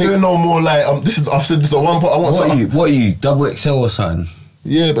not doing no more like. I've said this the one part I want. What are you? Double XL or something?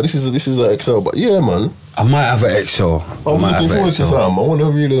 Yeah, but this is an XL. But yeah, man. I might have an XL. I'm looking forward to something. I want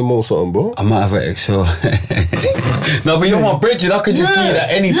to really more something, bro. I might have an XL. No, but you're my bridget. I could just give you that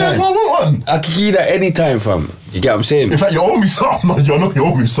anytime. Yeah, I want one. I could give you that anytime, fam. You get what I'm saying? In fact, you owe me something, man. You know you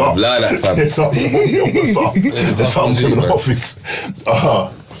owe me something. Like that, fam. There's something in the office.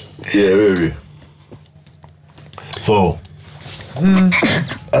 Yeah, baby. So.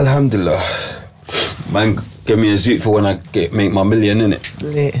 Alhamdulillah. Man, give me a zoot for when I make my million, innit?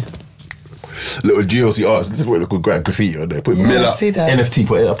 Lit. Little GLC arts. This is what look great graffiti on there. Put Miller NFT.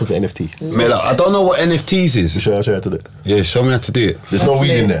 Put it up as an NFT. Miller. I don't know what NFTs is. Show you how to do it. Yeah, show me how to do it. There's no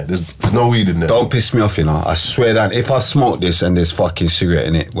weed in there. There's no weed in there. Don't piss me off, you know. I swear that if I smoke this and there's fucking cigarette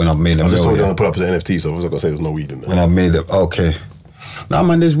in it when I've made a I just told you million. to put up as an NFT, so I was going to say there's no weed in there. When I've made it, okay. Nah,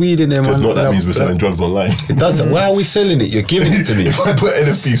 man, there's weed in there, man. Not that means we're selling drugs online. It doesn't. Why are we selling it? You're giving it to me. If I put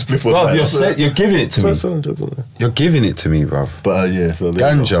NFT split online, you're giving it to me. Selling drugs online. You're giving it to me, bruv. But yeah, so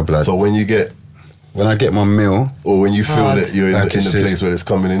ganja, blood. So when I get my meal, or when you feel that you're in the place where it's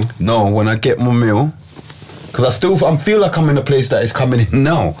coming in. No, when I get my meal, because I feel like I'm in a place that is coming in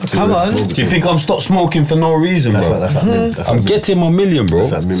now. Come on. Do you think I'm stopped smoking for no reason, bro? I'm getting my million, bro.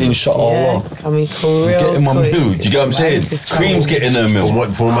 Inshallah. Coming cool. I'm getting my meal. Do you get what I'm saying? Cream's getting her meal.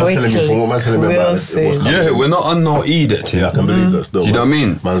 From what man's telling me about it. Yeah, we're not on no edict. Yeah, I can believe that still. Do you know what I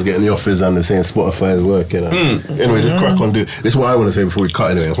mean? Man's getting the offers and they're saying Spotify is working. Anyway, just crack on doing. This is what I want to say before we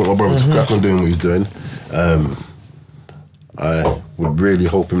cut anyway. I want my brother to crack on doing what he's doing. I would really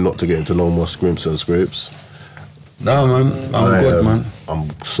hope him not to get into no more scrimps and scrapes. Nah, man, I'm good, man. I'm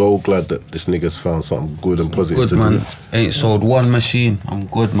so glad that this nigga's found something good and positive to man. do. Ain't sold one machine. I'm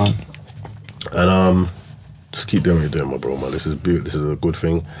good, man. And just keep doing what you're doing, my bro, man. This is beautiful. This is a good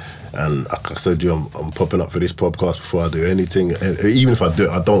thing. And like I said to you, I'm popping up for this podcast before I do anything. And even if I do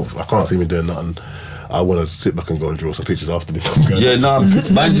it, I can't see me doing nothing. I want to sit back and go and draw some pictures after this.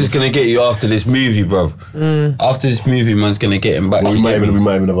 Man's just gonna get you after this movie, bro. After this movie, man's gonna get him back. Well, we might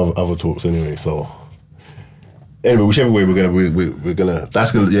even have other talks anyway. So anyway, whichever way we're gonna.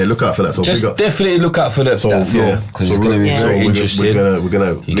 That's gonna look out for that. So just definitely look out for that. So because it's gonna be very interesting. We're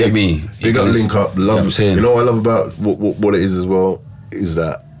gonna you get me. Big up, link up. Love. You know what I love about what it is as well is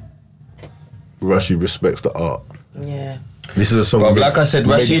that Rashid respects the art. Yeah. This is a song. But like I said,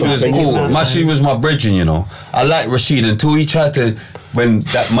 Rashid was cool. Rashid was my brethren, you know. I like Rashid until he tried to, when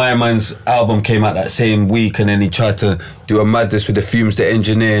that My Man's album came out that same week, and then he tried to do a madness with the Fumes, the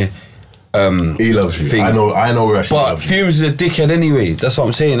engineer. He loves you. Thing. I know Rashid. But Fumes is a dickhead anyway. That's what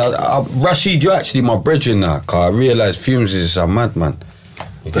I'm saying. Rashid, you're actually my brethren now. Cause I realised Fumes is a madman.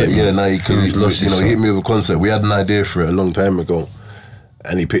 But yeah, now he hit me with a concept. We had an idea for it a long time ago.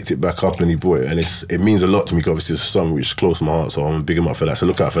 And he picked it back up and he brought it, and it means a lot to me because obviously it's a song which is close to my heart, so I'm big him up for that. So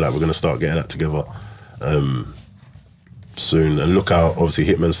look out for that. We're gonna start getting that together soon, and look out. Obviously,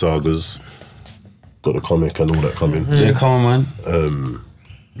 Hitman Sagas got the comic and all that coming. Yeah, come on, man.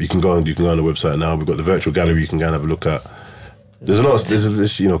 You can go on the website now. We've got the virtual gallery you can go and have a look at. There's a lot. There's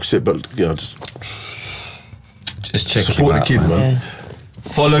this, sit back, just check support the kid, man.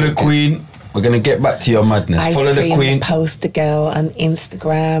 Follow the Queen. We're going to get back to your madness. Follow the Queen. Poster Girl on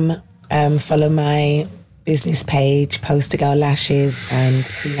Instagram. Follow my business page, Poster Girl Lashes, and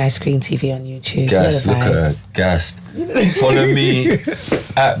Queen Ice Cream TV on YouTube. Gassed, look at her. Gassed. Follow me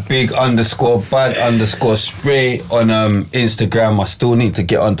at big_bad_spray on Instagram. I still need to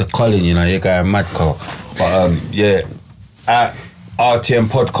get onto Colin, you know, you're going mad, Cole. But at RTM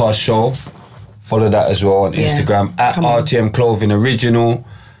Podcast Show. Follow that as well on Instagram. At RTM Clothing Original.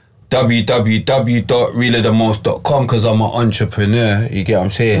 www.reallythemost.com because I'm an entrepreneur. You get what I'm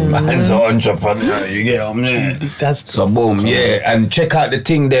saying? Man's an entrepreneur. You get what I'm saying? That's so boom, yeah. And check out the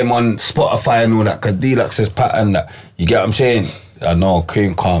thing them on Spotify and all that because Deluxe has patterned that. You get what I'm saying? I know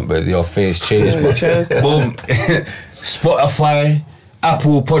cream can't, but your face changed. Boom. Spotify,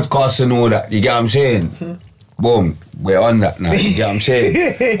 Apple Podcasts and all that. You get what I'm saying? Boom. We're on that now. You get what I'm saying?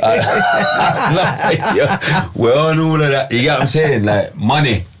 We're on all of that. You get what I'm saying? Like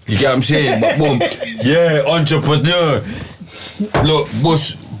money. You get what I'm saying? But boom. Yeah, entrepreneur. Look,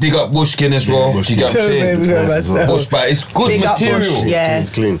 Bush. Big up Bushkin as well. You get what I'm saying? Bush Bash. It's good big material. Yeah.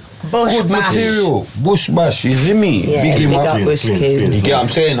 It's clean. Bush good Bash. Material. Bush Bash. You see me? Yeah, big him up. Bushkin. You get what I'm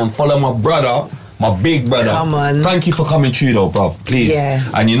saying? I'm following my brother. My big brother. Come on. Thank you for coming through though, bruv. Please. Yeah.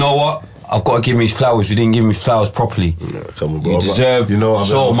 And you know what? I've got to give me flowers. You didn't give me flowers properly. No, come on, bro. You deserve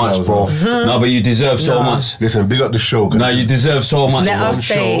so much, bro. No, but you deserve so much. Listen, big up the show. No, you deserve so much. Let us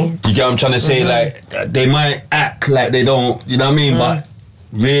say. You get what I'm trying to say? Like, they might act like they don't, you know what I mean? But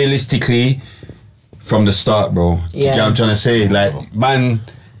realistically, from the start, bro. You get what I'm trying to say? Like, man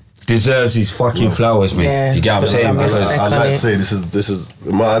deserves his fucking flowers, mate. Yeah. You get what I'm saying? I'd Because like to say this is the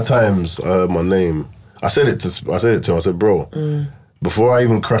amount of times I heard my name. I said it to him. I said, bro, before I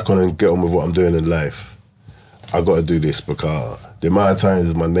even crack on and get on with what I'm doing in life, I got to do this because the amount of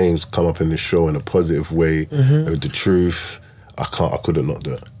times my name's come up in the show in a positive way, with the truth, I couldn't not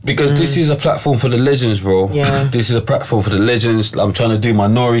do it. Because this is a platform for the legends, bro. Yeah. This is a platform for the legends. I'm trying to do my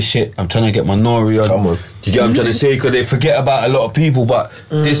Nori shit. I'm trying to get my Nori on. Come on. You get what I'm trying to say? Because they forget about a lot of people, but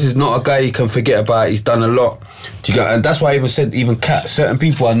this is not a guy you can forget about. He's done a lot. Do you get? And that's why I even said, even Kat, certain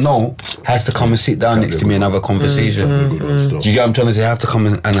people I know has to come and sit down next to me and have a conversation. Do you get what I'm trying to say? Have to come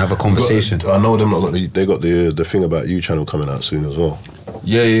and have a conversation. I know them. They got the thing about you channel coming out soon as well.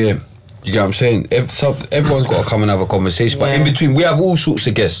 Yeah. You get what I'm saying? Everyone's got to come and have a conversation. But in between, we have all sorts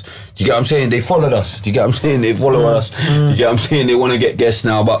of guests. You get what I'm saying? They followed us. You get what I'm saying? They follow us. You get what I'm saying? They want to get guests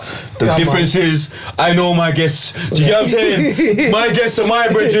now. But the difference is, I know my guests. Do you get what I'm saying? My guests are my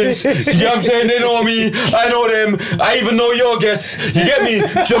bridges. Do you get what I'm saying? They know me. I know them. I even know your guests. You get me?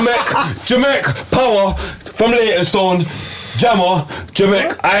 Jamek Power from Leytonstone. Jammer,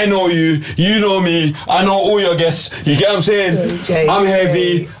 Jamek, I know you. You know me. I know all your guests. You get what I'm saying? Okay, I'm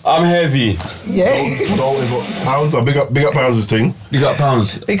heavy. Yeah. Pounds, big up Pounds' thing. Big up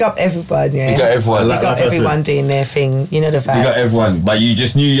Pounds. Big up everyone, yeah. Big up everyone. Big up everyone doing their thing. You know the vibes. Big up everyone. But you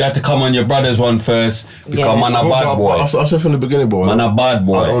just knew you had to come on your brother's one first because man a bad boy. I've said from the beginning, boy. Man a bad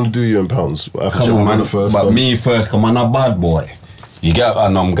boy. I don't do you in Pounds. I have to Come on, man. first. But me first, come on a bad boy. You get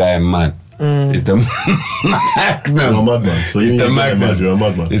what I'm going, man. It's the Magnum. You're a madman. So it's the Magnum. You're a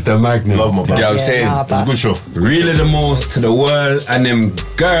madman. It's the Magnum. Love my You get what I'm saying? Nah, It's a good show. Really the most to the world and them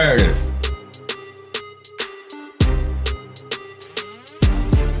girl.